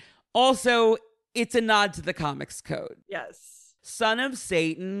that. Also, it's a nod to the comics code. Yes. Son of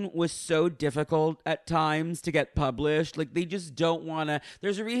Satan was so difficult at times to get published. Like, they just don't want to.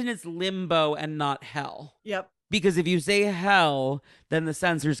 There's a reason it's limbo and not hell. Yep. Because if you say hell, then the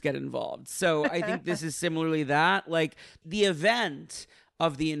censors get involved. So I think this is similarly that. Like, the event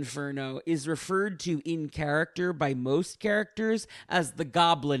of the Inferno is referred to in character by most characters as the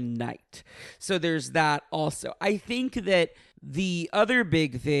Goblin Knight. So there's that also. I think that the other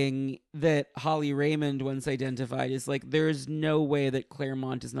big thing that Holly Raymond once identified is, like, there is no way that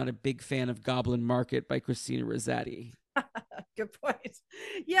Claremont is not a big fan of Goblin Market by Christina Rossetti. Good point.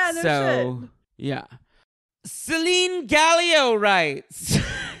 Yeah, no shit. Yeah. Celine Gallio writes.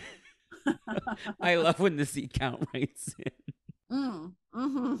 I love when the C count writes in.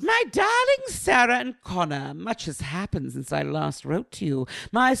 My darling Sara and Connor, much has happened since I last wrote to you.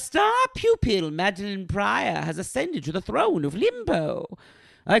 My star pupil, Madelyne Pryor, has ascended to the throne of Limbo.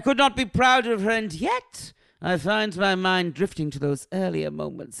 I could not be prouder of her, and yet I find my mind drifting to those earlier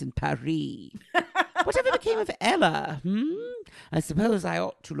moments in Paris. Whatever became of Ella? I suppose I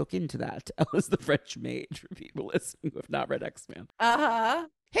ought to look into that. Ella's the French maid, for people listening who have not read X-Men. Uh-huh.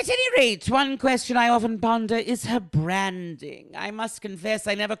 At any rate, one question I often ponder is her branding. I must confess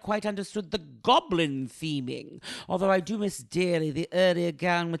I never quite understood the goblin theming, although I do miss dearly the earlier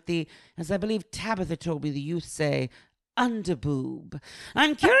gown with the, as I believe Tabitha told me the youth say, underboob.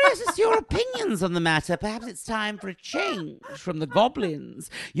 I'm curious as to your opinions on the matter. Perhaps it's time for a change from the goblins.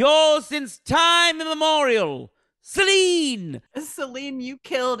 Yours since time immemorial, Celine! Celine, you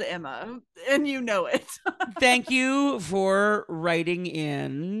killed Emma, and you know it. Thank you for writing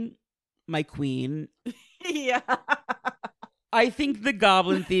in, my queen. Yeah. I think the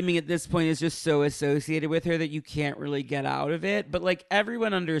goblin theming at this point is just so associated with her that you can't really get out of it. But, like,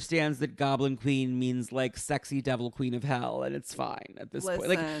 everyone understands that Goblin Queen means, like, sexy devil queen of hell, and it's fine at this point.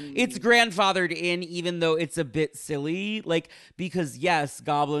 Like, it's grandfathered in, even though it's a bit silly. Like, because, yes,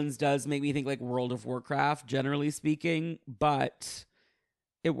 goblins does make me think, like, World of Warcraft, generally speaking, but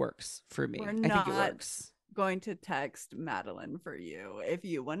it works for me. I think it works. Going to text Madelyne for you. If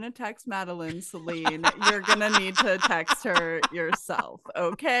you want to text Madelyne, Celine, you're gonna need to text her yourself,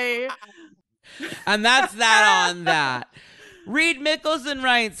 okay? And that's that on that. Reed Mickelson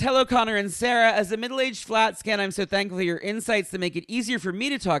writes, hello, Connor and Sara. As a middle-aged flat scan, I'm so thankful for your insights that make it easier for me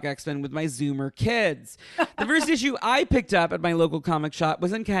to talk X-Men with my Zoomer kids. The first issue I picked up at my local comic shop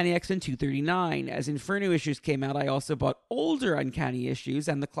was Uncanny X-Men 239. As Inferno issues came out, I also bought older Uncanny issues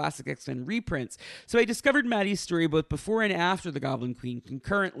and the classic X-Men reprints. So I discovered Maddie's story both before and after the Goblin Queen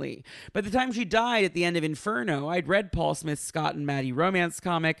concurrently. By the time she died at the end of Inferno, I'd read Paul Smith's Scott and Maddie romance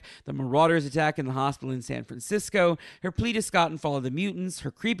comic, The Marauders Attack in the Hospital in San Francisco, her plea to Scott in Fall of the Mutants,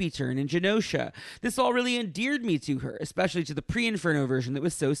 her creepy turn in Genosha. This all really endeared me to her, especially to the pre-Inferno version that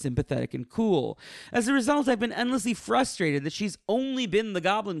was so sympathetic and cool. As a result, I've been endlessly frustrated that she's only been the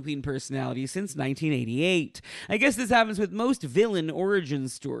Goblin Queen personality since 1988. I guess this happens with most villain origin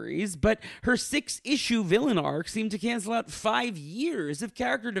stories, but her 6-issue villain arc seemed to cancel out 5 years of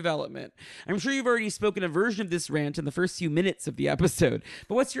character development. I'm sure you've already spoken a version of this rant in the first few minutes of the episode,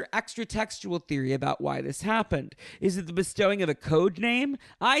 but what's your extra textual theory about why this happened? Is it the bestowing of a code name?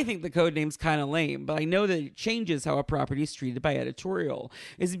 I think the code name's kind of lame, but I know that it changes how a property is treated by editorial.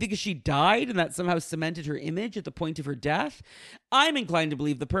 Is it because she died and that somehow cemented her image at the point of her death? I'm inclined to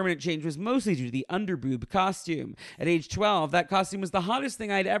believe the permanent change was mostly due to the underboob costume. At age 12, that costume was the hottest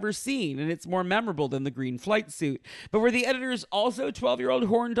thing I'd ever seen, and it's more memorable than the green flight suit. But were the editors also 12-year-old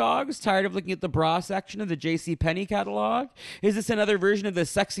horn dogs, tired of looking at the bra section of the JCPenney catalog? Is this another version of the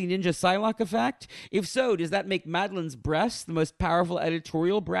sexy ninja Psylocke effect? If so, does that make Madelyne's breasts the most powerful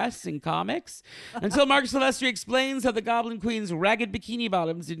editorial breasts in comics? Until Mark Silvestri explains how the Goblin Queen's ragged bikini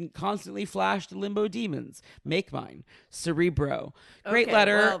bottoms didn't constantly flash to limbo demons. Make mine. Cerebro. Great Okay,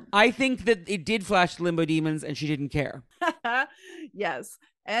 letter. well, I think that it did flash to limbo demons and she didn't care. yes.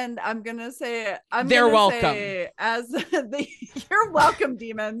 And I'm gonna say, They're welcome. You're welcome,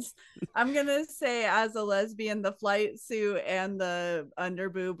 demons. I'm gonna say, as a lesbian, the flight suit and the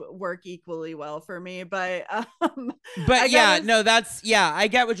underboob work equally well for me. But I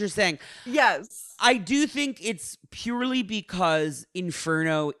get what you're saying. Yes, I do think it's purely because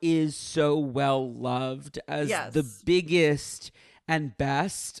Inferno is so well loved as the biggest and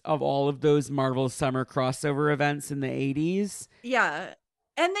best of all of those Marvel summer crossover events in the 80s. Yeah.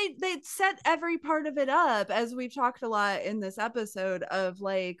 And they set every part of it up, as we've talked a lot in this episode, of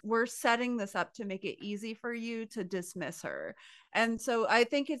like, we're setting this up to make it easy for you to dismiss her. And so I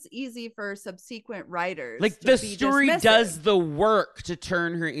think it's easy for subsequent writers. Like, the story does the work to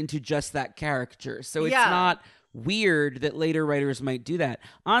turn her into just that character. So it's not weird that later writers might do that.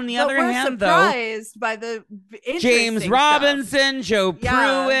 On the other hand, though, surprised by the James Robinson, Joe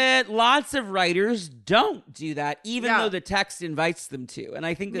Pruitt, lots of writers don't do that, even though the text invites them to. And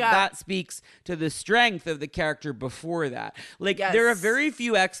I think that speaks to the strength of the character before that. Like, there are very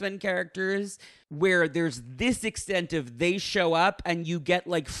few X-Men characters where there's this extent of they show up and you get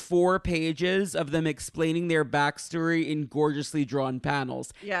like 4 pages of them explaining their backstory in gorgeously drawn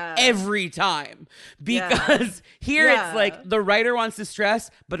panels every time. Because here it's like the writer wants to stress,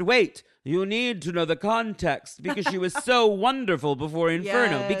 but wait, you need to know the context because she was so wonderful before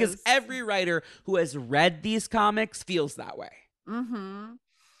Inferno. Because every writer who has read these comics feels that way. Mm-hmm.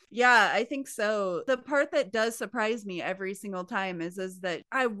 Yeah, I think so. The part that does surprise me every single time is that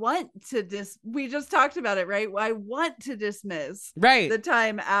I want to we just talked about it, right? I want to dismiss the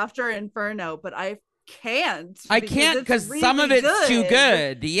time after Inferno, but I can't. I can't because really some of it's too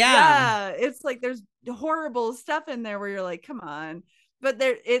good. Yeah, it's like there's horrible stuff in there where you're like, come on. But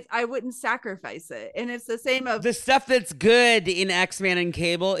I wouldn't sacrifice it. And it's the same of the stuff that's good in X-Men and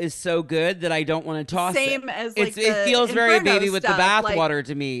Cable is so good that I don't want to toss it. Same as like it feels very baby with the bathwater like,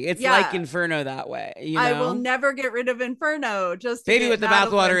 to me. It's like Inferno that way. You know? I will never get rid of Inferno. Just baby with the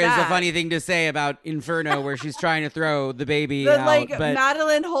bathwater is a funny thing to say about Inferno, where she's trying to throw the baby out. Like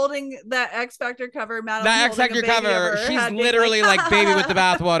Madelyne holding that X Factor cover. The X Factor cover. She's literally like baby with the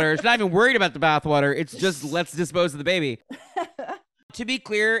bathwater. She's not even worried about the bathwater. It's just let's dispose of the baby. To be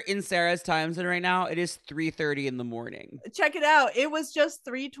clear, in Sarah's time zone right now, it is 3:30 in the morning. Check it out. It was just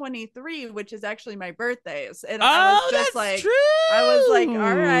 3:23, which is actually my birthday. And I was just that's true. I was like,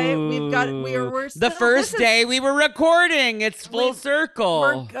 all right, we're still, the first day we were recording. It's full circle.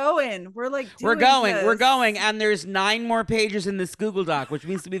 We're going. We're like We're going. And there's 9 more pages in this Google Doc, which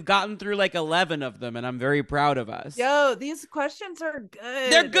means that we've gotten through like 11 of them, and I'm very proud of us. Yo, these questions are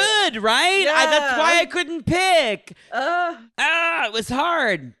good. They're good, right? Yeah. That's why I couldn't pick. It was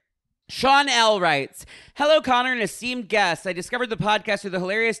hard. Sean L. writes, hello, Connor and esteemed guests. I discovered the podcast through the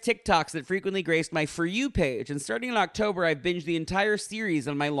hilarious TikToks that frequently graced my For You page, and starting in October, I've binged the entire series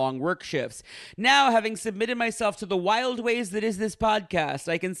on my long work shifts. Now, having submitted myself to the wild ways that is this podcast,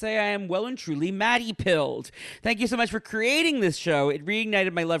 I can say I am well and truly Maddie-pilled. Thank you so much for creating this show. It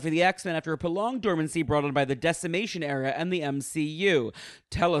reignited my love for the X-Men after a prolonged dormancy brought on by the Decimation era and the MCU.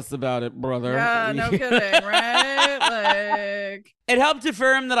 Tell us about it, brother. Yeah, no kidding, right? Like... It helped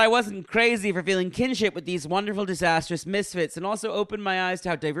affirm that I wasn't crazy for feeling kinship with these wonderful, disastrous misfits, and also opened my eyes to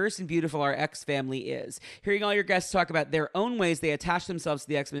how diverse and beautiful our X family is. Hearing all your guests talk about their own ways they attach themselves to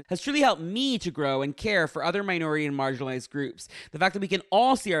the X-Men has truly helped me to grow and care for other minority and marginalized groups. The fact that we can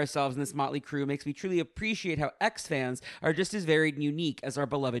all see ourselves in this motley crew makes me truly appreciate how X fans are just as varied and unique as our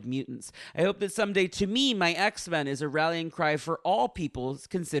beloved mutants. I hope that someday, to me, my X-Men is a rallying cry for all peoples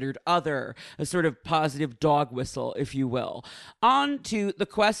considered other, a sort of positive dog whistle, if you will. On to the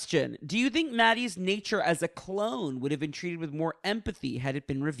question. Do you think Maddie's nature as a clone would have been treated with more empathy had it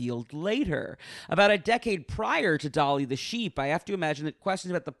been revealed later? About a decade prior to Dolly the sheep, I have to imagine that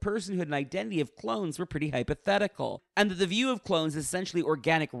questions about the personhood and identity of clones were pretty hypothetical, and that the view of clones as essentially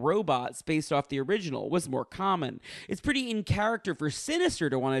organic robots based off the original was more common. It's pretty in character for Sinister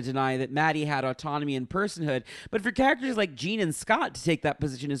to want to deny that Maddie had autonomy and personhood, but for characters like Jean and Scott to take that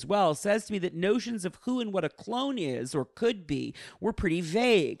position as well says to me that notions of who and what a clone is or could be were pretty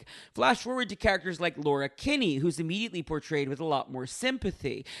vague. Flash forward to characters like Laura Kinney, who's immediately portrayed with a lot more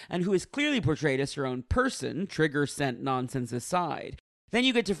sympathy, and who is clearly portrayed as her own person, trigger scent nonsense aside. Then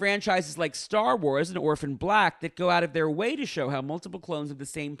you get to franchises like Star Wars and Orphan Black that go out of their way to show how multiple clones of the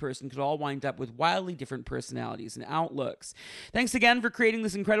same person could all wind up with wildly different personalities and outlooks. Thanks again for creating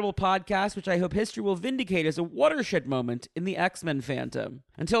this incredible podcast, which I hope history will vindicate as a watershed moment in the X-Men fandom.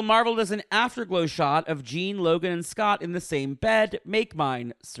 Until Marvel does an afterglow shot of Jean, Logan, and Scott in the same bed, make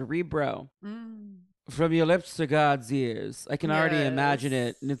mine Cerebro. From your lips to God's ears. I can already imagine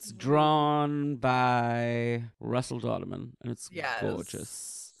it. And it's drawn by Russell Dodderman. And it's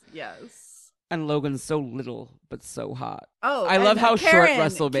gorgeous. Yes. And Logan's so little, but so hot. Oh, I love how short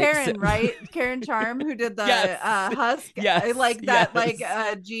Russell makes Karen, it. right? Karen Charm, who did the Husk. Yes. I like that, like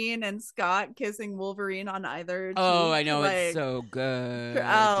Jean and Scott kissing Wolverine on either cheek. Oh, I know. It's so good.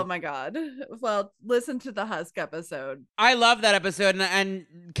 Oh, my God. Well, listen to the Husk episode. I love that episode. And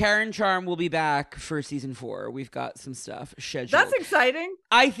Karen Charm will be back for season 4. We've got some stuff scheduled. That's exciting.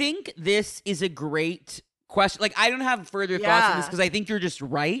 I think this is a great question. Like, I don't have further thoughts on this because I think you're just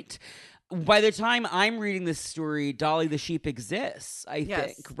right. By the time I'm reading this story, Dolly the sheep exists, I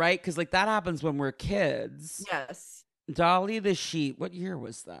think, right? Because like that happens when we're kids. Yes. Dolly the sheep. What year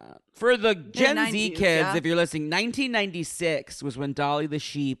was that? For the Gen Z kids, if you're listening, 1996 was when Dolly the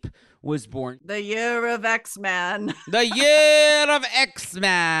sheep was born. The year of X-Men. The year of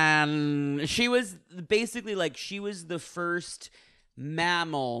X-Men. She was basically like, she was the first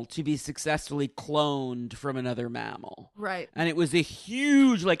mammal to be successfully cloned from another mammal. Right. And it was a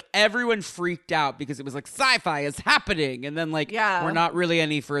huge, like, everyone freaked out because it was like, sci-fi is happening. And then like, we're not really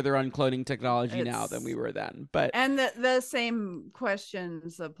any further on cloning technology now than we were then. But and the same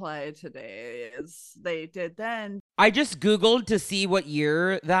questions apply today as they did then. I just Googled to see what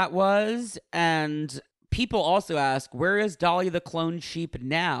year that was, and people also ask, where is Dolly the cloned sheep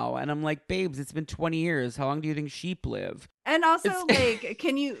now? And I'm like, babes, it's been 20 years. How long do you think sheep live? And also, like,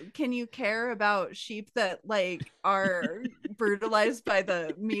 can you care about sheep that like are brutalized by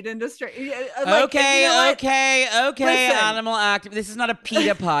the meat industry? Like, okay, you know okay, Listen. animal active. This is not a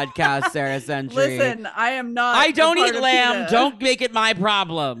PETA podcast, Sarah Sentry. Listen, I am not. I don't eat lamb. PETA. Don't make it my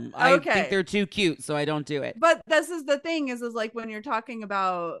problem. I think they're too cute, so I don't do it. But this is the thing: is like when you're talking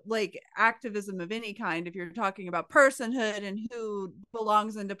about like activism of any kind, if you're talking about personhood and who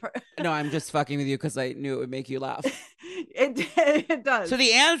belongs into. No, I'm just fucking with you because I knew it would make you laugh. It does. So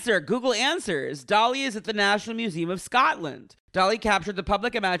the answer, Google answers, Dolly is at the National Museum of Scotland. Dolly captured the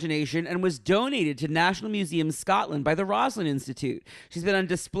public imagination and was donated to National Museum Scotland by the Roslin Institute. She's been on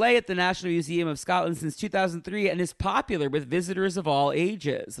display at the National Museum of Scotland since 2003 and is popular with visitors of all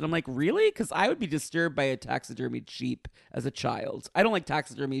ages. And I'm like, really? Because I would be disturbed by a taxidermied sheep as a child. I don't like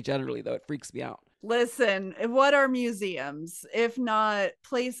taxidermy generally, though. It freaks me out. Listen, what are museums if not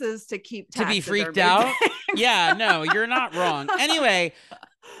places to keep to be freaked out? Yeah, no, you're not wrong. Anyway,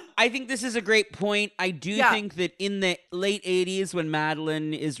 I think this is a great point. I do think that in the late 80s, when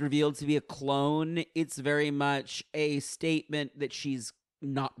Madelyne is revealed to be a clone, it's very much a statement that she's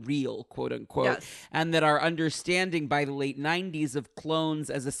not real, quote unquote, and that our understanding by the late 90s of clones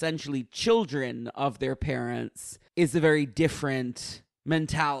as essentially children of their parents is a very different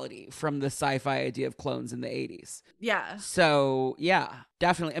mentality from the sci-fi idea of clones in the 80s. Yeah. So, yeah,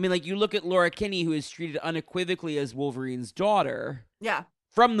 definitely. I mean, like, you look at Laura Kinney, who is treated unequivocally as Wolverine's daughter. Yeah.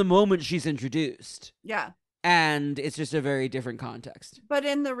 From the moment she's introduced. Yeah. And it's just a very different context. But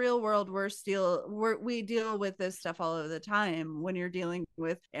in the real world, we deal with this stuff all of the time when you're dealing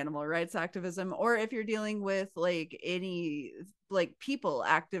with animal rights activism, or if you're dealing with like any like people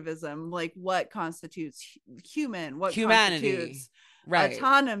activism, like what constitutes human, what humanity constitutes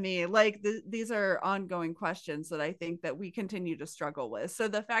autonomy. Like these are ongoing questions that I think that we continue to struggle with. So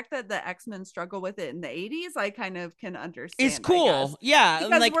the fact that the X-Men struggle with it in the 80s, I kind of can understand. It's cool. Yeah.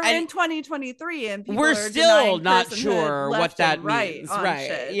 Because like, we're in 2023 and people we're are still not personhood sure what that means. Right.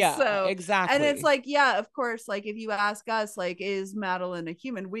 Shit. Yeah, so, exactly. And it's like, yeah, of course, like if you ask us, like, is Madelyne a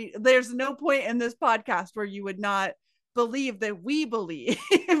human? There's no point in this podcast where you would not believe that we believe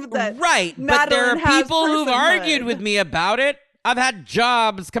that right. Madelyne but there are people who've argued personhood. with me about it. I've had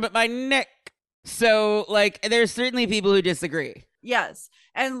jobs come at my neck. So, like, there's certainly people who disagree. Yes.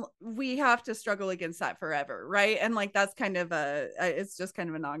 And we have to struggle against that forever, right? And like that's kind of it's just kind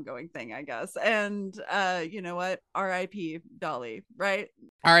of an ongoing thing, I guess. And you know what? R.I.P. Dolly, right?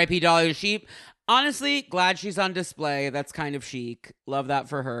 R.I.P. Dolly the Sheep. Honestly, glad she's on display. That's kind of chic. Love that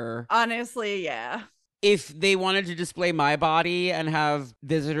for her. Honestly, yeah. If they wanted to display my body and have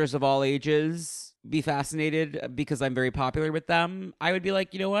visitors of all ages be fascinated because I'm very popular with them, I would be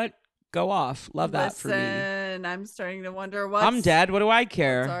like, you know what? Go off. Love that for me. I'm starting to wonder what I'm dead. What do I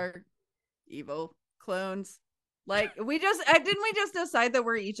care? What's our evil clones? Like didn't we just decide that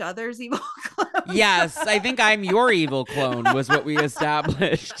we're each other's evil clones? Yes, I think I'm your evil clone was what we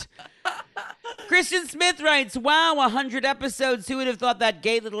established. Christian Smith writes, wow, 100 episodes. Who would have thought that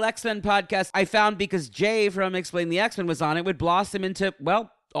gay little X-Men podcast I found because Jay from Explain the X-Men was on it would blossom into,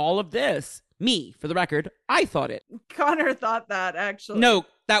 well, all of this. Me, for the record, I thought it. Connor thought that, actually. No,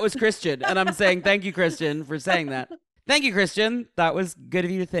 that was Christian. And I'm saying thank you, Christian, for saying that. Thank you, Christian. That was good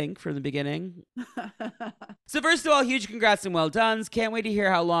of you to think from the beginning. So first of all, huge congrats and well done. Can't wait to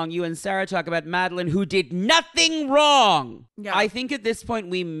hear how long you and Sara talk about Madelyne, who did nothing wrong. Yeah. I think at this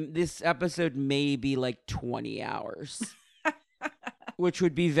point, this episode may be like 20 hours, which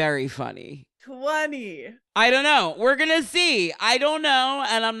would be very funny. 20. I don't know. We're gonna see. I don't know,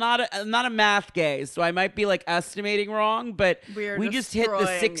 and I'm not a math gay, so I might be like estimating wrong. But we just hit the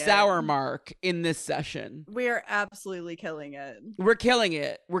 6-hour mark in this session. We are absolutely killing it. We're killing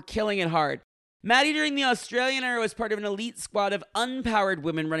it. We're killing it hard. Maddie during the Australian era was part of an elite squad of unpowered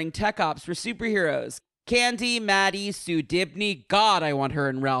women running tech ops for superheroes. Candy, Maddie, Sue Dibney, God, I want her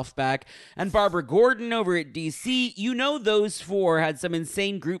and Ralph back, and Barbara Gordon over at DC. You know those four had some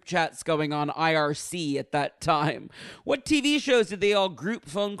insane group chats going on IRC at that time. What TV shows did they all group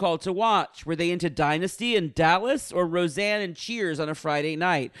phone call to watch? Were they into Dynasty and Dallas, or Roseanne and Cheers on a Friday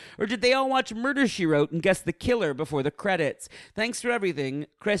night? Or did they all watch Murder, She Wrote and guess the killer before the credits? Thanks for everything,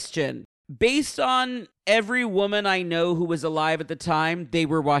 Christian. Based on every woman I know who was alive at the time, they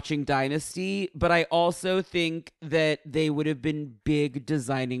were watching Dynasty, but I also think that they would have been big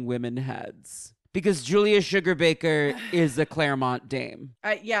designing women heads. Because Julia Sugarbaker is a Claremont dame.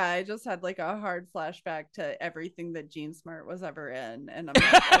 I just had like a hard flashback to everything that Jean Smart was ever in. And I'm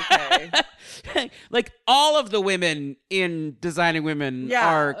like, okay. Like all of the women in Designing Women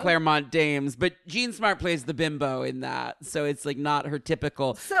are Claremont dames, but Jean Smart plays the bimbo in that. So it's like not her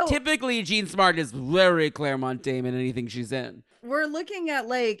typical. So, typically, Jean Smart is very Claremont dame in anything she's in. We're looking at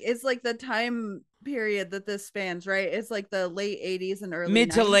like, it's like the time period that this spans, right? It's like the late 80s and early mid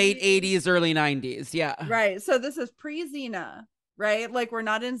 90s. To late 80s, early 90s. Yeah. Right. So this is pre-Xena, right? Like we're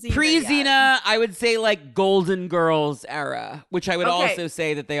not in Xena. Pre-Xena, I would say like Golden Girls era, which I would also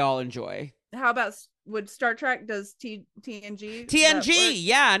say that they all enjoy. How about would Star Trek does TNG?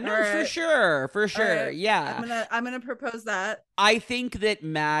 Yeah, no, right. for sure. Right. Yeah. I'm gonna propose that. I think that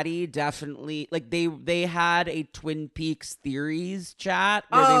Maddie definitely like they had a Twin Peaks theories chat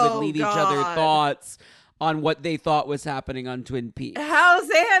where they would leave each other thoughts on what they thought was happening on Twin Peaks. How's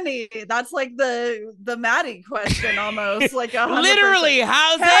Annie? That's like the Maddie question almost. Like 100%. Literally,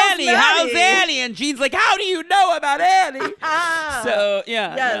 how's Annie? How's Annie? And Jean's like, how do you know about Annie? So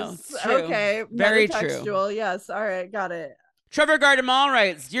yeah, yes, no, okay, very textual. true. Yes, all right, got it. Trevor Gardemal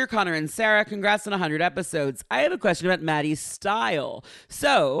writes, Dear Connor and Sara, congrats on 100 episodes. I have a question about Maddie's style.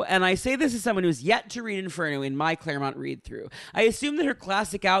 So, and I say this as someone who's yet to read Inferno in my Claremont read-through, I assume that her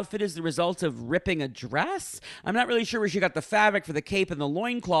classic outfit is the result of ripping a dress? I'm not really sure where she got the fabric for the cape and the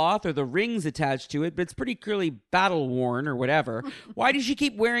loincloth or the rings attached to it, but it's pretty clearly battle-worn or whatever. Why did she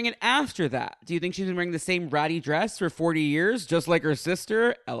keep wearing it after that? Do you think she's been wearing the same ratty dress for 40 years, just like her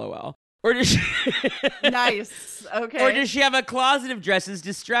sister? LOL. Or does she Nice. Okay. Or does she have a closet of dresses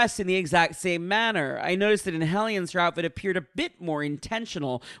distressed in the exact same manner? I noticed that in Hellions, her outfit appeared a bit more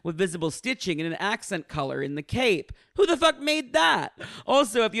intentional with visible stitching and an accent color in the cape. Who the fuck made that?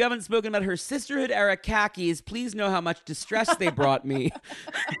 Also, if you haven't spoken about her sisterhood era khakis, please know how much distress they brought me.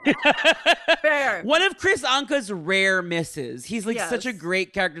 Fair. One of Chris Anka's rare misses. He's like such a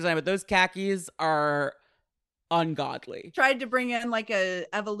great character designer, but those khakis are ungodly. Tried to bring in like a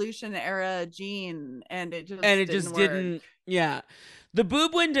evolution era Jean, and it just didn't. Yeah. The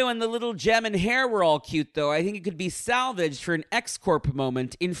boob window and the little gem and hair were all cute, though. I think it could be salvaged for an X-Corp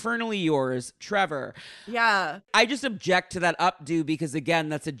moment. Infernally yours, Trevor. Yeah. I just object to that updo because, again,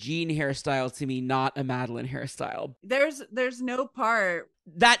 that's a Jean hairstyle to me, not a Madelyne hairstyle. There's no part.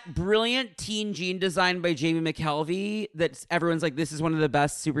 That brilliant teen Jean design by Jamie McKelvey that everyone's like, this is one of the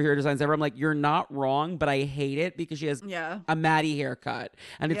best superhero designs ever. I'm like, you're not wrong, but I hate it because she has a Maddie haircut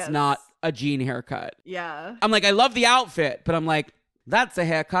and it's not a Jean haircut. Yeah. I'm like, I love the outfit, but I'm like, that's a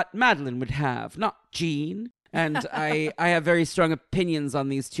haircut Madelyne would have, not Jean. And I have very strong opinions on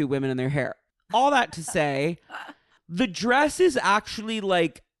these two women and their hair. All that to say, the dress is actually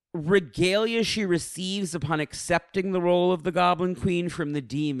like regalia she receives upon accepting the role of the Goblin Queen from the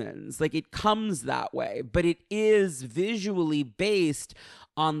demons. Like, it comes that way, but it is visually based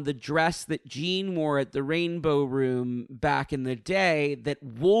on the dress that Jean wore at the Rainbow Room back in the day that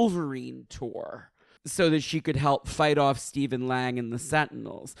Wolverine tore, so that she could help fight off Stephen Lang and the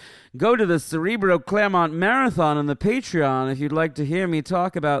Sentinels. Go to the Cerebro Claremont Marathon on the Patreon if you'd like to hear me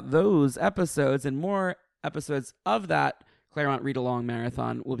talk about those episodes, and more episodes of that Claremont Read-Along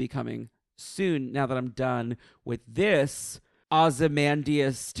Marathon will be coming soon now that I'm done with this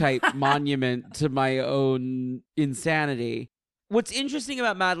Ozymandias-type monument to my own insanity. What's interesting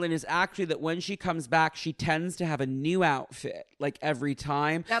about Madelyne is actually that when she comes back, she tends to have a new outfit, like every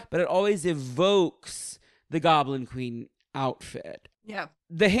time, but it always evokes the Goblin Queen outfit. Yeah.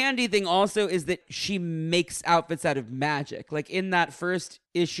 The handy thing also is that she makes outfits out of magic. Like in that first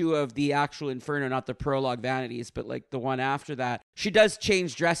issue of the actual Inferno, not the prologue Vanities, but like the one after that, she does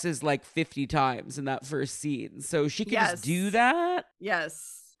change dresses like 50 times in that first scene. So she can just do that.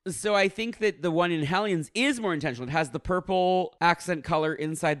 Yes. So I think that the one in Hellions is more intentional. It has the purple accent color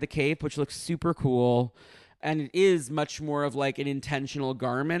inside the cape, which looks super cool. And it is much more of like an intentional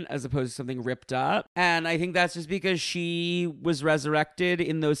garment as opposed to something ripped up. And I think that's just because she was resurrected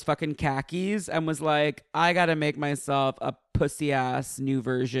in those fucking khakis and was like, I gotta make myself a pussy ass new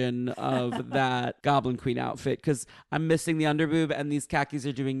version of that Goblin Queen outfit because I'm missing the underboob and these khakis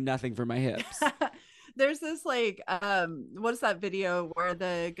are doing nothing for my hips. There's this like what's that video where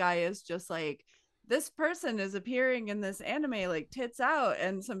the guy is just like, this person is appearing in this anime like tits out,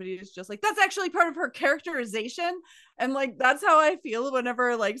 and somebody is just like, that's actually part of her characterization. And like that's how I feel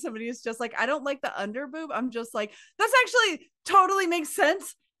whenever like somebody is just like, I don't like the underboob. I'm just like, that's actually totally makes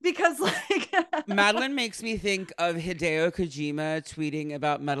sense. Because like Madelyne makes me think of Hideo Kojima tweeting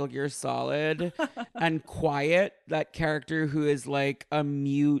about Metal Gear Solid and Quiet, that character who is like a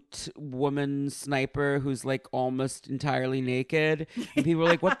mute woman sniper who's like almost entirely naked. And people are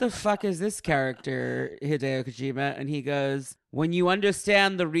like, what the fuck is this character, Hideo Kojima? And he goes, when you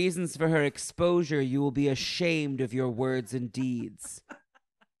understand the reasons for her exposure, you will be ashamed of your words and deeds.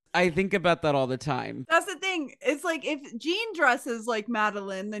 I think about that all the time. That's the thing. It's like if Jean dresses like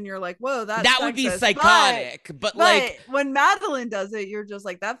Madelyne, then you're like, whoa, that would be psychotic. But like when Madelyne does it, you're just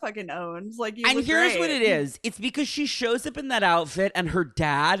like, that fucking owns. Like, you. And here's great. what it is. It's because she shows up in that outfit, and her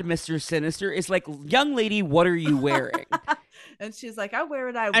dad, Mr. Sinister, is like, young lady, what are you wearing? And she's like, I wear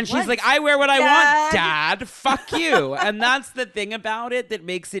what I want. And she's like, I wear what I want, Dad. Fuck you. And that's the thing about it that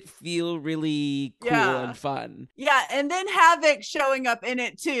makes it feel really cool and fun. Yeah, and then Havoc showing up in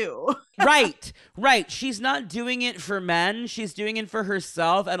it too. Right. She's not doing it for men. She's doing it for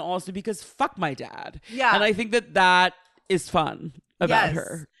herself, and also because fuck my dad. Yeah. And I think that is fun about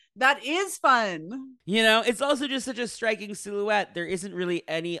her. That is fun. You know, it's also just such a striking silhouette. There isn't really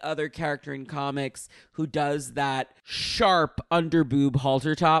any other character in comics who does that sharp underboob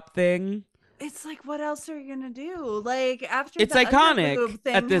halter top thing. It's like, what else are you gonna do? Like after it's the iconic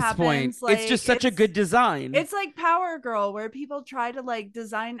thing at this happens, point. like, it's just such a good design. It's like Power Girl, where people try to like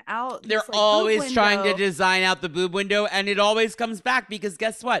design out. They're this, like, always trying to design out the boob window, and it always comes back because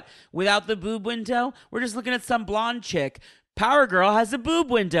guess what? Without the boob window, we're just looking at some blonde chick. Power Girl has a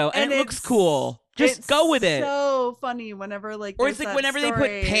boob window, and it looks cool. Just go with it. It's so funny whenever like, or it's like whenever they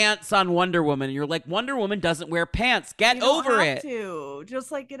put pants on Wonder Woman, and you're like, Wonder Woman doesn't wear pants. Get over it.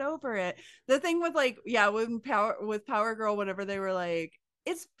 Just like get over it. The thing with like, with Power Girl, whenever they were like,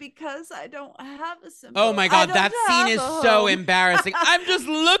 it's because I don't have a symbol. Oh my God, that scene is so embarrassing. I'm just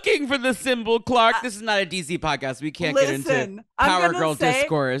looking for the symbol, Clark. This is not a DC podcast. We can't get into Power Girl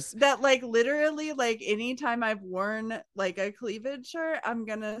discourse. That like literally like anytime I've worn like a cleavage shirt, I'm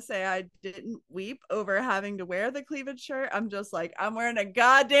gonna say I didn't weep over having to wear the cleavage shirt. I'm just like, I'm wearing a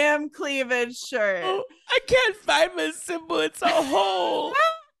goddamn cleavage shirt. Oh, I can't find my symbol. It's a hole.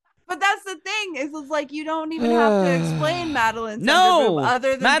 But that's the thing is it's like you don't even have to explain Madelyne's no underboob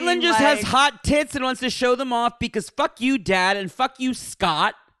other than Madelyne just like, has hot tits and wants to show them off because fuck you, Dad, and fuck you,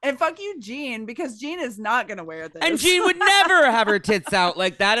 Scott. And fuck you, Jean, because Jean is not going to wear this. And Jean would never have her tits out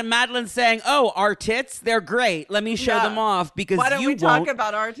like that. And Madelyne's saying, oh, our tits, they're great. Let me show them off because why don't you we talk won't,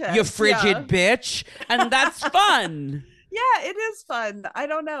 about our tits? you frigid bitch. And that's fun. Yeah, it is fun. I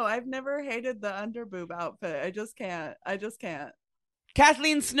don't know. I've never hated the underboob outfit. I just can't.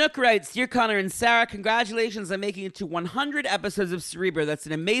 Kathleen Snook writes, Dear Connor and Sarah, congratulations on making it to 100 episodes of Cerebro. That's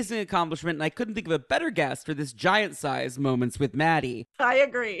an amazing accomplishment, and I couldn't think of a better guest for this giant-size Moments with Maddie. I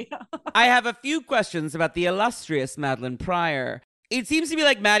agree. I have a few questions about the illustrious Madelyne Pryor. It seems to me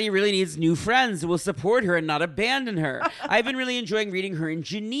like Maddie really needs new friends who will support her and not abandon her. I've been really enjoying reading her and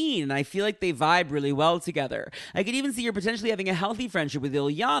Janine, and I feel like they vibe really well together. I could even see her potentially having a healthy friendship with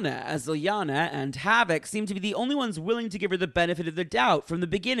Ilyana, as Ilyana and Havoc seem to be the only ones willing to give her the benefit of the doubt from the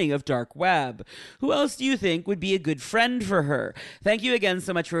beginning of Dark Web. Who else do you think would be a good friend for her? Thank you again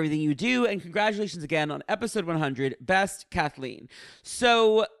so much for everything you do, and congratulations again on episode 100. Best, Kathleen.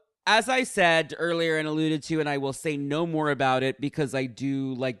 So, as I said earlier and alluded to, and I will say no more about it because I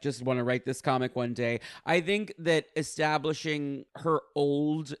do just want to write this comic one day. I think that establishing her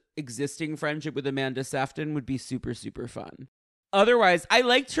old existing friendship with Amanda Sefton would be super, super fun. Otherwise, I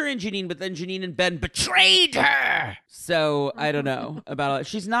liked her and Janine, but then Janine and Ben betrayed her. So I don't know about it.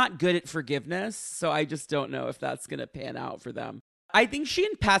 She's not good at forgiveness. So I just don't know if that's going to pan out for them. I think she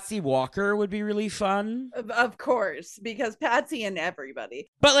and Patsy Walker would be really fun. Of course, because Patsy and everybody.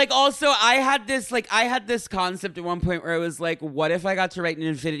 But also I had this concept at one point where I was like, what if I got to write an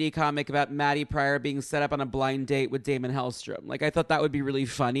Infinity comic about Maddie Pryor being set up on a blind date with Damon Hellstrom? I thought that would be really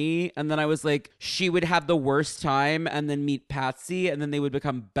funny. And then I was like, she would have the worst time and then meet Patsy and then they would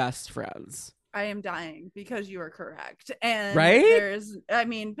become best friends. I am dying because you are correct. And right?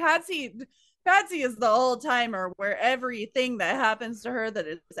 Patsy is the old timer where everything that happens to her that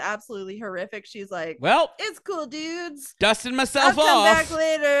is absolutely horrific, she's like, well, it's cool, dudes. Dusting myself I'll off. Come back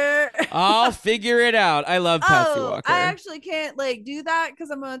later. I'll figure it out. I love Patsy Walker. I actually can't do that because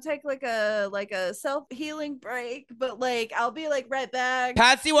I'm gonna take a self-healing break, but I'll be right back.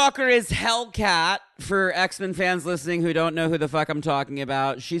 Patsy Walker is Hellcat for X-Men fans listening who don't know who the fuck I'm talking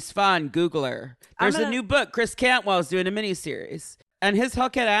about. She's fun. Google her. There's a new book. Chris Cantwell's doing a miniseries. And his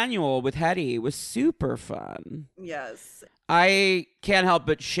Hellcat Annual with Hetty was super fun. Yes. I can't help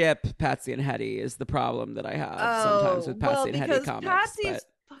but ship Patsy and Hetty is the problem that I have sometimes with Patsy and Hetty comics. Patsy's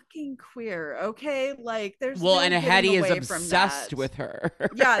fucking queer, okay? There's and Hetty is obsessed with her.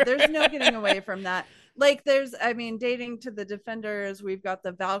 Yeah, there's no getting away from that. Dating to the Defenders, we've got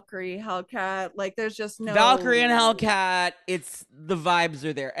the Valkyrie Hellcat. There's just no Valkyrie and Hellcat. It's the vibes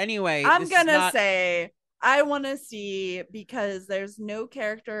are there. Anyway, I'm gonna say I want to see, because there's no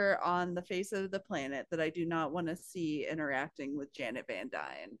character on the face of the planet that I do not want to see interacting with Janet Van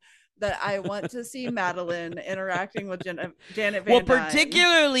Dyne. That I want to see Madelyne interacting with Janet Van Dyne. Well,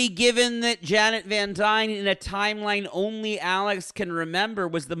 particularly given that Janet Van Dyne, in a timeline only Alex can remember,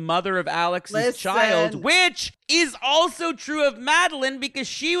 was the mother of Alex's child, which is also true of Madelyne because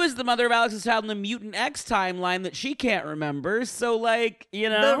she was the mother of Alex's child in the Mutant X timeline that she can't remember. So,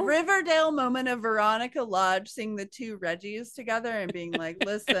 the Riverdale moment of Veronica Lodge seeing the two Reggies together and being like,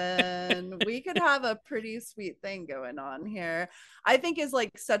 listen, we could have a pretty sweet thing going on here, I think is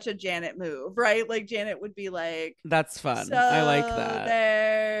such a Janet move, right? Janet would be like, that's fun. So I like that.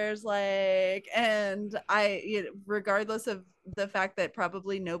 There's and regardless of the fact that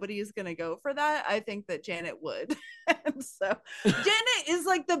probably nobody is going to go for that, I think that Janet would. And so Janet is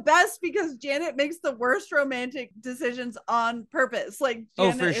the best because Janet makes the worst romantic decisions on purpose.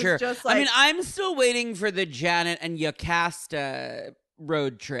 Janet for sure. Is just I'm still waiting for the Janet and Yocasta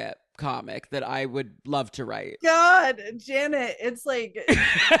road trip comic that I would love to write. God, Janet, it's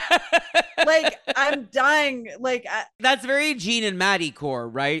I'm dying. That's very Jean and Maddie core,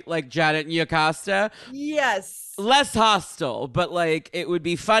 right? Janet and Yocasta. Yes. Less hostile, but it would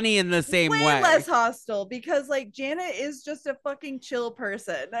be funny in the same way. Less hostile because Janet is just a fucking chill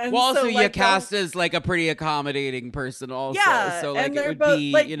person. And well, also Yocasta is a pretty accommodating person also. Yeah, so and it would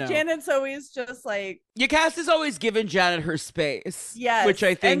be, Janet's always just Yocasta's always given Janet her space. Yes. Which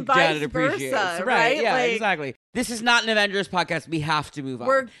I think Janet appreciates. Versa, right? Yeah, exactly. This is not an Avengers podcast. We have to move on.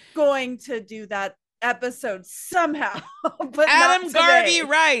 We're going to do that episode somehow. But Adam Garvey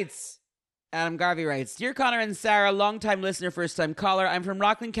writes, Adam Garvey writes, Dear Connor and Sara, longtime listener, first-time caller. I'm from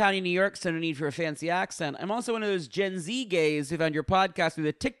Rockland County, New York, so no need for a fancy accent. I'm also one of those Gen Z gays who found your podcast through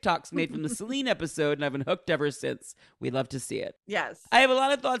the TikToks made from the Celine episode, and I've been hooked ever since. We'd love to see it. Yes. I have a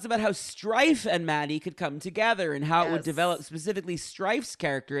lot of thoughts about how Strife and Maddie could come together and how it would develop specifically Strife's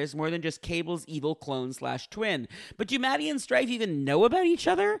character as more than just Cable's evil clone/twin. But do Maddie and Strife even know about each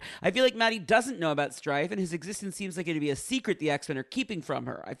other? I feel like Maddie doesn't know about Strife, and his existence seems like it'd be a secret the X-Men are keeping from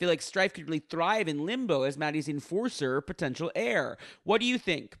her. I feel like Strife could really thrive in limbo as Maddie's enforcer or potential heir. What do you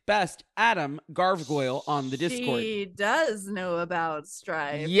think? Best, Adam Gargoyle on the Discord. She does know about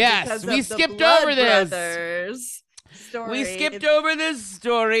Strife. Yes, we skipped over this story. We skipped over this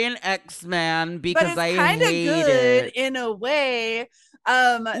story in X-Men because I hate it. But it's kind of good in a way.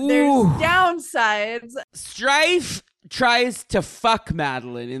 There's downsides. Strife tries to fuck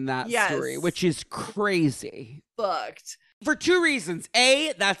Madelyne in that story, which is crazy. Fucked. For two reasons.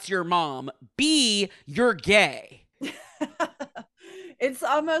 A, that's your mom. B, you're gay. It's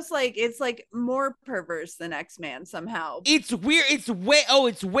almost like it's like more perverse than X-Man somehow. It's weird. It's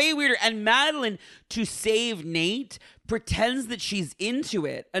way weirder. And Madelyne, to save Nate, pretends that she's into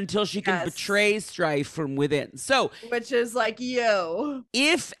it until she can betray Strife from within. So, which is like, yo.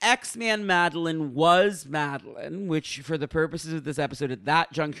 If X-Man Madelyne was Madelyne, which for the purposes of this episode at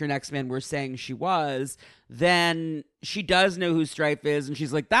that juncture in X-Man we're saying she was, then she does know who Strife is, and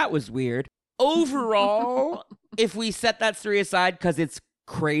she's like, that was weird. Overall, if we set that story aside because it's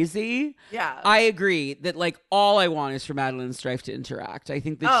crazy, I agree that like all I want is for Madelyne and Strife to interact. I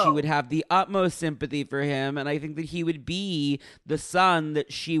think that she would have the utmost sympathy for him, and I think that he would be the son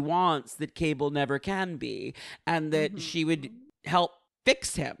that she wants that Cable never can be, and that she would help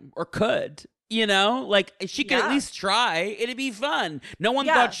fix him or could. You know, like she could at least try. It'd be fun. No one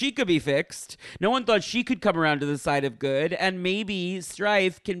thought she could be fixed. No one thought she could come around to the side of good. And maybe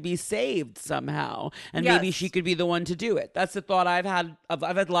Strife can be saved somehow. And maybe she could be the one to do it. That's the thought I've had.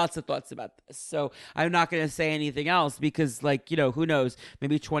 I've had lots of thoughts about this. So I'm not going to say anything else because, like, you know, who knows?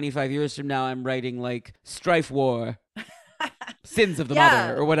 Maybe 25 years from now, I'm writing like Strife War. Sins of the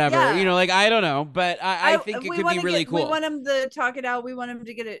Mother or whatever, you know, like I don't know, but I think it could be really cool. We want them to talk it out. We want them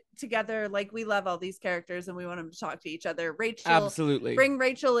to get it together. Like we love all these characters and we want them to talk to each other. Rachel, absolutely, bring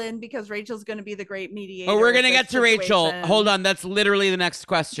Rachel in because Rachel's going to be the great mediator. Oh, we're going to get to Rachel. Hold on, that's literally the next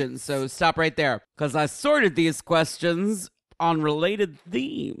question. So stop right there because I sorted these questions on related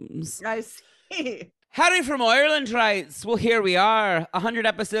themes. I see. Harry from Ireland writes, well, here we are, 100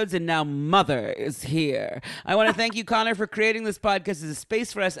 episodes, and now Mother is here. I want to thank you, Connor, for creating this podcast as a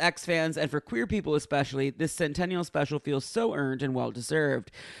space for us X-fans, and for queer people especially. This centennial special feels so earned and well-deserved.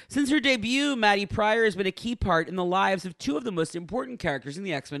 Since her debut, Maddie Pryor has been a key part in the lives of two of the most important characters in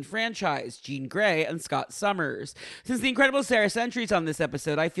the X-Men franchise, Jean Grey and Scott Summers. Since the incredible Sara Sentry's on this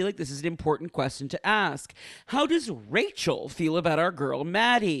episode, I feel like this is an important question to ask. How does Rachel feel about our girl,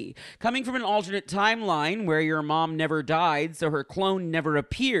 Maddie? Coming from an alternate timeline where your mom never died, so her clone never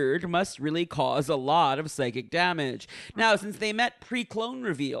appeared, must really cause a lot of psychic damage. Now, since they met pre-clone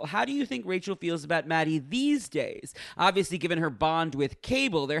reveal, how do you think Rachel feels about Maddie these days? Obviously, given her bond with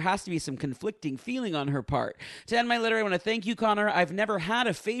Cable, there has to be some conflicting feeling on her part. To end my letter, I want to thank you, Connor. I've never had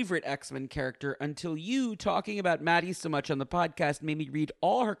a favorite X-Men character until you talking about Maddie so much on the podcast made me read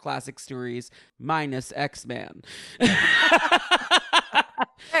all her classic stories, minus X-Man.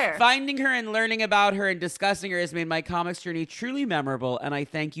 Fair. Finding her and learning about her and discussing her has made my comics journey truly memorable, and I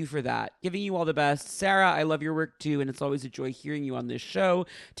thank you for that. Giving you all the best. Sara, I love your work too, and it's always a joy hearing you on this show.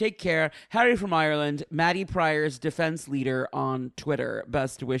 Take care. Harry from Ireland, Maddie Pryor's defense leader on Twitter.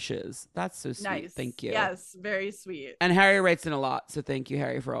 Best wishes. That's so sweet. Nice. Thank you. Yes, very sweet. And Harry writes in a lot, so thank you,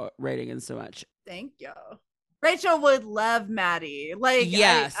 Harry, for writing in so much. Thank you. Rachel would love Maddie. Like,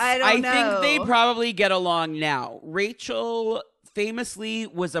 yes, I don't know. I think they probably get along now. Rachel famously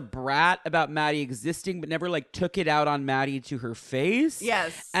was a brat about Maddie existing, but never like took it out on Maddie to her face.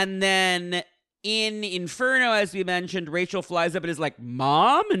 Yes. And then in Inferno, as we mentioned, Rachel flies up and is like,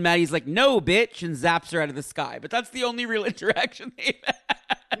 Mom? And Maddie's like, no, bitch, and zaps her out of the sky. But that's the only real interaction they've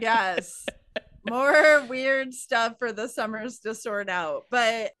had. Yes. More weird stuff for the Summers to sort out.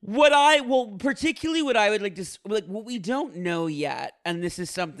 But particularly what I would like to, like, what we don't know yet, and this is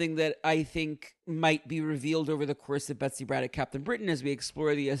something that I think might be revealed over the course of Betsy Braddock Captain Britain as we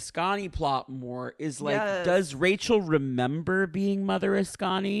explore the Ascani plot more, is like, does Rachel remember being Mother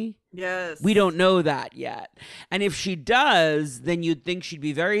Ascani? Yes. We don't know that yet. And if she does, then you'd think she'd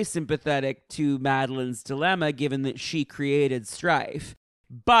be very sympathetic to Madelyne's dilemma, given that she created Strife.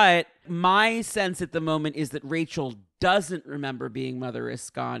 But my sense at the moment is that Rachel doesn't remember being Mother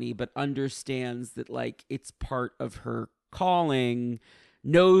Ascani, but understands that, like, it's part of her calling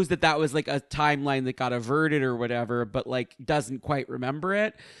knows that was like a timeline that got averted or whatever, but like doesn't quite remember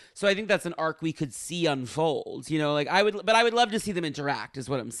it. So I think that's an arc we could see unfold, you know, like I would love to see them interact is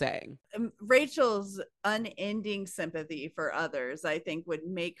what I'm saying. Rachel's unending sympathy for others, I think, would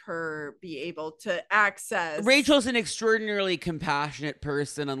make her be able to access. Rachel's an extraordinarily compassionate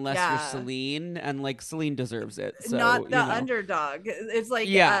person, unless you're Celine, and like Celine deserves it. So, not the underdog. It's like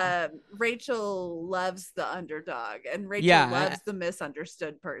Rachel loves the underdog, and Rachel loves the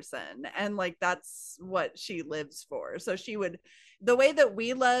misunderstood person, and like that's what she lives for. So she would, the way that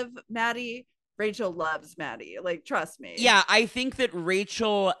we love Maddie, Rachel loves Maddie. Like, trust me. Yeah, I think that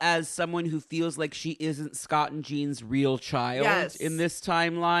Rachel, as someone who feels like she isn't Scott and Jean's real child in this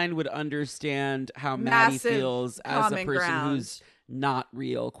timeline, would understand how Maddie feels as a person who's not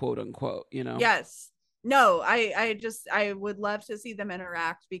real, quote unquote, you know? Yes. No, I would love to see them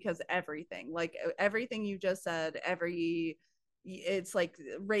interact, because everything you just said, it's like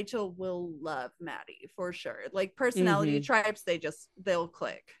Rachel will love Maddie for sure. Like personality types, they'll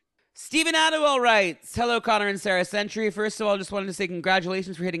click. Stephen Adewell writes, hello, Connor and Sara Century. First of all, just wanted to say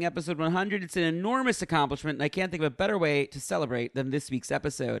congratulations for hitting episode 100. It's an enormous accomplishment, and I can't think of a better way to celebrate than this week's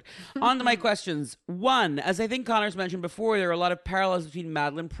episode. On to my questions. 1, as I think Connor's mentioned before, there are a lot of parallels between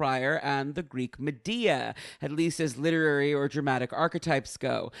Madelyne Pryor and the Greek Medea, at least as literary or dramatic archetypes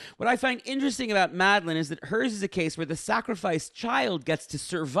go. What I find interesting about Madelyne is that hers is a case where the sacrificed child gets to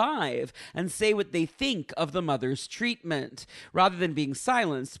survive and say what they think of the mother's treatment, rather than being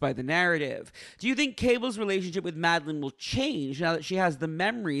silenced by the narrative. Do you think Cable's relationship with Madelyne will change now that she has the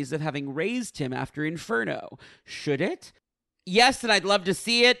memories of having raised him after Inferno? Should it? Yes, and I'd love to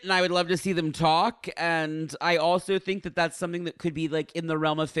see it, and I would love to see them talk, and I also think that that's something that could be like in the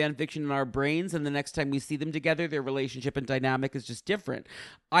realm of fan fiction in our brains, and the next time we see them together, their relationship and dynamic is just different.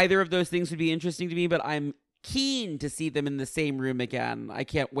 Either of those things would be interesting to me, but I'm keen to see them in the same room again. I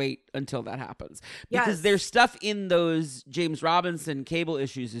can't wait until that happens, because there's stuff in those James Robinson Cable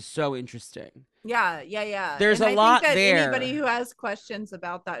issues is so interesting. Yeah. There's a lot there. Anybody who has questions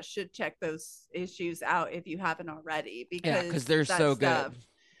about that should check those issues out if you haven't already, because they're so good.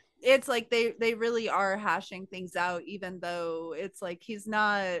 It's like they really are hashing things out, even though it's like he's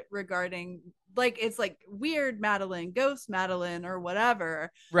not regarding, like, it's like weird Madelyne, ghost Madelyne, or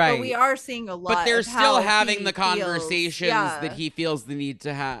whatever. Right. But we are seeing a lot. But they're still having the feels. conversations that he feels the need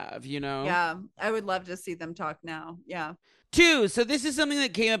to have, you know? Yeah. I would love to see them talk now. Yeah. 2, so this is something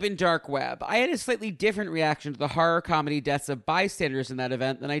that came up in Dark Web. I had a slightly different reaction to the horror comedy deaths of bystanders in that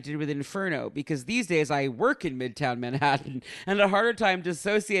event than I did with Inferno, because these days I work in Midtown Manhattan and had a harder time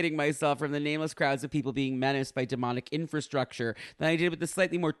dissociating myself from the nameless crowds of people being menaced by demonic infrastructure than I did with the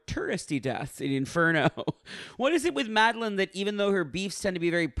slightly more touristy deaths in Inferno. What is it with Madelyne that, even though her beefs tend to be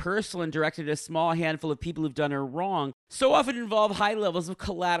very personal and directed at a small handful of people who've done her wrong, so often involve high levels of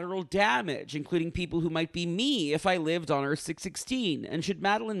collateral damage, including people who might be me if I lived on Earth 616? And should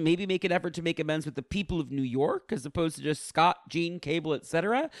Madelyne maybe make an effort to make amends with the people of New York as opposed to just Scott, Jean, Cable,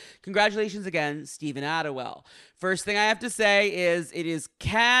 etc.? Congratulations again, Stephen Adewell. First thing I have to say is it is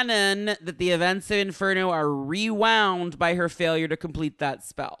canon that the events of Inferno are rewound by her failure to complete that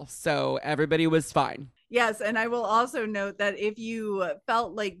spell. So everybody was fine. Yes, and I will also note that if you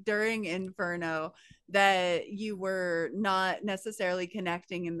felt like during Inferno that you were not necessarily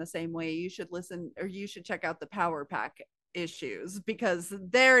connecting in the same way, you should listen, or you should check out the Power Pack issues, because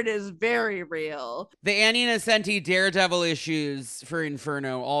there it is, very real. The Annie Nocenti Daredevil issues for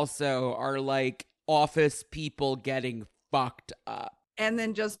Inferno also are like office people getting fucked up. And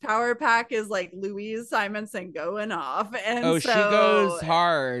then just Power Pack is like Louise Simonson going off. And she goes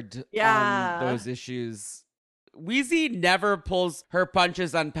hard on those issues. Wheezy never pulls her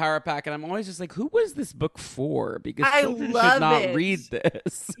punches on Power Pack, and I'm always just like, who was this book for? Because children should not read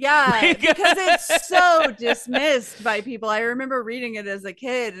this. Yeah, because it's so dismissed by people. I remember reading it as a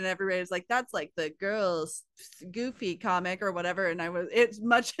kid, and everybody was like, that's like the girls' goofy comic or whatever. And it's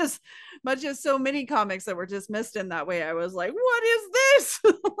much as so many comics that were dismissed in that way. I was like, what is this?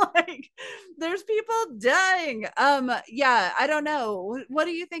 Like, there's people dying. Yeah, I don't know. What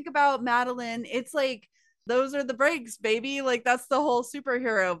do you think about Madelyne? It's like, those are the breaks, baby. Like, that's the whole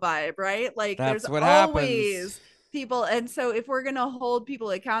superhero vibe, right? Like, that's there's always people. And so if we're going to hold people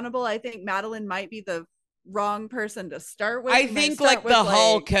accountable, I think Madelyne might be the wrong person to start with. I think like the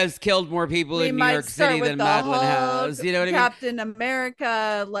Hulk has killed more people in New York City than Madelyne has. You know what I mean? Captain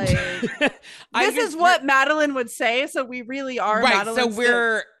America, like this is what Madelyne would say. So we really are right. So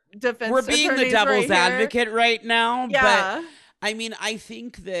we're being the devil's advocate right now. Yeah. But I mean, I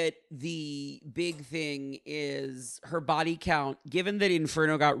think that the big thing is her body count. Given that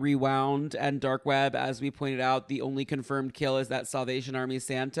Inferno got rewound and Dark Web, as we pointed out, the only confirmed kill is that Salvation Army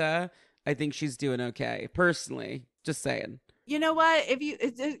Santa. I think she's doing okay. Personally, just saying. You know what?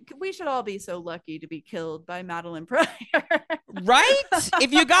 We should all be so lucky to be killed by Madelyne Pryor. Right?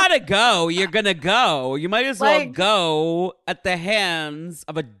 If you gotta go, you're gonna go. You might as well go at the hands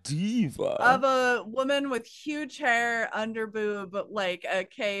of a diva. Of a woman with huge hair, under boob, like a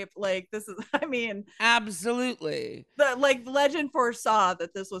cape. Like, this is, I mean. Absolutely. Legend foresaw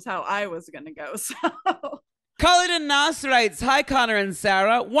that this was how I was gonna go, so. Khalid Nas writes, hi, Connor and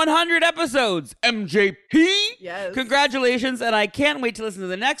Sara. 100 episodes. MJP. Yes. Congratulations, and I can't wait to listen to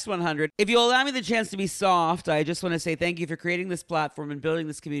the next 100. If you'll allow me the chance to be soft, I just want to say thank you for creating this platform and building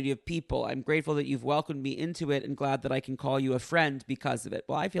this community of people. I'm grateful that you've welcomed me into it and glad that I can call you a friend because of it.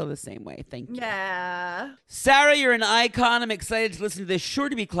 Well, I feel the same way. Thank you. Yeah. Sara, you're an icon. I'm excited to listen to this sure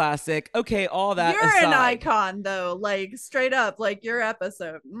to be classic. Okay, all that You're aside. an icon, though. Like, straight up, like your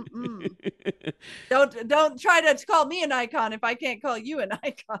episode. Don't try to call me an icon if I can't call you an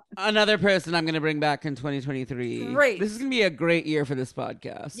icon. Another person I'm going to bring back in 2023. Great. This is going to be a great year for this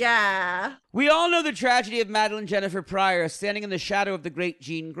podcast. Yeah. We all know the tragedy of Madelyne Jennifer Pryor standing in the shadow of the great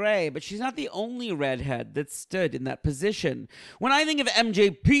Jean Grey, but she's not the only redhead that stood in that position. When I think of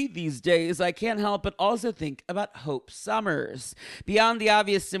MJP these days, I can't help but also think about Hope Summers. Beyond the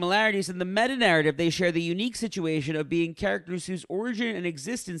obvious similarities in the meta-narrative, they share the unique situation of being characters whose origin and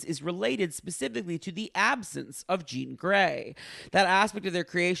existence is related specifically to the absence of Jean Grey. That aspect of their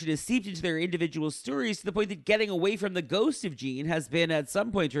creation is seeped into their individual stories to the point that getting away from the ghost of Jean has been, at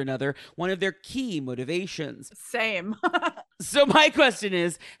some point or another, one of their key motivations. Same. So my question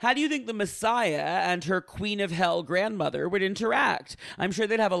is, how do you think the Messiah and her Queen of Hell grandmother would interact? I'm sure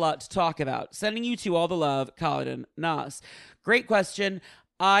they'd have a lot to talk about. Sending you to all the love, Khalid Nas. Great question.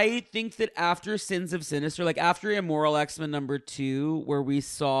 I think that after Sins of Sinister, like after Immoral X-Men #2, where we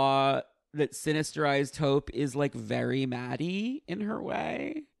saw that Sinisterized Hope is like very Maddie in her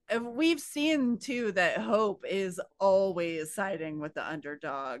way. We've seen too that Hope is always siding with the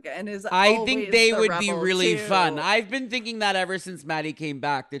underdog and is I think they would be really too. fun. I've been thinking that ever since Maddie came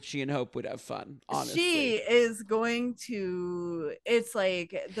back, that she and Hope would have fun, honestly. She is going to, it's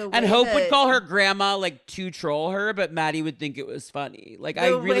like the way and Hope that, would call her grandma like to troll her, but Maddie would think it was funny. Like, I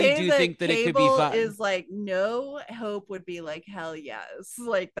really do think that it could be fun. Is like, no, Hope would be like, hell yes.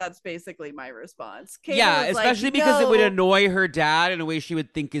 Like, that's basically my response. Cable yeah, is especially like, because no. it would annoy her dad in a way she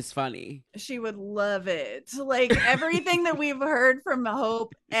would think is funny. She would love it. Like, everything that we've heard from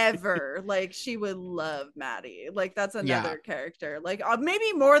Hope ever, like, she would love Maddie. Like, that's another character. Like,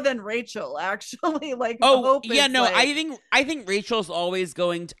 maybe more than Rachel, actually. Like, Hope yeah, is no, like... I think Rachel's always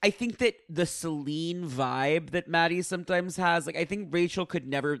going to, I think that the Celine vibe that Maddie sometimes has, like, I think Rachel could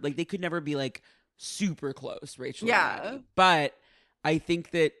never, like, they could never be like super close, Rachel and Maddie. But I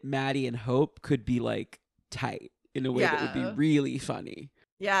think that Maddie and Hope could be like tight in a way that would be really funny.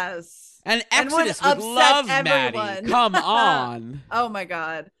 Yes. And Exodus would love everyone. Maddie. Come on. Oh my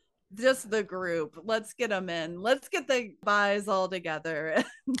God. Just the group. Let's get them in. Let's get the buys all together.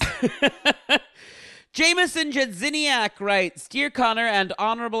 Jameson Jadziniak writes, Dear Connor and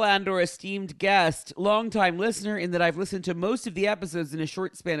honorable and/or esteemed guest, longtime listener in that I've listened to most of the episodes in a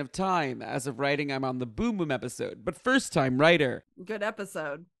short span of time. As of writing, I'm on the Boom Boom episode, but first time writer. Good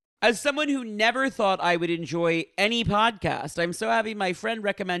episode. As someone who never thought I would enjoy any podcast, I'm so happy my friend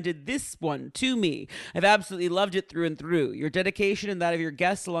recommended this one to me. I've absolutely loved it through and through. Your dedication and that of your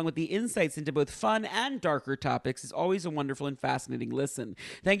guests, along with the insights into both fun and darker topics, is always a wonderful and fascinating listen.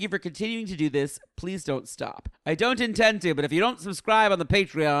 Thank you for continuing to do this. Please don't stop. I don't intend to, but if you don't subscribe on the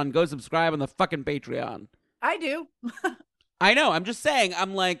Patreon, go subscribe on the fucking Patreon. I do. I know. I'm just saying.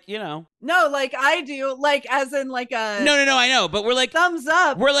 I'm like, you know. No, like I do. Like as in like a. No, I know. But we're like. Thumbs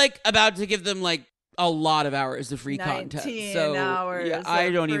up. We're like about to give them like a lot of hours of free content. 19 so hours yeah,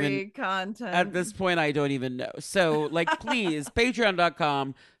 I don't free even. content. At this point, I don't even know. So like, please,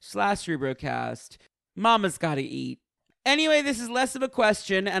 patreon.com/Cerebrocast. Mama's gotta eat. Anyway, this is less of a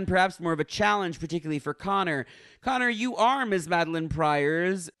question and perhaps more of a challenge, particularly for Connor. Connor, you are Ms. Madelyne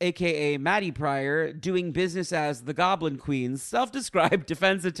Pryor's, a.k.a. Maddie Pryor, doing business as the Goblin Queen's self-described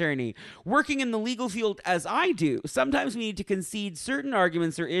defense attorney. Working in the legal field as I do, sometimes we need to concede certain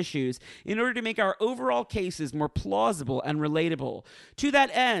arguments or issues in order to make our overall cases more plausible and relatable. To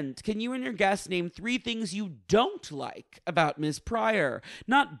that end, can you and your guests name 3 things you don't like about Ms. Pryor?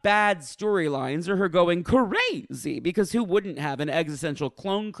 Not bad storylines or her going crazy, because because who wouldn't have an existential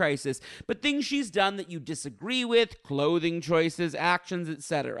clone crisis? But things she's done that you disagree with, clothing choices, actions,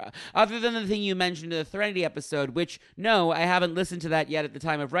 etc. Other than the thing you mentioned in the Threnody episode, which, no, I haven't listened to that yet at the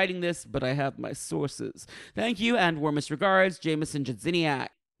time of writing this, but I have my sources. Thank you, and warmest regards, Jameson Jadziniak.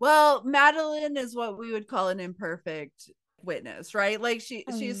 Well, Madelyne is what we would call an imperfect witness, right? Like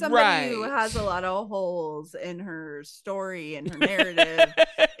she's somebody who has a lot of holes in her story and her narrative.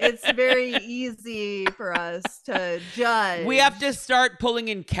 It's very easy for us to judge. We have to start pulling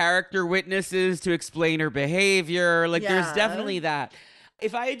in character witnesses to explain her behavior. Like, there's definitely that.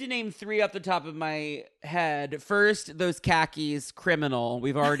 If I had to name 3 off the top of my head, first, those khakis, criminal.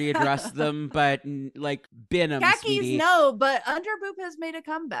 We've already addressed them, but like, bin them, khakis, sweetie. no, but underboob has made a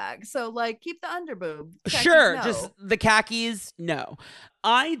comeback. So, like, keep the underboob. Khakis, sure, no. Just the khakis, no.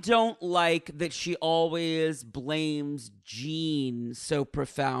 I don't like that she always blames Jean so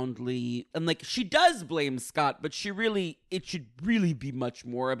profoundly. And like, she does blame Scott, but it should really be much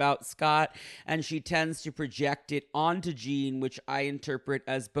more about Scott. And she tends to project it onto Jean, which I interpret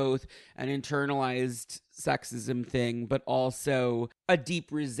as both an internalized sexism thing, but also a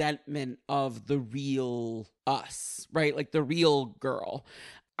deep resentment of the real us, right? Like the real girl.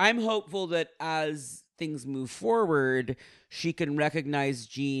 I'm hopeful that as things move forward, she can recognize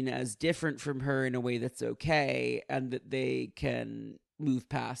Jean as different from her in a way that's okay, and that they can move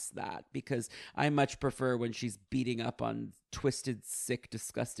past that, because I much prefer when she's beating up on twisted, sick,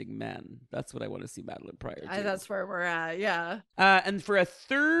 disgusting men. That's what I want to see Madelyne Pryor do. That's where we're at, yeah. And for a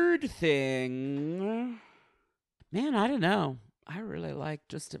third thing, man, I don't know. I really like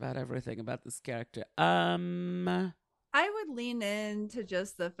just about everything about this character. I would lean into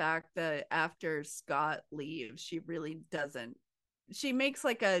just the fact that after Scott leaves, she really doesn't. She makes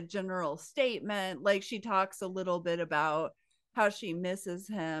like a general statement, like she talks a little bit about how she misses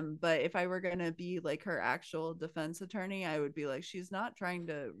him. But if I were going to be like her actual defense attorney, I would be like, she's not trying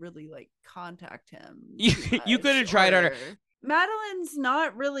to really like contact him. You could have tried harder. Madelyne's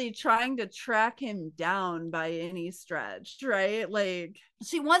not really trying to track him down by any stretch, right? Like,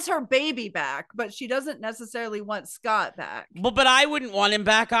 she wants her baby back, but she doesn't necessarily want Scott back. Well, but I wouldn't want him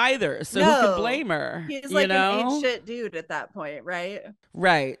back either. So who could blame her? He's like an ain't shit dude at that point, right?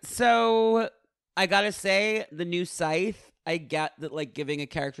 Right. So I gotta say, the new Scythe, I get that like giving a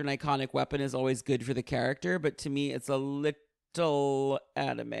character an iconic weapon is always good for the character, but to me, it's a little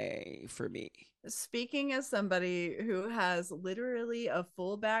anime for me. Speaking as somebody who has literally a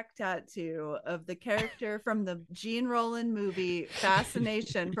full back tattoo of the character from the Gene Roland movie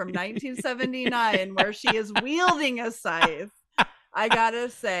Fascination from 1979, where she is wielding a scythe, I gotta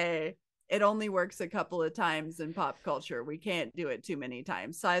say, it only works a couple of times in pop culture. We can't do it too many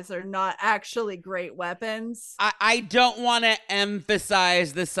times. Scythes are not actually great weapons. I don't want to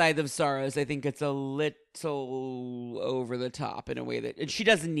emphasize the scythe of sorrows. I think it's a little over the top in a way that, and she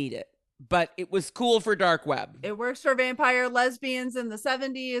doesn't need it. But it was cool for dark web. It works for vampire lesbians in the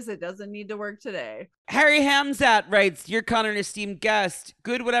 70s. It doesn't need to work today. Harry Hamzat writes, "Dear Connor and esteemed guest,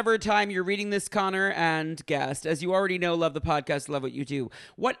 good whatever time you're reading this, Connor and guest. As you already know, love the podcast, love what you do.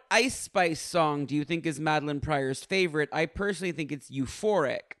 What Ice Spice song do you think is Madelyne Pryor's favorite? I personally think it's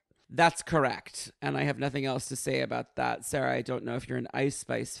Euphoric." That's correct. And I have nothing else to say about that. Sarah, I don't know if you're an Ice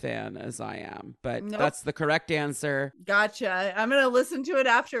Spice fan as I am, but That's the correct answer. Gotcha. I'm going to listen to it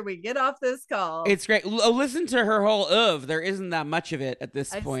after we get off this call. It's great. Listen to her whole oeuvre. There isn't that much of it at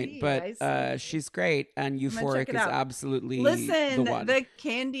this point, but she's great. And Euphoric is absolutely the one. The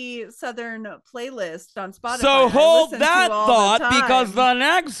Candy Southern playlist on Spotify. So hold that thought, because the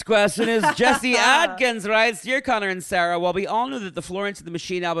next question is Jesse Adkins writes, "Dear Connor and Sarah, while we all know that the Florence and the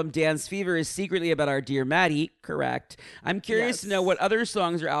Machine album Dance Fever is secretly about our dear Maddie," correct, "I'm curious to know what other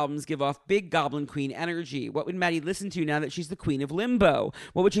songs or albums give off big Goblin Queen energy. What would Maddie listen to now that she's the queen of limbo?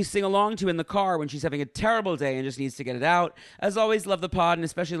 What would she sing along to in the car when she's having a terrible day and just needs to get it out? As always, love the pod and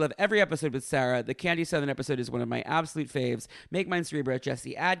especially love every episode with Sarah. The Candy Southern episode is one of my absolute faves. Make mine Cerebra,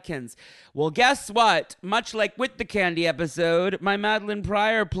 Jesse Adkins." Well, guess what? Much like with the Candy episode, my Madelyne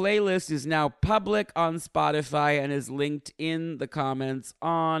Pryor playlist is now public on Spotify and is linked in the comments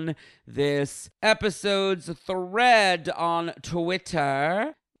on this episode's thread on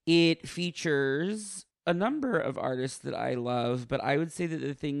Twitter. It features a number of artists that I love, but I would say that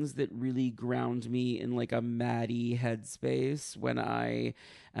the things that really ground me in like a Maddie headspace when I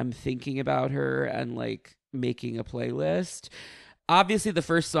am thinking about her and like making a playlist. Obviously, the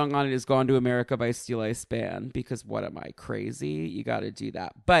first song on it is Gone to America by Steel Ice Band, because what am I, crazy? You got to do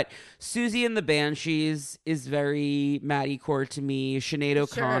that. But Susie and the Banshees is very Maddie core to me. Sinead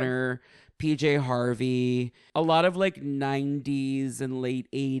O'Connor, PJ Harvey, a lot of like 90s and late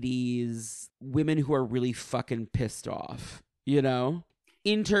 80s women who are really fucking pissed off, you know?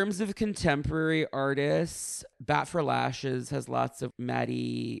 In terms of contemporary artists, Bat for Lashes has lots of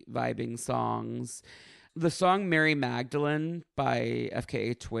Maddie vibing songs. The song Mary Magdalene by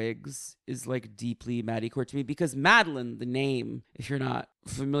FKA Twigs is like deeply Maddie-core to me because Madelyne, the name, if you're not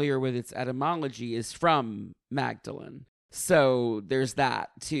familiar with its etymology, is from Magdalene. So there's that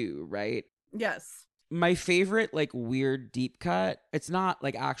too, right? Yes. My favorite like weird deep cut, it's not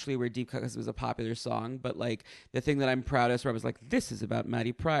like actually a weird deep cut because it was a popular song, but like the thing that I'm proudest where I was like, this is about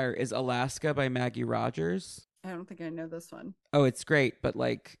Maddie Pryor is Alaska by Maggie Rogers. I don't think I know this one. Oh, it's great, but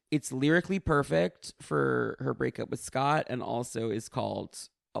like it's lyrically perfect for her breakup with Scott and also is called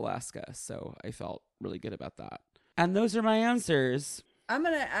Alaska. So I felt really good about that. And those are my answers. I'm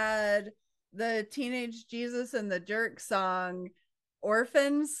going to add the Teenage Jesus and the Jerk song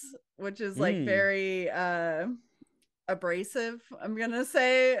Orphans, which is like very abrasive, I'm gonna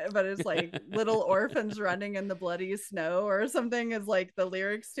say, but it's like little orphans running in the bloody snow or something is like the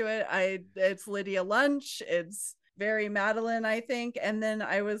lyrics to it. It's Lydia Lunch, it's very Madelyne, I think. And then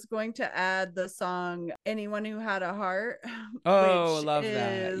I was going to add the song Anyone Who Had a Heart, oh, which love is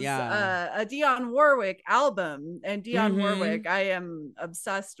that. Yeah, a Dionne Warwick album, and Dionne Warwick I am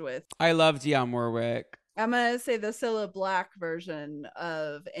obsessed with. I love Dionne Warwick. I'm gonna say the Cilla Black version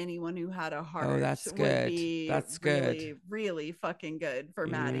of Anyone Who Had a Heart. Oh, that's good. That's good. Really, really fucking good for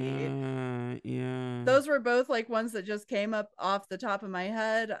Maddie. Yeah. Those were both like ones that just came up off the top of my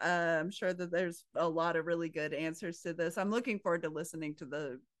head. I'm sure that there's a lot of really good answers to this. I'm looking forward to listening to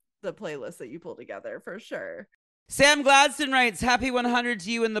the playlist that you pull together for sure. Sam Gladstone writes, happy 100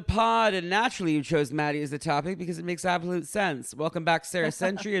 to you in the pod. And naturally, you chose Maddie as the topic because it makes absolute sense. Welcome back, Sarah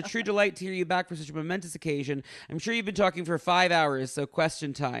Century. A true delight to hear you back for such a momentous occasion. I'm sure you've been talking for 5 hours, so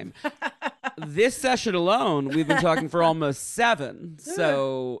question time. This session alone, we've been talking for almost 7.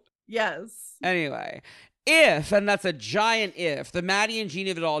 So, yes. Anyway. If, and that's a giant if, the Maddie and Jean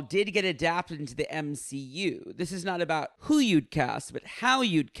of it all did get adapted into the MCU, this is not about who you'd cast, but how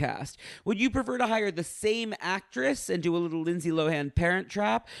you'd cast. Would you prefer to hire the same actress and do a little Lindsay Lohan Parent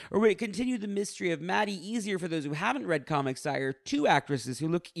Trap? Or would it continue the mystery of Maddie easier for those who haven't read comics to hire 2 actresses who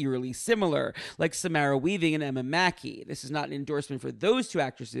look eerily similar, like Samara Weaving and Emma Mackey? This is not an endorsement for those 2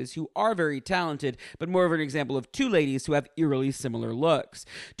 actresses who are very talented, but more of an example of 2 ladies who have eerily similar looks.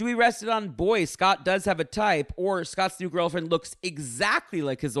 Do we rest it on, boy, Scott does have a type, or Scott's new girlfriend looks exactly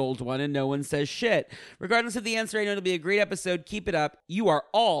like his old one and no one says shit? Regardless of the answer, I know it'll be a great episode. Keep it up. You are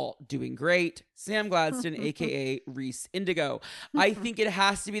all doing great. Sam Gladstone, aka Reese Indigo. I think it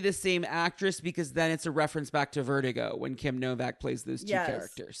has to be the same actress because then it's a reference back to Vertigo when Kim Novak plays those 2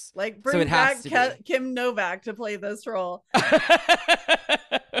 characters. Like bring back Kim Novak to play this role.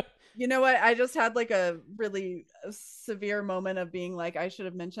 You know what? I just had like a really severe moment of being like, I should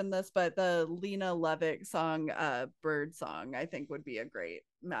have mentioned this, but the Lena Levick song, Bird Song, I think would be a great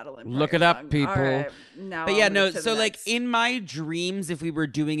Madelyne. Look it up, song. people. Right, now but yeah, no, so like in my dreams, if we were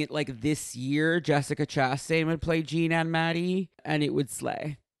doing it like this year, Jessica Chastain would play Jean and Maddie and it would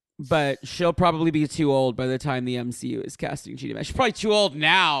slay. But she'll probably be too old by the time the MCU is casting Jean. She's probably too old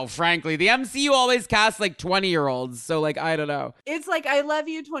now, frankly. The MCU always casts like 20-year-olds. So like, I don't know. It's like, I love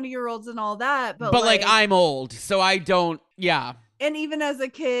you 20-year-olds and all that. But like I'm old. So I don't, yeah. And even as a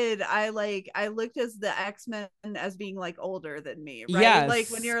kid, I looked as the X-Men as being like older than me, right? Yes. Like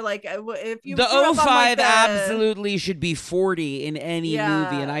when you're like, if you the 05 absolutely should be 40 in any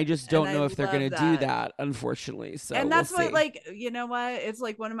movie, and I just don't know if they're gonna do that, unfortunately. So and that's we'll what, like, you know what? It's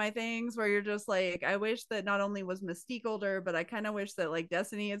like one of my things where you're just like, I wish that not only was Mystique older, but I kind of wish that like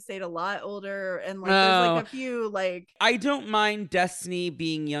Destiny had stayed a lot older, and like there's like a few like. I don't mind Destiny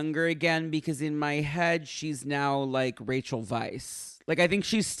being younger again because in my head she's now like Rachel Weisz. Like, I think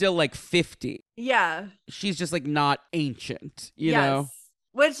she's still like 50. Yeah. She's just like not ancient, you know?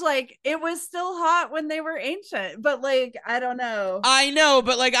 Which, like, it was still hot when they were ancient, but like, I don't know. I know,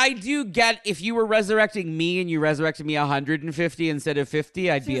 but like, I do get if you were resurrecting me and you resurrected me 150 instead of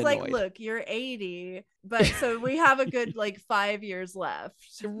 50, I'd be annoyed. Like, look, you're 80, but so we have a good like 5 years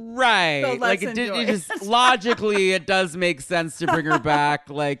left. Right. So like, it just logically, it does make sense to bring her back,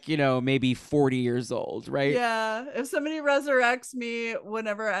 like, you know, maybe 40 years old, right? Yeah. If somebody resurrects me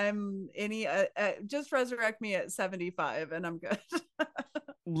whenever I'm just resurrect me at 75 and I'm good.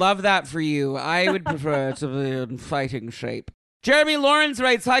 Love that for you. I would prefer to be in fighting shape. Jeremy Lawrence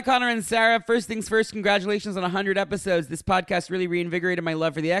writes, hi, Connor and Sarah. First things first, congratulations on 100 episodes. This podcast really reinvigorated my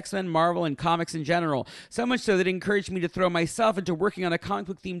love for the X-Men, Marvel, and comics in general. So much so that it encouraged me to throw myself into working on a comic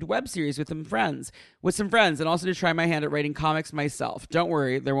book-themed web series with some friends, and also to try my hand at writing comics myself. Don't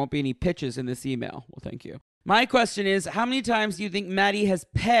worry, there won't be any pitches in this email. Well, thank you. My question is, how many times do you think Maddie has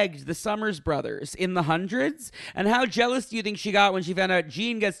pegged the Summers brothers? In the hundreds? And how jealous do you think she got when she found out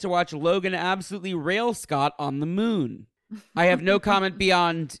Jean gets to watch Logan absolutely rail Scott on the moon? I have no comment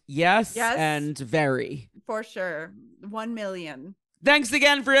beyond yes and very. For sure. 1 million. Thanks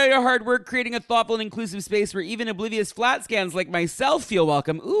again for all your hard work creating a thoughtful and inclusive space where even oblivious flat scans like myself feel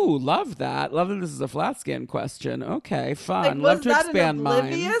welcome. Ooh, love that. Love that this is a flat scan question. Okay, fun. Like, love to expand mine. Was that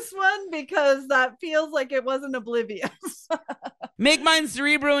an oblivious one? Because that feels like it wasn't oblivious. Make mine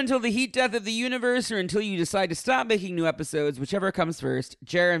Cerebro until the heat death of the universe or until you decide to stop making new episodes, whichever comes first.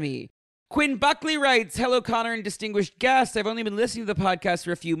 Jeremy. Quinn Buckley writes, hello, Connor and distinguished guest. I've only been listening to the podcast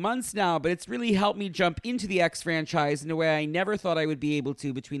for a few months now, but it's really helped me jump into the X franchise in a way I never thought I would be able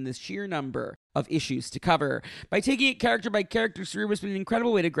to between the sheer number of issues to cover. By taking it character by character, Cerebro's been an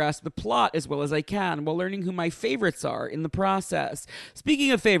incredible way to grasp the plot as well as I can, while learning who my favorites are in the process.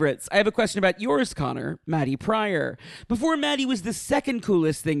 Speaking of favorites, I have a question about yours, Connor, Maddie Pryor. Before Maddie was the second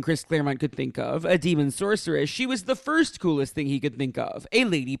coolest thing Chris Claremont could think of, a demon sorceress, she was the first coolest thing he could think of, a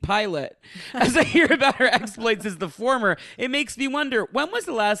lady pilot. As I hear about her exploits as the former, it makes me wonder, when was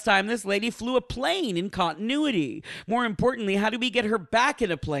the last time this lady flew a plane in continuity? More importantly, how do we get her back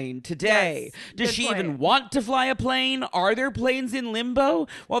in a plane today? Yes. Does she even want to fly a plane? Are there planes in limbo?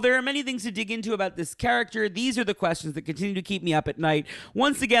 While there are many things to dig into about this character, these are the questions that continue to keep me up at night.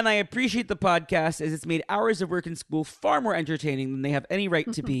 Once again, I appreciate the podcast as it's made hours of work in school far more entertaining than they have any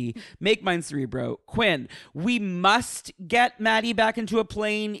right to be. Make mine Cerebro. Quinn, we must get Maddie back into a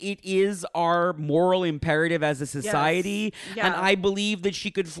plane. It is our moral imperative as a society. Yes. Yeah. And I believe that she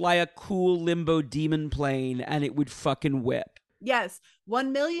could fly a cool limbo demon plane and it would fucking whip. Yes,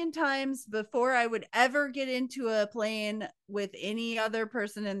 1 million times before I would ever get into a plane with any other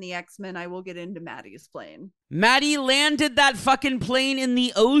person in the X-Men, I will get into Maddie's plane. Maddie landed that fucking plane in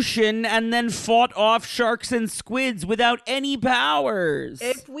the ocean and then fought off sharks and squids without any powers.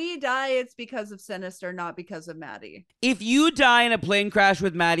 If we die, it's because of Sinister, not because of Maddie. If you die in a plane crash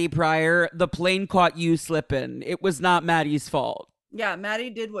with Maddie Pryor, the plane caught you slipping. It was not Maddie's fault. Yeah,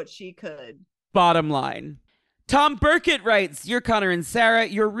 Maddie did what she could. Bottom line. Tom Burkett writes, Dear Connor and Sarah,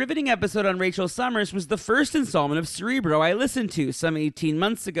 your riveting episode on Rachel Summers was the first installment of Cerebro I listened to some 18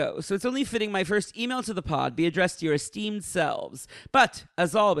 months ago, so it's only fitting my first email to the pod be addressed to your esteemed selves. But,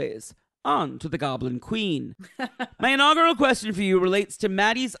 as always, on to the Goblin Queen. My inaugural question for you relates to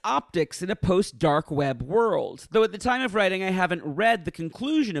Maddie's optics in a post-dark web world. Though at the time of writing I haven't read the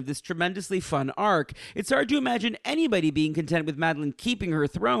conclusion of this tremendously fun arc, it's hard to imagine anybody being content with Madelyne keeping her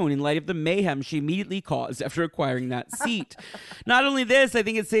throne in light of the mayhem she immediately caused after acquiring that seat. Not only this, I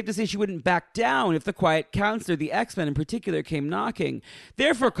think it's safe to say she wouldn't back down if the Quiet Counselor, the X-Men in particular, came knocking.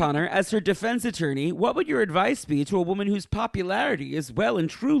 Therefore, Connor, as her defense attorney, what would your advice be to a woman whose popularity is well and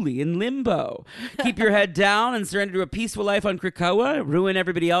truly in limbo? Keep your head down and surrender to a peaceful life on Krakoa, ruin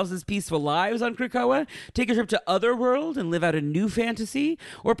everybody else's peaceful lives on Krakoa, take a trip to Otherworld and live out a new fantasy,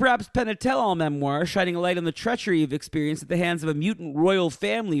 or perhaps pen a tell-all memoir shining a light on the treachery you've experienced at the hands of a mutant royal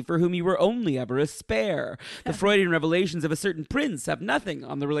family for whom you were only ever a spare. The Freudian revelations of a certain prince have nothing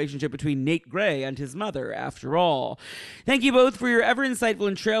on the relationship between Nate Gray and his mother, after all. Thank you both for your ever-insightful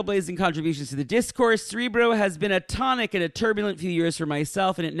and trailblazing contributions to the discourse. Cerebro has been a tonic in a turbulent few years for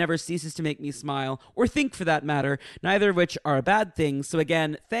myself, and it never ceases to make me smile, or think for that matter, neither of which are a bad thing. So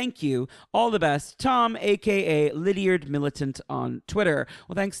again, thank you. All the best. Tom, aka Lydiard Militant on Twitter.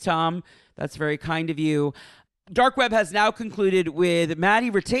 Well, thanks, Tom. That's very kind of you. Dark Web has now concluded with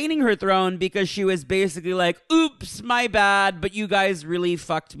Maddie retaining her throne because she was basically like, oops, my bad, but you guys really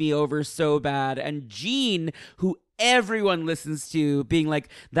fucked me over so bad. And Jean, who everyone listens to, being like,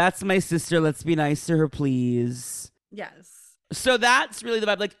 that's my sister, let's be nice to her, please. Yes. So that's really the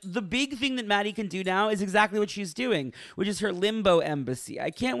vibe. Like, the big thing that Maddie can do now is exactly what she's doing, which is her limbo embassy.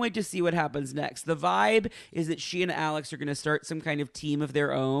 I can't wait to see what happens next. The vibe is that she and Alex are going to start some kind of team of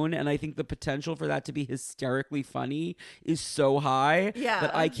their own, and I think the potential for that to be hysterically funny is so high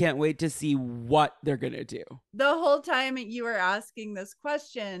that I can't wait to see what they're going to do. The whole time you were asking this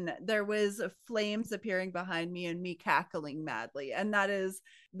question, there was flames appearing behind me and me cackling madly, and that is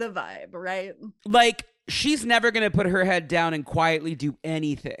the vibe, right? Like, she's never going to put her head down and quietly do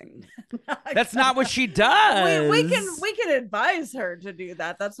anything. That's not what she does. We can advise her to do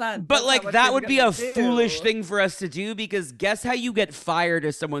that. That's not. But that's like not that would be a foolish thing for us to do, because guess how you get fired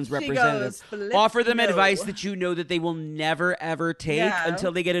as someone's representative? Offer them advice that you know that they will never ever take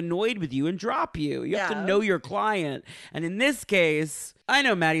until they get annoyed with you and drop you. You have to know your client. And in this case, I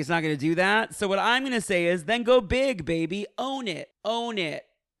know Maddie's not going to do that. So what I'm going to say is then go big, baby. Own it. Own it.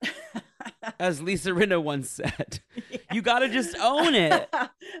 As Lisa Rinna once said. Yeah. You got to just own it.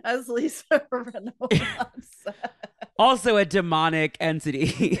 As Lisa Rinna once said. Also a demonic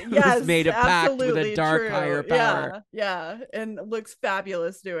entity who's made a pact with a dark higher power. Yeah. And looks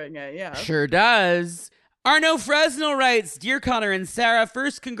fabulous doing it. Yeah. Sure does. Arno Fresnel writes, Dear Connor and Sara,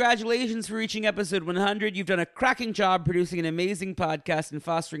 first, congratulations for reaching episode 100. You've done a cracking job producing an amazing podcast and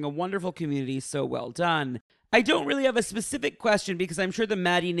fostering a wonderful community. So well done. I don't really have a specific question because I'm sure the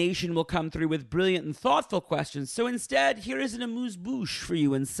Maddie Nation will come through with brilliant and thoughtful questions. So instead, here is an amuse-bouche for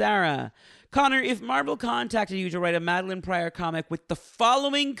you and Sara. Connor, if Marvel contacted you to write a Madelyne Pryor comic with the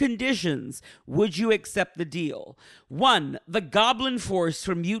following conditions, would you accept the deal? 1, the Goblin Force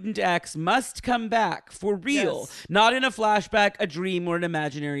from Mutant X must come back for real, not in a flashback, a dream, or an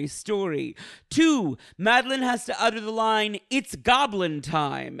imaginary story. 2, Madelyne has to utter the line, "It's Goblin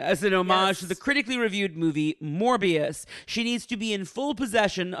time," as an homage to the critically reviewed movie Morbius. She needs to be in full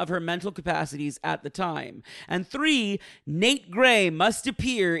possession of her mental capacities at the time. And 3, Nate Gray must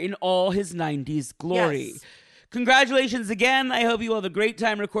appear in all his 90s glory. Congratulations again. I hope you all have a great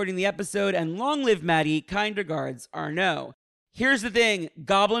time recording the episode, and long live Maddie. Kind regards, Arno. Here's the thing,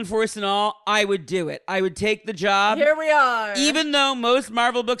 Goblin Force and all, I would do it. I would take the job. Here we are. Even though most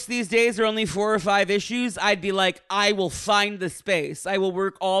Marvel books these days are only 4 or 5 issues, I'd be like, I will find the space. I will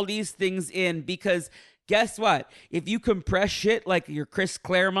work all these things in, because guess what? If you compress shit like your Chris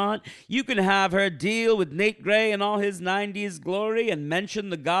Claremont, you can have her deal with Nate Gray and all his 90s glory and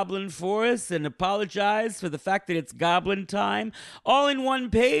mention the Goblin Force and apologize for the fact that it's Goblin time all in one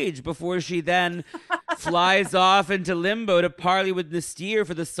page before she then flies off into limbo to parley with Mystere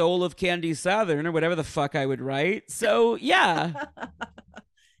for the soul of Candy Southern or whatever the fuck I would write. So, yeah.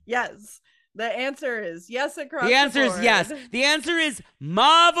 Yes. The answer is yes across the answer is yes. The answer is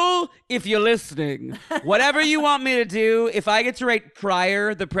Marvel, if you're listening. Whatever you want me to do, if I get to write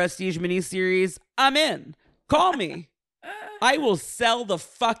Pryor, the Prestige miniseries, I'm in. Call me. I will sell the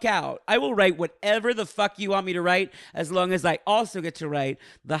fuck out. I will write whatever the fuck you want me to write, as long as I also get to write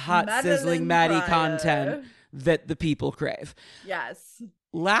the hot, sizzling Maddie content that the people crave. Yes.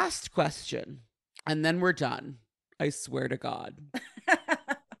 Last question, and then we're done. I swear to God.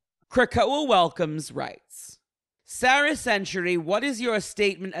 Krakoa Welcomes writes, Sara Century, what is your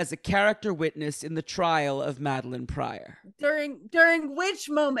statement as a character witness in the trial of Madelyne Pryor? During which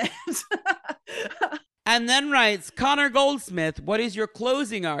moment? And then writes, Connor Goldsmith, what is your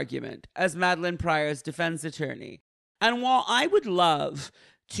closing argument as Madelyne Pryor's defense attorney? And while I would love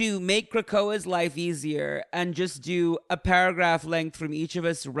to make Krakoa's life easier and just do a paragraph length from each of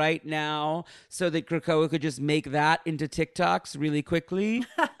us right now so that Krakoa could just make that into TikToks really quickly,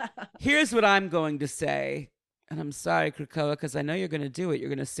 here's what I'm going to say. And I'm sorry, Krakoa, because I know you're going to do it. You're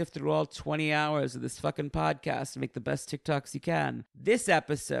going to sift through all 20 hours of this fucking podcast and make the best TikToks you can. This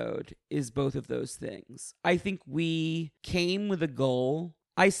episode is both of those things. I think we came with a goal.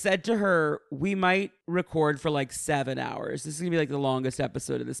 I said to her, we might record for like 7 hours. This is going to be like the longest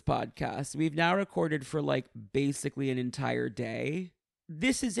episode of this podcast. We've now recorded for like basically an entire day.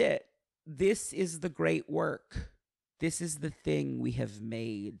 This is it. This is the great work. This is the thing we have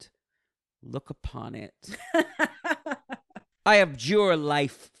made. Look upon it. I abjure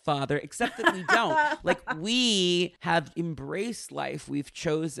life, Father, except that we don't. Like, we have embraced life. We've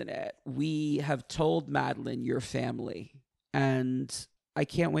chosen it. We have told Madelyne, your family. And I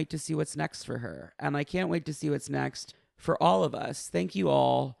can't wait to see what's next for her. And I can't wait to see what's next for all of us. Thank you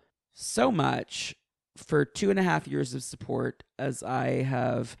all so much for 2.5 years of support as I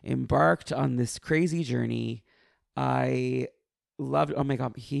have embarked on this crazy journey. I loved, oh my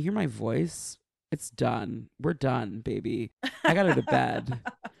God, can you hear my voice? It's done. We're done, baby. I gotta go to bed.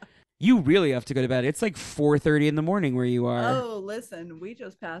 You really have to go to bed. It's like 4:30 in the morning where you are. Oh, listen, we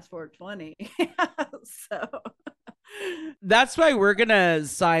just passed 4:20. So that's why we're gonna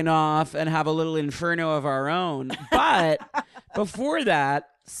sign off and have a little inferno of our own. But before that,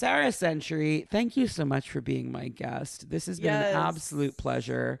 Sara Century, thank you so much for being my guest. This has been an absolute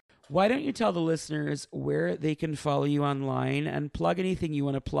pleasure. Why don't you tell the listeners where they can follow you online and plug anything you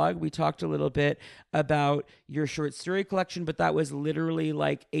want to plug? We talked a little bit about your short story collection, but that was literally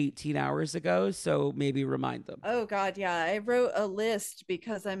like 18 hours ago. So maybe remind them. Oh God, yeah. I wrote a list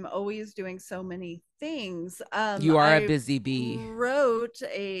because I'm always doing so many things. You are I a busy bee. Wrote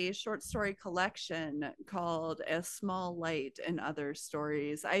a short story collection called A Small Light and Other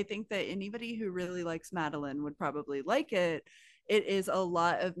Stories. I think that anybody who really likes Madelyne would probably like it. It is a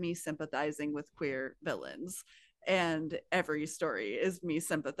lot of me sympathizing with queer villains, and every story is me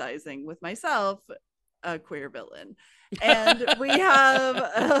sympathizing with myself, a queer villain. And we have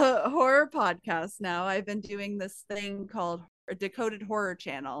a horror podcast now. I've been doing this thing called a Decoded Horror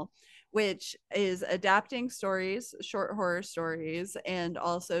Channel, which is adapting stories, short horror stories, and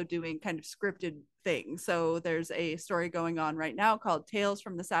also doing kind of scripted things. So there's a story going on right now called Tales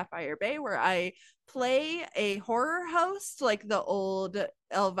from the Sapphire Bay, where I play a horror host, like the old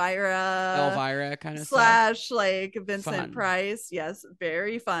Elvira kind of slash stuff. Like Vincent Fun. Price. Yes,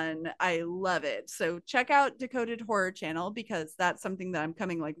 very fun. I love it. So check out Decoded Horror Channel, because that's something that I'm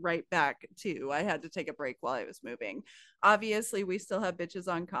coming like right back to. I had to take a break while I was moving. Obviously, we still have Bitches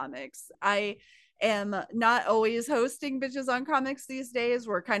on Comics. I am not always hosting Bitches on Comics these days.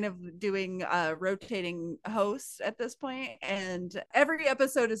 We're kind of doing rotating hosts at this point, and every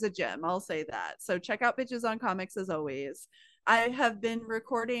episode is a gem, I'll say that. So check out Bitches on Comics as always. I have been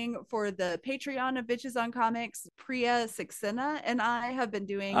recording for the Patreon of Bitches on Comics. Priya Saxena and I have been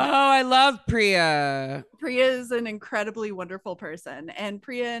doing... Oh, I love Priya. Priya is an incredibly wonderful person. And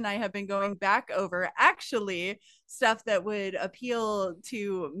Priya and I have been going back over actually stuff that would appeal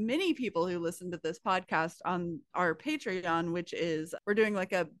to many people who listen to this podcast on our Patreon, which is we're doing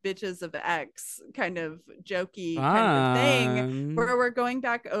like a Bitches of X kind of jokey kind of thing, where we're going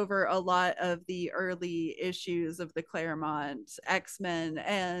back over a lot of the early issues of the Claremont X-Men.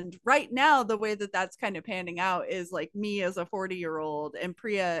 And right now, the way that that's kind of panning out is like me as a 40-year-old and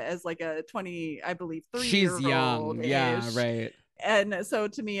Priya as like a 20, I believe, 3-year-old. She's young. Yeah, right. And so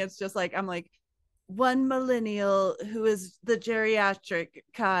to me, it's just like, I'm like, one millennial who is the geriatric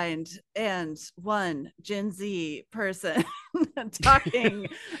kind and one Gen Z person talking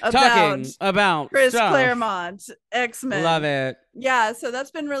about Chris stuff. Claremont, X-Men. Love it. Yeah, so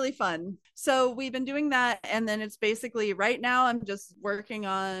that's been really fun. So we've been doing that, and then it's basically right now I'm just working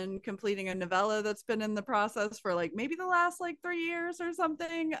on completing a novella that's been in the process for like maybe the last like 3 years or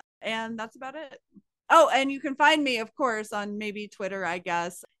something, and that's about it. Oh, and you can find me, of course, on maybe Twitter, I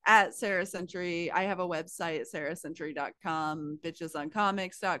guess, at Sara Century. I have a website, saracentury.com,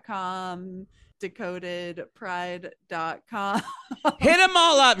 bitchesoncomics.com, decodedpride.com. Hit them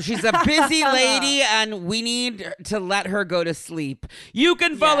all up. She's a busy lady, and we need to let her go to sleep. You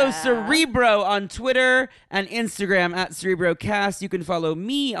can follow Cerebro on Twitter and Instagram at CerebroCast. You can follow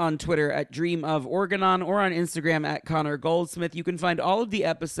me on Twitter at Dream of Organon or on Instagram at Connor Goldsmith. You can find all of the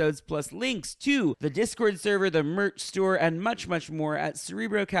episodes plus links to the Discord server, the merch store, and much, much more at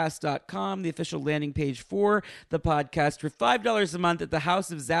CerebroCast.com, the official landing page for the podcast. For $5 a month at the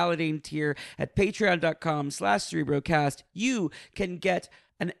House of Zaladane tier at patreon.com/CerebroCast, you can get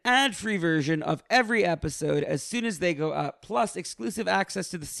an ad-free version of every episode as soon as they go up, plus exclusive access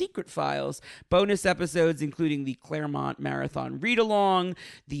to the secret files, bonus episodes including the Claremont Marathon read-along,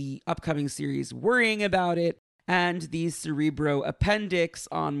 the upcoming series Worrying About It, and the Cerebro appendix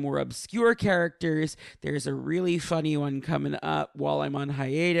on more obscure characters. There's a really funny one coming up while I'm on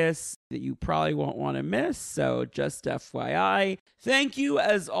hiatus that you probably won't want to miss, so just FYI. Thank you,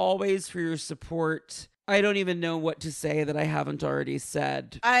 as always, for your support. I don't even know what to say that I haven't already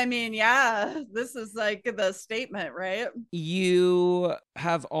said. I mean, yeah, this is like the statement, right? You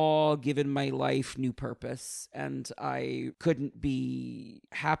have all given my life new purpose, and I couldn't be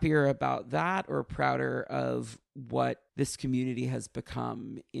happier about that or prouder of what this community has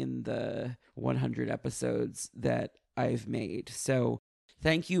become in the 100 episodes that I've made. So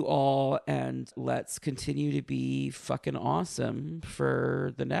thank you all, and let's continue to be fucking awesome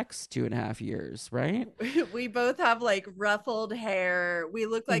for the next 2.5 years, right? We both have like ruffled hair. We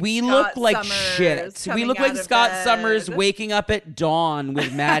look like shit. We look like Scott Summers waking up at dawn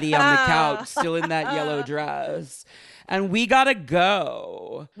with Maddie on the couch, still in that yellow dress. And we gotta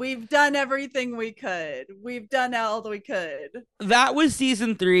go. We've done everything we could. We've done all we could. That was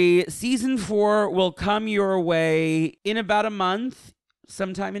season 3. Season 4 will come your way in about a month,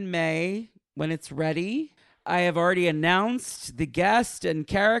 sometime in May, when it's ready. I have already announced the guest and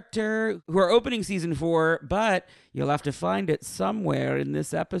character who are opening season 4, but you'll have to find it somewhere in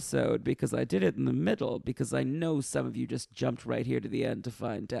this episode because I did it in the middle, because I know some of you just jumped right here to the end to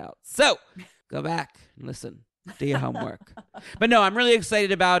find out. So go back and listen. Do your homework. But no, I'm really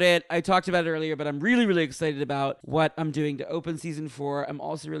excited about it. I talked about it earlier, but I'm really, really excited about what I'm doing to open season 4. I'm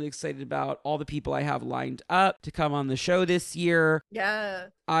also really excited about all the people I have lined up to come on the show this year. Yeah.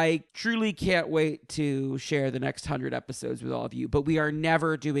 I truly can't wait to share the next 100 episodes with all of you, but we are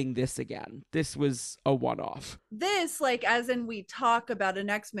never doing this again. This was a one-off. This, like, as in we talk about an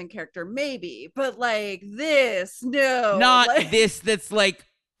X-Men character, maybe, but like this, no. Not like... this that's like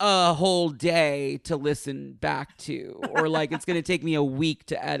a whole day to listen back to, or like it's going to take me a week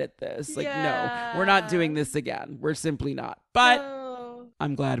to edit this. Like, no, we're not doing this again. We're simply not. But no.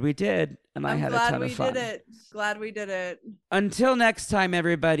 I'm glad we did. And I had a ton of fun. Glad we did it. Until next time,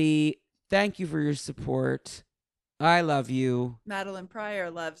 everybody, thank you for your support. I love you. Madelyne Pryor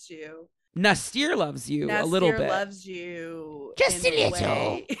loves you. Nastir loves you a little bit. Loves you. Just a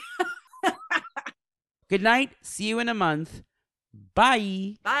little. Good night. See you in a month.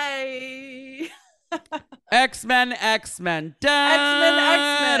 Bye. Bye. X-Men, X-Men. Da, X-Men,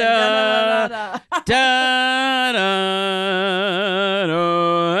 X-Men. Da, da, da, da,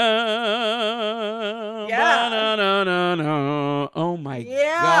 yeah. Da, da, da, da. Oh my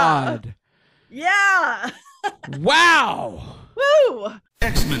God. Yeah. Wow. Woo.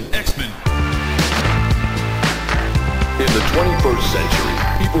 X-Men, X-Men. In the 21st century,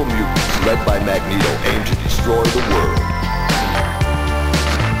 evil mutants led by Magneto aim to destroy the world.